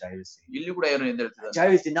also Jairus. ಇಲ್ಲಿ ಕೂಡ ಯಾರು ಎಂದು ಹೇಳ್ತಿದ್ದಾರೆ.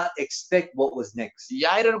 Jairus did not expect what was next.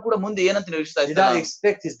 ಯಾರು ಕೂಡ ಮುಂದೆ ಏನಂತ ನಿರೀಕ್ಷಿಸ್ತಾ Did not ಇದ್ದಾರೆ.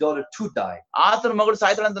 expect his daughter to die. ಆತನ ಮಗಳು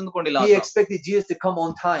ಸಾಯ್ತಾಳೆ ಅಂತ ಅಂದ್ಕೊಂಡಿಲ್ಲ. He expected Jesus to come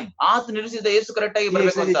on time. ಆತ ನಿರೀಕ್ಷಿಸಿದ ಯೇಸು ಕರೆಕ್ಟ್ ಆಗಿ He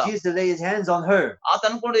ಬರಬೇಕು ಅಂತ. expected Jesus to lay his hands on her. ಆತ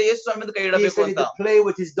ಅನ್ಕೊಂಡಿದ್ದ ಯೇಸು ಸ್ವಾಮಿ ಮೇಲೆ ಕೈ He ಇಡಬೇಕು expected ಅಂತ. to play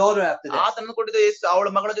with his daughter after that. ಆತ ಅನ್ಕೊಂಡಿದ್ದ ಯೇಸು ಅವಳ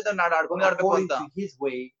ಮಗಳ ಜೊತೆ ಆಡ್ಕೊಂಡು ಆಡ್ಬೇಕು According ಅಂತ. to his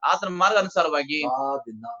way, ಆತನ ಮಾರ್ಗ ಅನುಸಾರವಾಗಿ God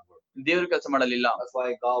did not work. ದೇವರು ಕೆಲಸ ಮಾಡಲಿಲ್ಲ. That's why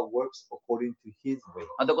God works according to his way.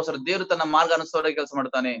 ಅದಕ್ಕೋಸ್ಕರ ದೇವರು ತನ್ನ ಮಾರ್ಗ ಅನುಸಾರವಾಗಿ ಕೆಲಸ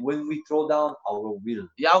ಮಾಡ್ತಾನೆ. When we throw down our will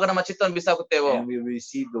ಯಾವಾಗ ನಮ್ಮ ಚಿತ್ತವನ್ನು ಬಿಸಾಕುತ್ತೇವೋ, and we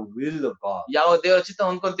receive the will of God, ಯಾವಾಗ ದೇವರ ಚಿತ್ತ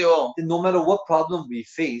ಹೊಂದ್ಕೊಂತೀವೋ, then no matter what problem we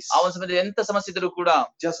face, ಆ ಒಂದು ಸಮಯದಲ್ಲಿ ಎಂತ ಸಮಸ್ಯೆ ಇದ್ರೂ ಕೂಡ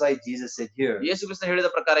just like Jesus said here, ಯೇಸು ಕ್ರಿಸ್ತನು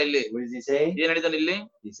ಹೇಳಿದ ಪ್ರಕಾರ ಇಲ್ಲಿ what does he say? ಏನ್ ಹೇಳಿದಾನೆ ಇಲ್ಲಿ?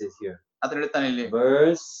 He says here, ಆತ ಹೇಳ್ತಾನೆ ಇಲ್ಲಿ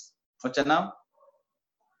verse ವಚನ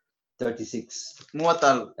 36.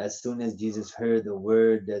 36. As soon as Jesus heard the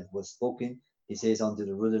word that was spoken, he says unto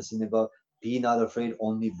the ruler of the synagogue, be not afraid,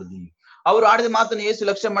 only believe. ಅವರು ಆಡಿದ ಮಾತನ್ನು ಯೇಸು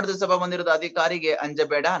ಲಕ್ಷ್ಯ ಮಾಡಿದ ಸಭಾ ಮಂದಿರದ ಅಧಿಕಾರಿಗೆ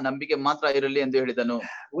ಅಂಜಬೇಡ, ನಂಬಿಕೆ ಮಾತ್ರ ಇರಲಿ ಎಂದು ಹೇಳಿದನು.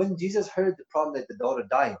 When Jesus heard the problem that the daughter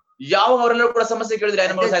died, ಯಾವಾಗ ಅವರೆಲ್ಲರೂ ಕೂಡ ಸಮಸ್ಯೆ ಕೇಳಿದ್ರೆ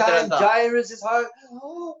ಯಾರ ಮಗಳು ಸಾಯ್ತಾಳೆ ಅಂತ, Jairus' heart,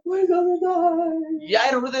 oh, my daughter died.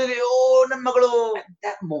 ಯಾರ ಹೃದಯದಲ್ಲಿ ಓ ನನ್ನ ಮಗಳು, At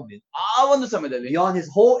that moment, ಆ ಒಂದು ಸಮಯದಲ್ಲಿ beyond his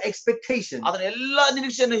whole expectation, ಅದನ್ನ ಎಲ್ಲಾ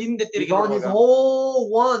ನಿರೀಕ್ಷೆಯನ್ನು ಹಿಂದೆ ತಿರುಗಿ beyond his whole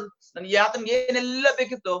want, ನನಗೆ ಆತನಿಗೆ ಏನೆಲ್ಲ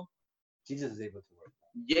ಬೇಕಿತ್ತು, Jesus is able to work.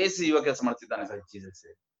 ಯೇಸು ಇವಾಗ ಕೆಲಸ ಮಾಡ್ತಿದ್ದಾನೆ. That's what Jesus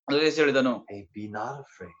said. ಅದು ಯೇಸು ಹೇಳಿದನು, Hey, be not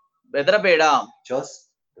afraid, ಹೆದರಬೇಡ, just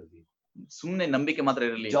believe. ಸುಮ್ನೆ ನಂಬಿಕೆ ಮಾತ್ರ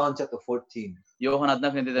ಇರಲಿ. John chapter 14, ಯೋಹಾನ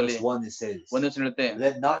 14ನೇ verse 1, it says, ಒಂದು ವಚನ ಹೇಳುತ್ತೆ,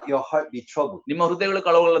 let not your heart be troubled, ನಿಮ್ಮ ಹೃದಯಗಳು but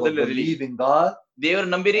ಕಳವಳದಲ್ಲಿರಲಿ, believe in God ದೇವರ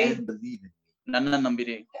ನಂಬಿರಿ, and believe in me. ನನ್ನ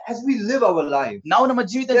ನಂಬಿರಿ. As we live our life, ನಾವು ನಮ್ಮ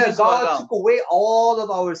ಜೀವಿತ God took away all of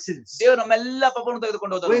our sins. ದೇವರು ನಮ್ಮೆಲ್ಲ ಪಾಪವನ್ನು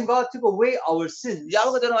ತೆಗೆದುಕೊಂಡು ಹೋದನು. When God took away our sins,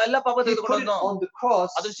 ಯಾವಾಗ ದೇವರು ಎಲ್ಲ ಪಾಪ He ತೆಗೆದುಕೊಂಡು put it ಹೋದನು, on the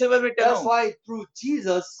cross. ಅದು ಶಿಲುಬೆಯಲ್ಲಿ ಬಿಟ್ಟನು. That's why through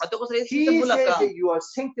Jesus, ಅದಕ್ಕೋಸ್ಕರ He ಯೇಸುವಿನ says ಮೂಲಕ that you are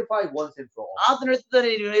sanctified once and for all. ಆತನು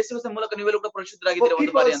ಹೇಳ್ತಿದ್ದಾನೆ, ನೀವು ಯೇಸುವಿನ ಮೂಲಕ ನೀವೆಲ್ಲರೂ ಕೂಡ ಪರಿಶುದ್ಧರಾಗಿದ್ದೀರಿ But ಒಂದು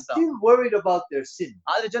people ಬಾರಿ are ಅಂತ. still worried about their sin.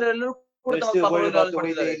 ಆದ್ರೆ ಜನರೆಲ್ಲರೂ ಕೂಡ They're ತಮ್ಮ still worried about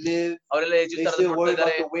ಪಾಪಗಳನ್ನು the way they live. ಅವರೆಲ್ಲ They're ಜೀವಿತ still ನೋಡ್ತಾ worried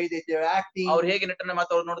about ಇದ್ದಾರೆ, the way that they're acting, ಅವ್ರು ಹೇಗೆ ನೆಟ್ಟನೆ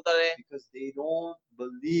ಮಾತಾಡೋದು ನೋಡ್ತಾರೆ, because they don't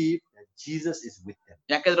believe that Jesus is with them.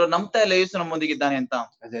 ಯಾಕಂದ್ರೆ ಅವ್ರು ನಂಬ್ತಾ ಇಲ್ಲ ಯೇಸು ನಮ್ಮೊಂದಿಗಿದ್ದಾನೆ ಅಂತ.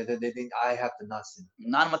 They think, I have to not sin.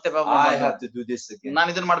 ನಾನ್ ಮತ್ತೆ ಪಾಪ I ಮಾಡ್ಬಾರ್ದು, have to do this again. ನಾನು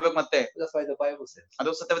ಇದನ್ನ ಮಾಡ್ಬೇಕು ಮತ್ತೆ. That's why the Bible says.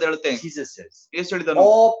 ಅದು ಸತ್ಯವೇದ ಹೇಳುತ್ತೆ, Jesus says, ಯೇಸು ಹೇಳಿದನು,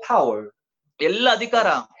 all power, ಎಲ್ಲ ಅಧಿಕಾರ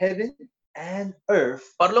heaven and earth,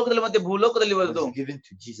 ಪರಲೋಕದಲ್ಲಿ ಮತ್ತೆ ಭೂಲೋಕದಲ್ಲಿ was ಇರುವುದು given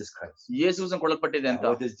to Jesus Christ. ಯೇಸುವಿಗೆ ಕೊಡಲ್ಪಟ್ಟಿದೆ And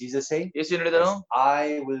ಅಂತ. what does Jesus say? ಯೇಸು ಏನ್ ಹೇಳಿದನು, I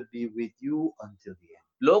will be with you until the end.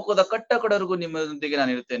 ಲೋಕದ ಕಟ್ಟಕಡೆವರೆಗೂ ನಿಮ್ಮೊಂದಿಗೆ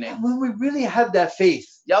ನಾನು ಇರುತ್ತೇನೆ. And when we really have that faith,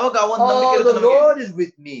 ಯಾವಾಗ ಆ ಒಂದು ನಂಬಿಕೆ oh, ಇರುತ್ತೆ the ನಮಗೆ, Lord is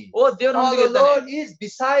with me. ಓ ದೇವ್ರು Oh, ನನ್ನೊಂದಿಗೆ the ಇದ್ದಾನೆ, Lord is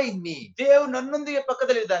beside me. ದೇವ್ರು ನನ್ನೊಂದಿಗೆ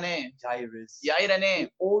ಪಕ್ಕದಲ್ಲಿ ಇದ್ದಾನೆ. Jairus, ಯಾಯಿರನೇ he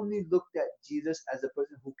only looked at Jesus as a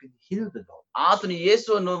person who can heal the dog. ಆತನು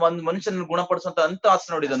ಯೇಸುವನ್ನು ಒಂದು ಮನುಷ್ಯನನ್ನು ಗುಣಪಡಿಸುವಂತ ಅಂತ ಆಸೆ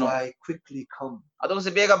That's ನೋಡಿದನು. why quickly come.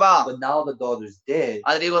 ಅದಕ್ಕೋಸ್ಕರ ಬೇಗ ಬಾ. But now the daughter is dead.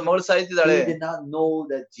 ಆದ್ರೆ ಈಗ ಮಗಳು ಸಾಯ್ತಿದ್ದಾಳೆ. He did not know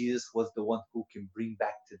that Jesus was the one who can bring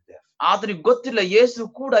back to death. ಆತನಿಗೆ ಗೊತ್ತಿಲ್ಲ ಯೇಸು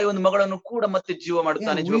ಕೂಡ ಈ ಒಂದು ಮಗಳನ್ನು ಕೂಡ ಮತ್ತೆ ಜೀವ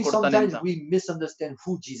ಮಾಡುತ್ತಾನೆ, ಜೀವ ಕೊಡ್ತಾನೆ Sometimes ಅಂತ. we misunderstand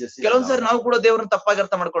who Jesus is. ಕೆಲವೊಂದ್ಸರಿ ನಾವು ಕೂಡ ದೇವರನ್ನು ತಪ್ಪಾಗಿ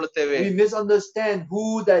ಅರ್ಥ ಮಾಡ್ಕೊಳ್ಳುತ್ತೇವೆ. We misunderstand who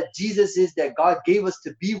that Jesus is that God gave us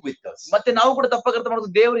to be with us. ಮತ್ತೆ ನಾವು ಕೂಡ ತಪ್ಪಾಗಿ ಅರ್ಥ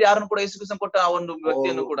ಮಾಡ್ಕೊಂಡು ದೇವರು ಯಾರನ್ನು ಕೂಡ ಯೇಸು ಕ್ರಿಸ್ತನ ಕೊಟ್ಟ ಆ ಒಂದು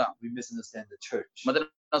ವ್ಯಕ್ತಿಯನ್ನು ಕೂಡ We misunderstand the church. ಮತ್ತೆ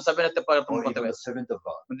ನಾವು ಸಭೆನ ತಪ್ಪಾಗಿ ಅರ್ಥ Or even ಮಾಡ್ಕೊಳ್ತೇವೆ. the servant of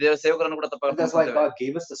God. ದೇವರ ಸೇವಕರನ್ನು ಕೂಡ ತಪ್ಪಾಗಿ And ಅರ್ಥ that's why ಮಾಡ್ಕೊಳ್ತೇವೆ. God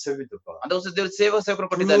gave us the servant of God. ಅದಕ್ಕೋಸ್ಕರ ದೇವರು ಸೇವಕರು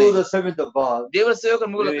ಕೊಟ್ಟಿದ್ದಾನೆ. Through the servant of God, ದೇವರ ಸೇವಕರ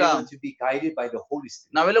we're ಮೂಲಕ able to be guided by the Holy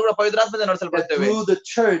Spirit. ನಾವೆಲ್ಲ ಕೂಡ ಪವಿತ್ರಾತ್ಮದಿಂದ That ನಡೆಸಲ್ಪಡುತ್ತೇವೆ. through the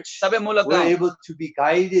church, ಸಭೆ ಮೂಲಕ we're able to be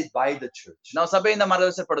guided by the church. ನಾವು ಸಭೆಯಿಂದ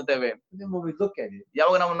ಮಾರ್ಗದರ್ಶಿಸಲ್ಪಡುತ್ತೇವೆ. And then when we look at it,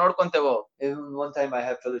 ಯಾವಾಗ ನಾವು ನೋಡ್ಕೊಂತೇವೋ, even one time I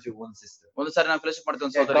had fellowship with one sister. ಒಂದು ಸಾರಿ ನಾವು ಫೆಲೋಶಿಪ್ ಮಾಡ್ತೇವೆ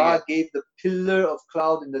ಒಂದು That ಸಹೋದರಿಗೆ. God gave the pillar of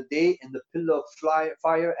cloud in the day and the pillar of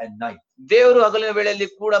fire at night. ದೇವರು ಹಗಲಿನ ವೇಳೆಯಲ್ಲಿ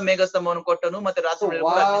ಕೂಡ ಮೇಘಸ್ತಂಭವನ್ನು ಕೊಟ್ಟನು, ಮತ್ತೆ ರಾತ್ರಿ So ವೇಳೆಯಲ್ಲಿ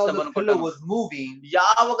ಕೂಡ while the ಅಗ್ನಿಸ್ತಂಭವನ್ನು pillar ಕೊಟ್ಟನು. was moving,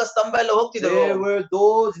 ಯಾವಾಗ ಸ್ತಂಭ ಎಲ್ಲ ಹೋಗ್ತಿದ್ರು, there were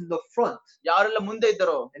those in the front, ಯಾರೆಲ್ಲ ಮುಂದೆ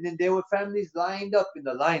ಇದ್ದರೋ, and then there were families lined up in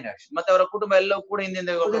the line actually. ಮತ್ತೆ ಅವರ ಕುಟುಂಬ ಎಲ್ಲವೂ ಕೂಡ ಹಿಂದೆ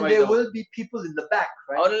So then there will be people in the back,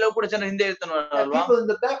 right? ಅವರೆಲ್ಲವೂ ಕೂಡ ಜನರು ಹಿಂದೆ ಇರ್ತಾನೆ And ಅಲ್ವಾ. people in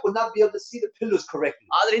the back will not be able to see the pillars correctly.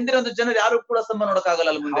 ಆದ್ರೆ ಹಿಂದಿನ ಒಂದು ಜನರು ಯಾರು ಕೂಡ ಸ್ತಂಭ ನೋಡಕ್ಕಾಗಲ್ಲ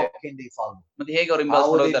ಅಲ್ಲಿ ಮುಂದೆ. How can they follow? ಮತ್ತೆ ಹೇಗೆ ಅವ್ರು How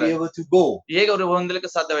will they ಹಿಂಬಾಲಿಸ್ತಾರೆ, be able to go? ಹೇಗೆ ಅವ್ರು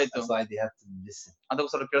ಹೊಂದಲಿಕ್ಕೆ ಸಾಧ್ಯವಾಯ್ತು? That's why they have to listen.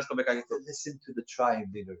 ಅದಕ್ಕೋಸ್ಕರ ಕೇಳಿಸ್ಕೋಬೇಕಾಗಿತ್ತು. Listen to the tribe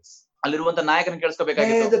leaders. ಅಲ್ಲಿರುವಂತ ನಾಯಕನ Hey,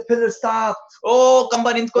 ಕೇಳಿಸ್ಕೋಬೇಕಾಗಿತ್ತು. the pillar stopped. ಓ ಕಂಬ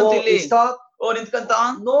ನಿಂತ್ಕೊಂತ Oh, ಇಲ್ಲಿ, it stopped. O ನಿಂತ್ಕಂತ,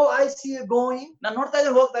 No, I see it going. ನಾನ್ ನೋಡ್ತಾ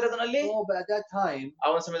ಇದ್ರೆ ಹೋಗ್ತಾ ಇರೋದ್ರಲ್ಲಿ. No, but at that time, ಆ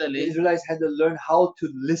ಒಂದು ಸಮಯದಲ್ಲಿ the Israelites had to learn how to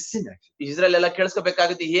listen actually. Israel ಎಲ್ಲ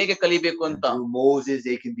ಕೇಳಿಸ್ಕೋಬೇಕಾಗಿತ್ತು ಹೇಗೆ ಕಲಿಬೇಕು ಅಂತ. Through Moses,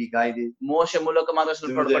 they can be guided. ಮೋಶೆ ಮೂಲಕ Through their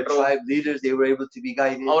ಮಾರ್ಗದರ್ಶಿಸಲ್ಪಟ್ಟರು, tribe leaders, they were able to be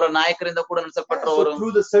guided. ಅವರ ನಾಯಕರಿಂದ ಕೂಡ ನಡೆಸಲ್ಪಟ್ಟರು. So ಅವರು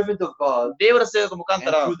through the servant of God ದೇವರ ಸೇವಕ and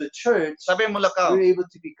ಮುಖಾಂತರ through the church, ಸಭೆ ಮೂಲಕ we're able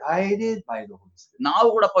to be guided by the Holy Spirit. ನಾವು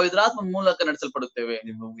ಕೂಡ ಪವಿತ್ರಾತ್ಮ ಮೂಲಕ ನಡೆಸಲ್ಪಡುತ್ತೇವೆ.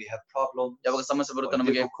 And when we have problems ಯಾವಾಗ ಸಮಸ್ಯೆ ಬರುತ್ತೆ, or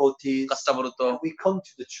ನಮಗೆ difficulties, ಕಷ್ಟ ಬರುತ್ತೋ, we come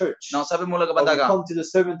to the church. ನಾವು ಸಭೆ ಮೂಲಕ Or we ಬಂದಾಗ, come to the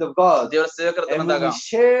servant of God. ದೇವರ ಸೇವಕರ ಹತ್ರ And when ಬಂದಾಗ, we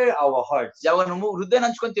share our hearts, ಯಾವಾಗ ನಾವು ಹೃದಯ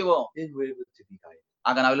ಹಂಚ್ಕೊಂತೀವೋ, then we're able to be guided.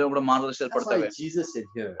 ಆಗ ನಾವೆಲ್ಲ ಕೂಡ That's ಮಾರ್ಗದರ್ಶಿಸಲ್ಪಡ್ತೇವೆ. why Jesus said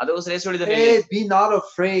here, ಅದಕ್ಕೋಸ್ಕರ ಯೇಸು ಹೇಳಿದ್ದಾನೆ, hey, be not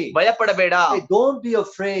afraid. ಭಯ ಪಡಬೇಡ, Hey, don't be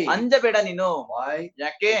afraid. ಅಂಜಬೇಡ ನೀನು. Why?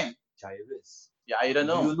 ಯಾಕೆ? Jairus.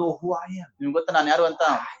 ಯಾಯಿರನು, Do you know who I am? ನಿಮ್ಗೆ ಗೊತ್ತಾ ನಾನು ಯಾರು ಅಂತ?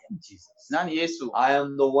 I am Jesus. ನಾನು ಯೇಸು, I am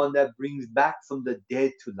the one that brings back from the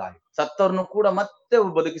dead to life. ಸತ್ತವ್ರನ್ನು ಕೂಡ ಮತ್ತೆ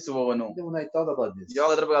ಬದುಕಿಸುವವನು. Then when I thought about this,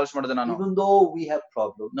 ಯಾವಾಗ ಅದ್ರ ಬಗ್ಗೆ ಆಲೋಚನೆ ಮಾಡಿದೆ ನಾನು, even though we have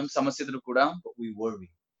problems, ನಮ್ ಸಮಸ್ಯೆ ಇದ್ರು ಕೂಡ but we worry,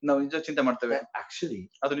 ನಾವು ನಿಜ ಚಿಂತೆ ಮಾಡ್ತೇವೆ. that actually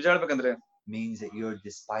ಅದು ನಿಜ ಹೇಳ್ಬೇಕಂದ್ರೆ means that you're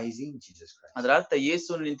despising Jesus Christ. ಅದ್ರ ಅರ್ಥ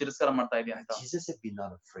ಯೇಸುವನ್ನು ನೀನ್ ತಿರಸ್ಕಾರ ಮಾಡ್ತಾ ಇದೀಯ ಅಂತ. Jesus said, be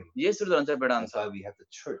not afraid. ಯೇಸು ಹೇಳಿದ್ರು ಅಂಜಬೇಡ That's ಅಂತ. why we have the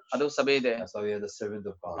church. ಅದು ಸಭೆ ಇದೆ, That's why we have the servant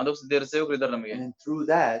of God. ಅದು ದೇವರ ಸೇವಕರು ಇದ್ದಾರೆ ನಮಗೆ. And then through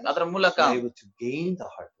that, ಅದರ ಮೂಲಕ we're able to gain the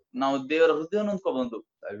heart. ನಾವು ದೇವರ ಹೃದಯವನ್ನು ಹೊಂದ್ಕೋಬಹುದು.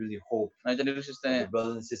 I really hope ನಾನು ನಿರೀಕ್ಷಿಸ್ತೇನೆ, my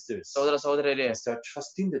brothers and sisters ಸಹೋದರ ಸಹೋದರಿಯರೇ, can start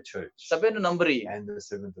trusting the church ಸಭೆಯನ್ನು ನಂಬ್ರಿ, and the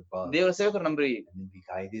servant of God, ದೇವರ ಸೇವಕರು ನಂಬ್ರಿ, and then be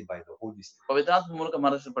guided by the Holy Spirit. ಪವಿತ್ರಾತ್ಮ ಮೂಲಕ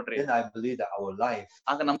ಮಾರ್ಗದರ್ಶಿಸಲ್ಪಟ್ರಿ. Then I believe that our life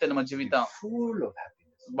ಆಗ ನಮ್ಮ ಜೀವಿತ will be full of happiness.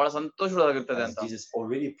 ಬಹಳ ಸಂತೋಷವಾಗಿರ್ತದೆ As ಅಂತ. Jesus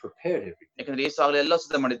already prepared everything. ಯಾಕಂದ್ರೆ ಯೇಸು ಆಗಲೇ ಎಲ್ಲ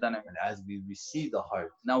ಸಿದ್ಧ ಮಾಡಿದ್ದಾನೆ. And as we receive the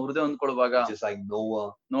heart, ನಾವು ಹೃದಯ ಹೊಂದ್ಕೊಳ್ಳುವಾಗ, just like Noah,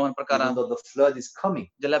 ನೋಹನ ಪ್ರಕಾರ even though the flood is coming,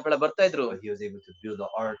 ಜಲಪಳ ಬರ್ತಾ ಇದ್ರು, but he was able to build the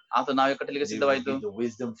ark. ಆತ ನಾವೇ ಕಟ್ಟಲಿಕ್ಕೆ He ಸಿದ್ಧವಾಯ್ತು. received the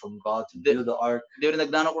wisdom from God to The- build the ark. ದೇವರಿಂದ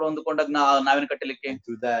ಜ್ಞಾನ ಕೂಡ ಹೊಂದಿಕೊಂಡಾಗ ನಾವೇನು ಕಟ್ಟಲಿಕ್ಕೆ, And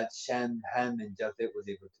through that, Shem, Ham, and Japheth was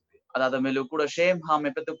able to build. ಅದಾದ ಮೇಲೂ ಕೂಡ ಶೇಮ್ ಹಾಮ್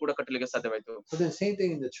ಎಫೆತ್ತು ಕೂಡ ಕಟ್ಟಲಿಕ್ಕೆ ಸಾಧ್ಯವಾಯ್ತು. So the same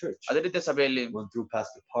thing in the church. ಅದೇ ರೀತಿ ಸಭೆಯಲ್ಲಿ When through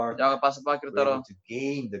Pastor Park, ಯಾವಾಗ ಪಾಸಪ್ಪ we're ಹಾಕಿರ್ತಾರೋ, able to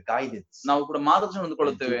gain the guidance. ನಾವು ಕೂಡ ಮಾರ್ಗದರ್ಶನ And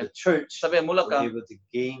ಹೊಂದ್ಕೊಳ್ಳುತ್ತೇವೆ. through the church, ಸಭೆಯ ಮೂಲಕ we're able to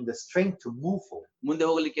gain the strength to move forward. ಮುಂದೆ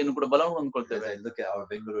ಹೋಗ್ಲಿಕ್ಕೆ ಕೂಡ ಬಲವನ್ನು As ಹೊಂದ್ಕೊಳ್ತೇವೆ. I look at our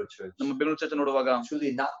Bangalore church, ನಮ್ಮ ಬೆಂಗಳೂರು ಚರ್ಚೆ ನೋಡುವಾಗ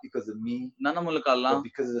truly not because of me, ನನ್ನ ಮೂಲಕ ಅಲ್ಲ, but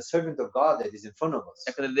because of the servant of God that is in front of us.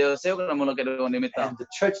 ಯಾಕಂದ್ರೆ ದೇವರ ಸೇವಕರ ಮೂಲಕ ಇರುವ ನಿಮಿತ್ತ, And the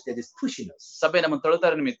church that is pushing us. ಸಭೆ ನಮ್ಮ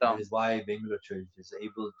ತಳುತ್ತಾರೆ ನಿಮಿತ್ತ. That is why Bangalore church is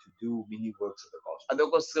able to do many works of the gospel.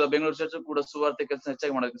 ಅದಕ್ಕೋಸ್ಕರ ಬೆಂಗಳೂರು ಚರ್ಚ್ ಕೂಡ ಸುವಾರ್ತೆ ಕೆಲಸ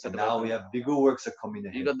ಹೆಚ್ಚಾಗಿ ಮಾಡೋದಕ್ಕೆ And ಸಾಧ್ಯ. now we have bigger works are coming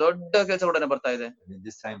ಈಗ ahead. ದೊಡ್ಡ ಕೆಲಸಗಳನ್ನ ಬರ್ತಾ ಇದೆ. And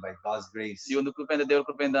this time by God's grace, ಈ ಒಂದು ಕೃಪೆಯಿಂದ, ದೇವರ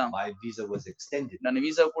ಕೃಪೆಯಿಂದ my visa was extended. ನನ್ನ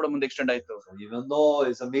ವೀಸಾ ಕೂಡ ಮುಂದೆ ಎಕ್ಸ್ಟೆಂಡ್ ಆಯ್ತು. So even though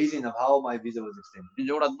it's amazing of how my visa was extended, ನಿಜ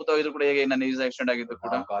ಕೂಡ ಅದ್ಭುತವಾಗಿದ್ರು ಕೂಡ ಹೇಗೆ ನನ್ನ ವೀಸಾ ಎಕ್ಸ್ಟೆಂಡ್ ಆಗಿದ್ದು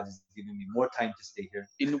ಕೂಡ, now God is giving me more time to stay here.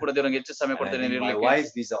 ಇನ್ನು ಕೂಡ ದೇವರಿಗೆ ಹೆಚ್ಚು ಸಮಯ And I ಕೊಡ್ತೇನೆ think my ಇರ್ಲಿಕ್ಕೆ.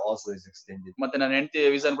 wife's visa also is extended. ಮತ್ತೆ ನನ್ನ ಹೆಂಡತಿ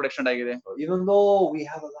ವೀಸಾ ಕೂಡ ಎಕ್ಸ್ಟೆಂಡ್ ಆಗಿದೆ. So even though we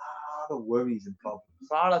have a lot of worries and problems,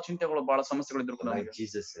 ಬಹಳ ಚಿಂತೆಗಳು, ಬಹಳ ಸಮಸ್ಯೆಗಳಿದ್ರು ಕೂಡ like ನಮಗೆ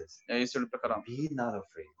Jesus says, ಯೇಸು ಹೇಳಿದ ಪ್ರಕಾರ be not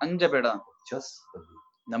afraid, ಅಂಜಬೇಡ, just believe.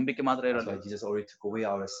 ನಂಬಿಕೆ ಮಾತ್ರ That's ಇರಲಿ. why Jesus already took away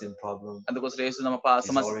our sin problem. ಅದಕ್ಕೋಸ್ಕರ ಯೇಸು ನಮ್ಮ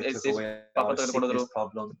Jesus already took away ಪಾಪ our ತೆಗೆದುಕೊಂಡು ಹೋದ್ರು. sickness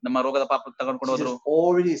problem. ನಮ್ಮ ರೋಗದ ಪಾಪ ತೆಗೆದುಕೊಂಡು ಹೋದ್ರು. Jesus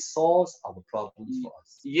already solves our problems for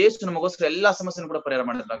us. ಯೇಸು ನಮಗೋಸ್ಕರ ಎಲ್ಲಾ ಸಮಸ್ಯೆಯನ್ನು ಕೂಡ ಪರಿಹಾರ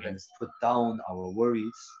ಮಾಡಿದ್ದಾಗಲೇ. Let us put down our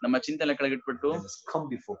worries. ನಮ್ಮ ಚಿಂತನೆ ಕೆಳಗಿಟ್ಬಿಟ್ಟು Let us come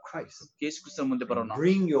before Christ. ಯೇಸು ಕ್ರಿಸ್ತನ ಮುಂದೆ ಬರೋಣ.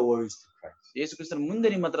 Bring your worries to Christ. ಯೇಸು ಕ್ರಿಸ್ತನ ಮುಂದೆ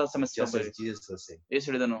ನಿಮ್ಮ ಹತ್ರ ಸಮಸ್ಯೆ Just ಬರಲಿ. as Jesus was saying, ಯೇಸು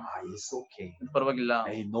ಹೇಳಿದನು, it's okay. ಪರವಾಗಿಲ್ಲ,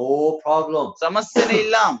 Hey, no problem. ಸಮಸ್ಯೆನೇ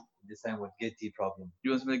ಇಲ್ಲ. This time with Getty problem. You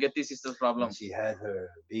want to get this sister's problem. She had her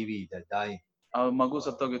baby that died. ಆ ಮಗು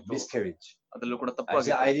ಸತ್ತೋಗಿತ್ತು. Miscarriage. ಅದರಲ್ಲೂ ಕೂಡ I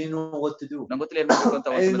ತಪ್ಪಾಗಿತ್ತು. didn't know what to do. ನಂಗೆ ಗೊತ್ತಿಲ್ಲ ಏನ್ ಮಾಡ್ಬೇಕು ಅಂತ.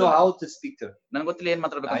 I didn't know how to speak to her. ನಂಗೆ ಗೊತ್ತಿಲ್ಲ ಏನ್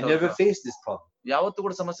ಮಾತಾಡ್ಬೇಕು I never ಅಂತ. faced this problem. ಯಾವತ್ತೂ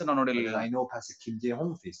ಕೂಡ ಸಮಸ್ಯೆ ನಾವು But ನೋಡಿರ್ಲಿಲ್ಲ. I know Pastor Kim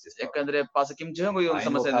Jae-hong faced this problem. ಯಾಕಂದ್ರೆ ಪಾಸ ಕಿಮ್ ಜೋಂಗ್ ಈ ಒಂದು I know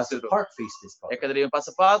ಸಮಸ್ಯೆ Pastor ಎದುರಿಸಿದ್ರು. Park faced this problem. ಯಾಕಂದ್ರೆ ಪಾಸ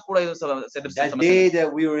ಪಾಕ್ ಕೂಡ ಇದು ಎದುರಿಸಿದ That ಸಮಸ್ಯೆ. day that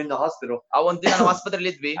we were in the hospital, ಆ ಒಂದ್ ದಿನ ನಾವು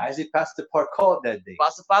ಆಸ್ಪತ್ರೆಯಲ್ಲಿ ಇದ್ವಿ. I see Pastor Park called that day.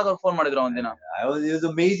 ಪಾಸ Pak ಅವ್ರು ಫೋನ್ ಮಾಡಿದ್ರು ಒಂದ್ ದಿನ. It was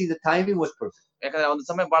amazing. The timing was perfect. ಯಾಕಂದ್ರೆ ಒಂದು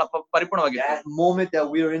ಸಮಯ ಬಹಳ ಪರಿಪೂರ್ಣವಾಗಿತ್ತು. That moment that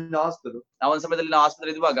we were in the hospital, ಆ ಒಂದು ಸಮಯದಲ್ಲಿ ನಾವು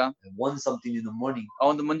ಆಸ್ಪತ್ರೆ ಇದ್ದಾಗ at 1 in the morning, ಆ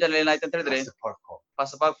ಒಂದು ಮುಂಜಾನೆ ಏನಾಯ್ತು ಅಂತ ಹೇಳಿದ್ರೆ Pastor Park called.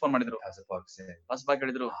 Pastor Park phone ಮಾಡಿದ್ರು. Pastor Park said, pastor Park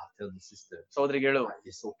ಹೇಳಿದ್ರು, tell the sister, ಸಹೋದರಿಗೆ ಹೇಳು,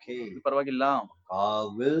 it's okay. ಪರವಾಗಿಲ್ಲ, God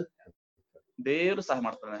will. ದೇವರು ಸಹಾಯ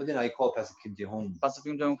ಮಾಡ್ತಾನೆ. So then I called Pastor Kim Jae-hong. Pastor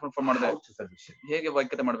Kim Jong phone ಮಾಡಿದೆ, How to fellowship. ಹೇಗೆ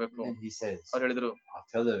ವಾಕ್ಯತೆ ಮಾಡ್ಬೇಕು. And he says, ಅವ್ರು ಹೇಳಿದ್ರು,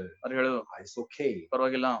 tell her, ಅವ್ರು ಹೇಳು, it's okay.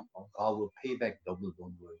 ಪರವಾಗಿಲ್ಲ, God will pay back double,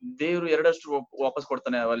 don't worry. ದೇವರು ಎರಡಷ್ಟು ವಾಪಸ್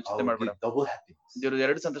ಕೊಡ್ತಾನೆ, ಅಲ್ಲಿ I ಚಿಂತೆ will ಮಾಡ್ಬೇಡ. give double happiness. ದೇವರು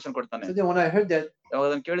ಎರಡು ಸಂತೋಷ ಕೊಡ್ತಾನೆ. So then when I heard that, ಯಾವಾಗ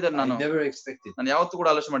ಅದನ್ನ ಕೇಳಿದ್ರೆ I ನಾನು never expected. ಯಾವತ್ತೂ ಕೂಡ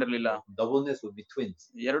ಆಲೋಚನೆ ಮಾಡಿರ್ಲಿಲ್ಲ. Doubleness would be twins.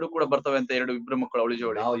 ಎರಡು ಕೂಡ ಬರ್ತವೆ ಅಂತ, ಇಬ್ರು ಮಕ್ಕಳು ಅವಳಿ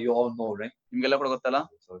ಜೋಡಿ. Now you all know, right? ನಿಮ್ಗೆಲ್ಲ ಕೂಡ ಗೊತ್ತಲ್ಲ.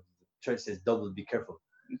 So the church says double, be careful.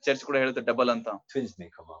 Church ಕೂಡ ಹೇಳುತ್ತೆ ಡಬಲ್ ಅಂತ. Twins may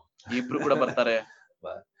come out. ಇಬ್ರು ಕೂಡ ಬರ್ತಾರೆ.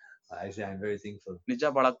 But I say I'm very thankful.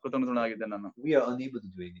 ನಿಜ ಬಹಳ ಕೃತಜ್ಞನಾಗಿದ್ದೆ ನಾನು. We are unable to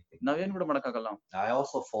do anything. ನಾವೇನ್ ಕೂಡ ಮಾಡಕ್ಕಾಗಲ್ಲ. I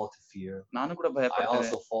also fall to fear. ನಾನು ಕೂಡ ಭಯ I ಪಡ್ತೇನೆ.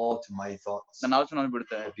 also fall to my thoughts. ನನ್ನ ಆಲೋಚನೆ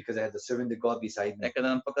ಬಿಡುತ್ತೆ. Because I had the servant of God beside me. ಯಾಕಂದ್ರೆ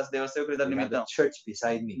ನನ್ನ ಪಕ್ಕ ದೇವರ ಸೇವಕರು ಇದ್ದಾರೆ I had ನಿಮಿತ್ತ. the church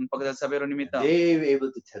beside me. ನನ್ನ ಪಕ್ಕದಲ್ಲಿ ಸಭೆಯವರು ನಿಮಿತ್ತ. They were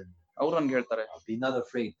able to tell me, ಅವ್ರು ನನ್ಗೆ ಹೇಳ್ತಾರೆ, be not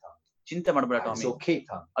afraid, Tom. ಚಿಂತೆ ಮಾಡ್ಬೇಡ It's ಟಾಮಿ, okay,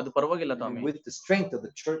 Tom. ಅದು ಪರವಾಗಿಲ್ಲ Tommy. With the strength of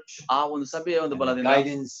the church ಆ ಒಂದು ಸಭೆಯ ಒಂದು and the ಬಲದಿಂದ,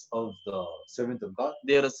 guidance of the servant of God,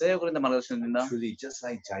 ದೇವರ ಸೇವಕರಿಂದ ಮಾರ್ಗದರ್ಶನದಿಂದ, truly just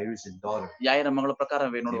like Jairus' daughter, ಯಾಯನ ಮಗಳ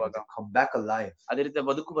ಪ್ರಕಾರವೇ they ನೋಡುವಾಗ will come back alive. ಅದೇ ರೀತಿ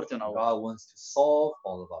ಬದುಕು ಬರ್ತೀವಿ ನಾವು. God wants to solve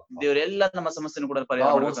all of our problems. ದೇವರೆಲ್ಲ ನಮ್ಮ ಸಮಸ್ಯೆಯನ್ನು ಕೂಡ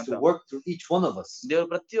ಪರಿಹಾರ God wants to ಮಾಡ್ಬೇಕಂತ. work through each one of us. ದೇವರು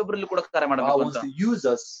ಪ್ರತಿಯೊಬ್ಬರಲ್ಲಿ ಕೂಡ ಕಾರ್ಯ God ಮಾಡಬೇಕು wants ಅಂತ. to use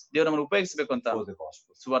us ದೇವರು ನಮ್ಮನ್ನು ಉಪಯೋಗಿಸಬೇಕು ಅಂತ, for the gospel.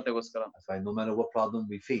 ಸುವಾರ್ತೆಗೋಸ್ಕರ. That's why no matter what problem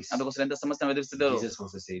we face, ಅದಕ್ಕೋಸ್ಕರ ಎಂತ ಸಮಸ್ಯೆ ನಾವು ಎದುರಿಸಿದ್ದೇವೆ, Jesus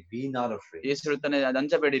wants to say, be not afraid, ಯೇಸು ಹೇಳ್ತಾನೆ,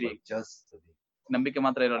 ಅಂಜಬೇಡಿರಿ, but just believe. ನಂಬಿಕೆ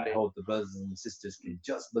ಮಾತ್ರ I ಇರಲಿ. hope the brothers and sisters can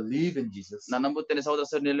just believe in Jesus. ನಾನು ನಂಬುತ್ತೇನೆ ಸಹೋದರ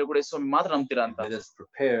ಸಹೋದರಿಯರು ಕೂಡ ಯೇಸು ಮಾತ್ರ ನಂಬ್ತೀರಾ ಅಂತ. Let us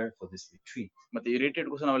prepare for this retreat. ಮತ್ತೆ ಈ ರಿಟ್ರೀಟ್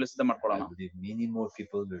ಗೋಸ್ಕರ ನಾವೆಲ್ಲ ಸಿದ್ಧ ಮಾಡ್ಕೊಳ್ಳೋಣ. I believe many more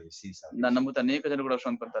people will receive salvation. ನಾನು ನಂಬುತ್ತೆ ಅನೇಕ ಜನರು ಕೂಡ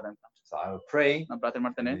ರಕ್ಷಣೆ ಬರ್ತಾರೆ ಅಂತ. So I will pray, ನಾನು ಪ್ರಾರ್ಥನೆ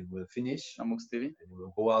ಮಾಡ್ತೇನೆ, and we will finish, ನಾವು ಮುಗಿಸ್ತೀವಿ. and we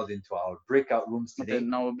will go out into our breakout rooms ಮತ್ತೆ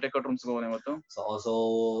today. ನಾವು ಬ್ರೇಕ್ಔಟ್ ರೂಮ್ಸ್ ಹೋಗೋಣ ಇವತ್ತು. So also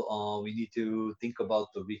we need to think about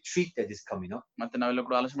the retreat that is coming up. ಮತ್ತೆ ನಾವೆಲ್ಲ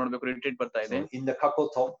ಕೂಡ ಆಲೋಚನೆ ಮಾಡ್ಬೇಕು, ರಿಟ್ರೀಟ್ ಬರ್ತಾ ಇದೆ. So in the Kakao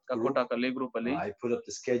Talk group, ಕಕೋಟಾಕಲ್ಲಿ ಗ್ರೂಪ್ ಅಲ್ಲಿ I put up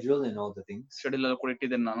the schedule and all the things. Schedule ಎಲ್ಲ ಕೂಡ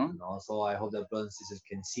ಇಟ್ಟಿದ್ದೇನೆ ನಾನು. And also I hope that brothers and sisters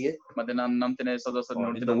can see it. ಮತ್ತೆ ನಾನು ನಂಬ್ತೇನೆ ಸಹೋದರ Or ಸಹೋದರಿ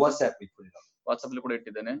in the ನೋಡ್ತೀನಿ, WhatsApp we put it up. WhatsApp ಅಲ್ಲಿ ಕೂಡ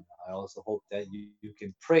ಇಟ್ಟಿದ್ದೇನೆ. I also hope that you can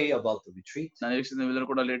pray about the retreat. ನಾನು ನಿರೀಕ್ಷಿಸಿದ ನೀವೆಲ್ಲರೂ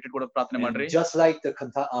ಕೂಡ ರಿಟ್ರೀಟ್ ಕೂಡ ಪ್ರಾರ್ಥನೆ ಮಾಡ್ರಿ. And just like the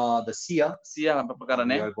SIA, ಸಿಯಾ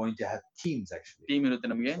ಪ್ರಕಾರನೇ we are going to have teams actually. Team ಇರುತ್ತೆ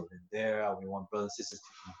ನಮಗೆ. So then there we want brothers and sisters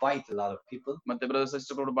to invite a lot of people. ಮತ್ತೆ ಬ್ರದರ್ಸ್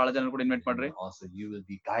ಸಿಸ್ಟರ್ ಕೂಡ ಬಹಳ ಜನ ಕೂಡ ಇನ್ವೈಟ್ ಮಾಡ್ರಿ. And also you will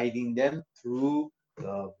be guiding them through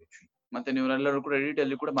the retreat. ಮತ್ತೆ ನೀವೆಲ್ಲರೂ ಕೂಡ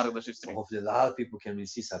ರಿಟ್ರೀಟ್ ಕೂಡ So ಮಾರ್ಗದರ್ಶಿಸ್ತೀರಿ. hopefully a lot of people can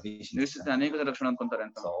receive salvation. ನಿರೀಕ್ಷಿಸಿದ ಅನೇಕ ಜನ ರಕ್ಷಣೆ ಅನ್ಕೊಂತಾರೆ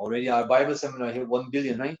ಅಂತ. So already our Bible seminar here 1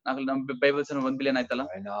 billion, right? ನಾಗಲ್ಲಿ ನಮ್ಮ ಬೈಬಲ್ಸ್ 1 ಬಿಲಿಯನ್ ಆಯ್ತಲ್ಲ.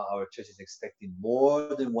 Right now our church is expecting more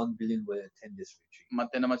than 1 billion will attend this retreat.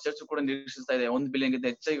 ಮತ್ತೆ ನಮ್ಮ church ಕೂಡ ನಿರೀಕ್ಷಿಸ್ತಾ ಇದೆ 1 ಬಿಲಿಯನ್ ಗಿಂತ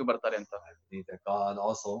ಹೆಚ್ಚಾಗಿ ಬರ್ತಾರೆ ಅಂತ. I believe that God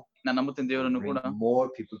also ನಾನು ನಂಬುತ್ತೇನೆ ದೇವರನ್ನು ಕೂಡ bring more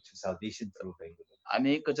people to salvation through Bangalore.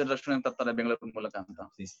 ಅನೇಕ ಜನ ರಕ್ಷಣೆ ತರ್ತಾರೆ ಬೆಂಗಳೂರು ಮೂಲಕ ಅಂತ.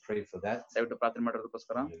 Please pray for that. ದಯವಿಟ್ಟು ಪ್ರಾರ್ಥನೆ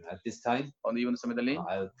ಮಾಡೋದಕ್ಕೋಸ್ಕರ And at this time, ಈ ಒಂದು ಸಮಯದಲ್ಲಿ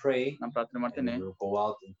I'll pray ನಾನು ಪ್ರಾರ್ಥನೆ ಮಾಡ್ತೇನೆ. and we'll go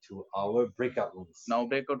out into our breakout rooms. ನಾವು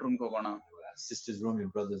ಬ್ರೇಕ್ಔಟ್ ರೂಮ್ ಹೋಗೋಣ. Sisters room and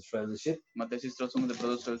brothers fellowship. ಮತ್ತೆ ಸಿಸ್ಟರ್ಸ್ ಮತ್ತೆ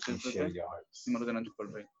brothers Please share your hearts. ನಿಮ್ಮ ಹೃದಯ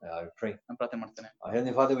ಹಂಚಿಕೊಳ್ಳ್ರಿ. I pray. ನಾನು ಪ್ರಾರ್ಥನೆ ಮಾಡ್ತೇನೆ.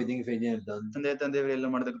 Heavenly Father, we thank you for everything you've done. ತಂದೆಯವರು ಎಲ್ಲ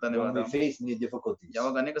ಮಾಡೋದಕ್ಕೆ When ಧನ್ಯವಾದ. we face any difficulties,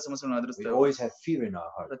 ಯಾವಾಗ ಅನೇಕ ಸಮಸ್ಯೆಗಳನ್ನು we ಎದುರಿಸ್ತೇವೆ, always have fear in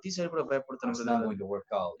our heart. ಪ್ರತಿ ಸಾರಿ ಕೂಡ ಭಯ ಪಡ್ತಾನೆ. It's not going to work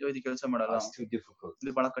out. ಇದು ಕೆಲಸ ಮಾಡಲ್ಲ, It's too difficult.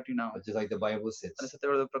 ಇದು ಬಹಳ ಕಠಿಣ. But just like the Bible says, ಅಲ್ಲಿ ಸತ್ಯ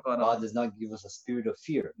ಹೇಳೋದ್ರ ಪ್ರಕಾರ God does not give us a spirit of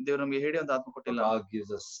fear. ದೇವರು ನಮಗೆ ಹೇಳಿ ಅಂತ ಆತ್ಮ But ಕೊಟ್ಟಿಲ್ಲ. God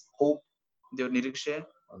gives us hope, ದೇವ್ರ ನಿರೀಕ್ಷೆ,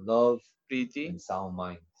 love, Preethi, and sound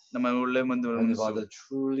mind. ನಮ್ಮ ಒಳ್ಳೆ Heavenly Father,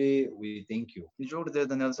 truly we thank you ನಿಜವಾಗ್ಲೂ ದೇವರ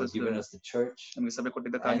ಧನ್ಯವಾದ for giving ಸಲ್ಲಿಸುತ್ತೇವೆ. us the church ನಮಗೆ ಸಭೆ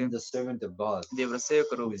ಕೊಟ್ಟಿದ್ದಕ್ಕಾಗಿ, and the servant of God ದೇವರ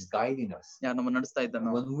ಸೇವಕರು who is guiding us. ಯಾರು ನಮ್ಮನ್ನು ನಡೆಸ್ತಾ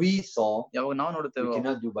ಇದ್ದಾನೋ, When we saw, ಯಾವಾಗ ನಾವು we ನೋಡುತ್ತೇವೋ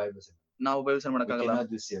cannot do Bible study. ನಾವು ಬೈಬಲ್ We ಮಾಡಕ್ಕಾಗಲ್ಲ, cannot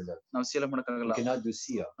do CLF. ನಾವು CLF We ಮಾಡಕ್ಕಾಗಲ್ಲ, cannot do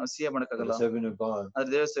SIA. ನಾವು CA But ಮಾಡಕ್ಕಾಗಲ್ಲ. the servant of God,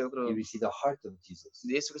 ಆದ್ರೆ ದೇವ ಸೇವಕರು he received the heart of Jesus.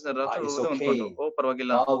 ಯೇಸು ಕ್ರಿಸ್ತನ ರಕ್ತ it's ಹೃದಯ ಹೊಂದ್ಕೊಂಡು, okay. ಓ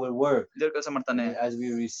ಪರವಾಗಿಲ್ಲ, God will work. ದೇವ್ರ ಕೆಲಸ And ಮಾಡ್ತಾನೆ. then as we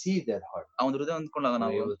receive that heart, ಅವನ ಹೃದಯ ಹೊಂದ್ಕೊಂಡಾಗ we're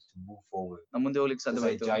ನಾವು able to move forward. ನಮ್ಮ ಮುಂದೆ ಹೋಗ್ಲಿಕ್ಕೆ Just like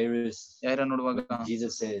ಸಾಧ್ಯವಾಯ್ತು. Jairus, ಯಾರ ನೋಡುವಾಗ when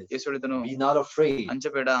Jesus says, ಯೇಸು ಹೇಳಿದನು, be not afraid,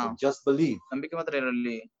 ಅಂಜಬೇಡ, but just believe. ನಂಬಿಕೆ ಮಾತ್ರ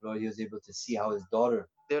ಇರಲಿ. Lord, he was able to see how his daughter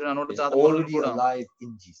ದೇವರ is ನೋಡುತ್ತಾ already alive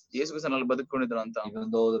in Jesus. ಯೇಸು ಕ್ರಿಸ್ತನಲ್ಲಿ ಬದುಕೊಂಡಿದ್ರು ಅಂತ. Even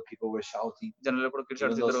though the people were shouting, ಜನರೆಲ್ಲ ಕೂಡ even though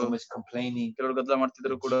ಕಿರ್ಚಾಡ್ತಿದ್ರು, so much complaining, ಕೆಲವರು ಗದ್ದಲ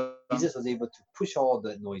ಮಾಡ್ತಿದ್ರು ಕೂಡ, Jesus was able to push all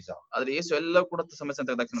that noise out. ಆದ್ರೆ ಯೇಸು ಎಲ್ಲ ಕೂಡ ಸಮಸ್ಯೆ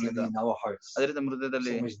ತೆಗೆದಾಕಿದ್ರಿಂದ. Even in our hearts, ಅದರಿಂದ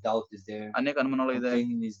ಹೃದಯದಲ್ಲಿ so much doubt is there, ಅನೇಕ ಅನುಮಾನಗಳು ಇದೆ,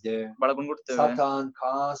 complaining is there. ಬಹಳ ಗುಂಗುಡ್ತೇವೆ. Satan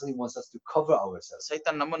constantly wants us to cover ourselves.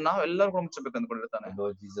 ಸೈತಾನ್ ನಮ್ಮನ್ನ ನಾವು ಎಲ್ಲರೂ ಕೂಡ ಮುಚ್ಚಬೇಕು ಅಂದ್ಕೊಂಡಿರ್ತಾನೆ. But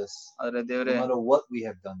Lord Jesus, ಆದ್ರೆ no ದೇವರೇ, matter what we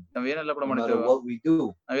have done, ನಾವೇನೆಲ್ಲ ಕೂಡ no matter ಮಾಡ್ತೇವೆ, what we do,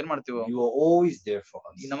 ನಾವೇನ್ ಮಾಡ್ತೀವೋ, you are always there for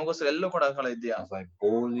us. ಈ ನಮಗೋಸ್ಕರ ಎಲ್ಲೂ ಕೂಡ ಕಾಲ ಇದೆಯಾ. That's why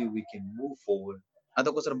boldly we can move forward.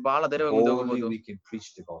 ಅದಕ್ಕೋಸ್ಕರ ಬಹಳ ಧೈರ್ಯವಾಗಿ ಮುಂದೆ Boldly ಹೋಗಬಹುದು, we can preach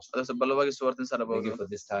the gospel. ಅದಕ್ಕೆ ಬಲವಾಗಿ ಸುವಾರ್ತೆ Thank ಸಾರಬಹುದು. you for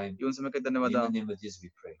this time. ಈ ಒಂದು ಸಮಯಕ್ಕೆ In ಧನ್ಯವಾದ. the name of Jesus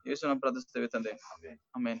we pray. ಯೇಸುವಿನ ಪ್ರಾರ್ಥಿಸುತ್ತೇವೆ ತಂದೆ. Amen.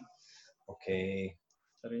 ಆಮೆನ್. Okay.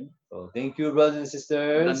 ಸರಿ, So thank you, brothers and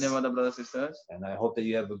sisters. ಧನ್ಯವಾದ brother sisters. And I hope that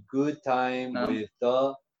you have a good time Amen. with the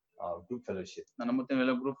group fellowship. ನನ್ನ ಮತ್ತೆ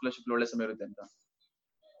ಎಲ್ಲ group fellowship ಒಳ್ಳೆ ಸಮಯ ಇರುತ್ತೆ ಅಂತ.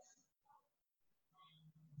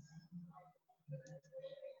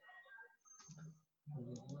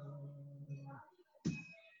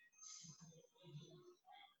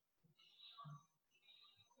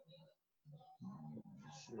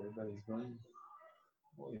 Everybody's going.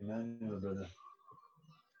 Oh, Emmanuel, brother.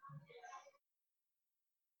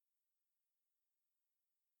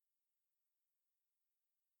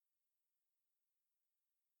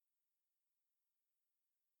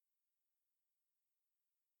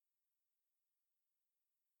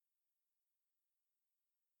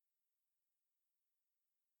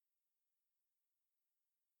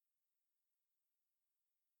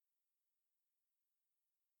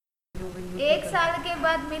 एक साल के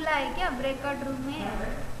बाद मिला है क्या ब्रेकआउट रूम में?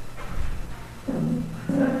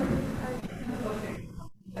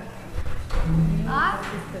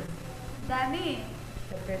 दानी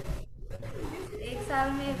एक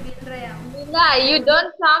साल में मिल रहे हम. Mila, you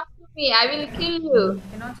don't talk to me. I will kill you.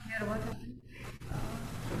 Cannot hear what happened.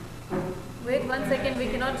 Wait 1 second, we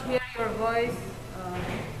cannot hear your voice.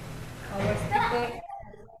 Our speaker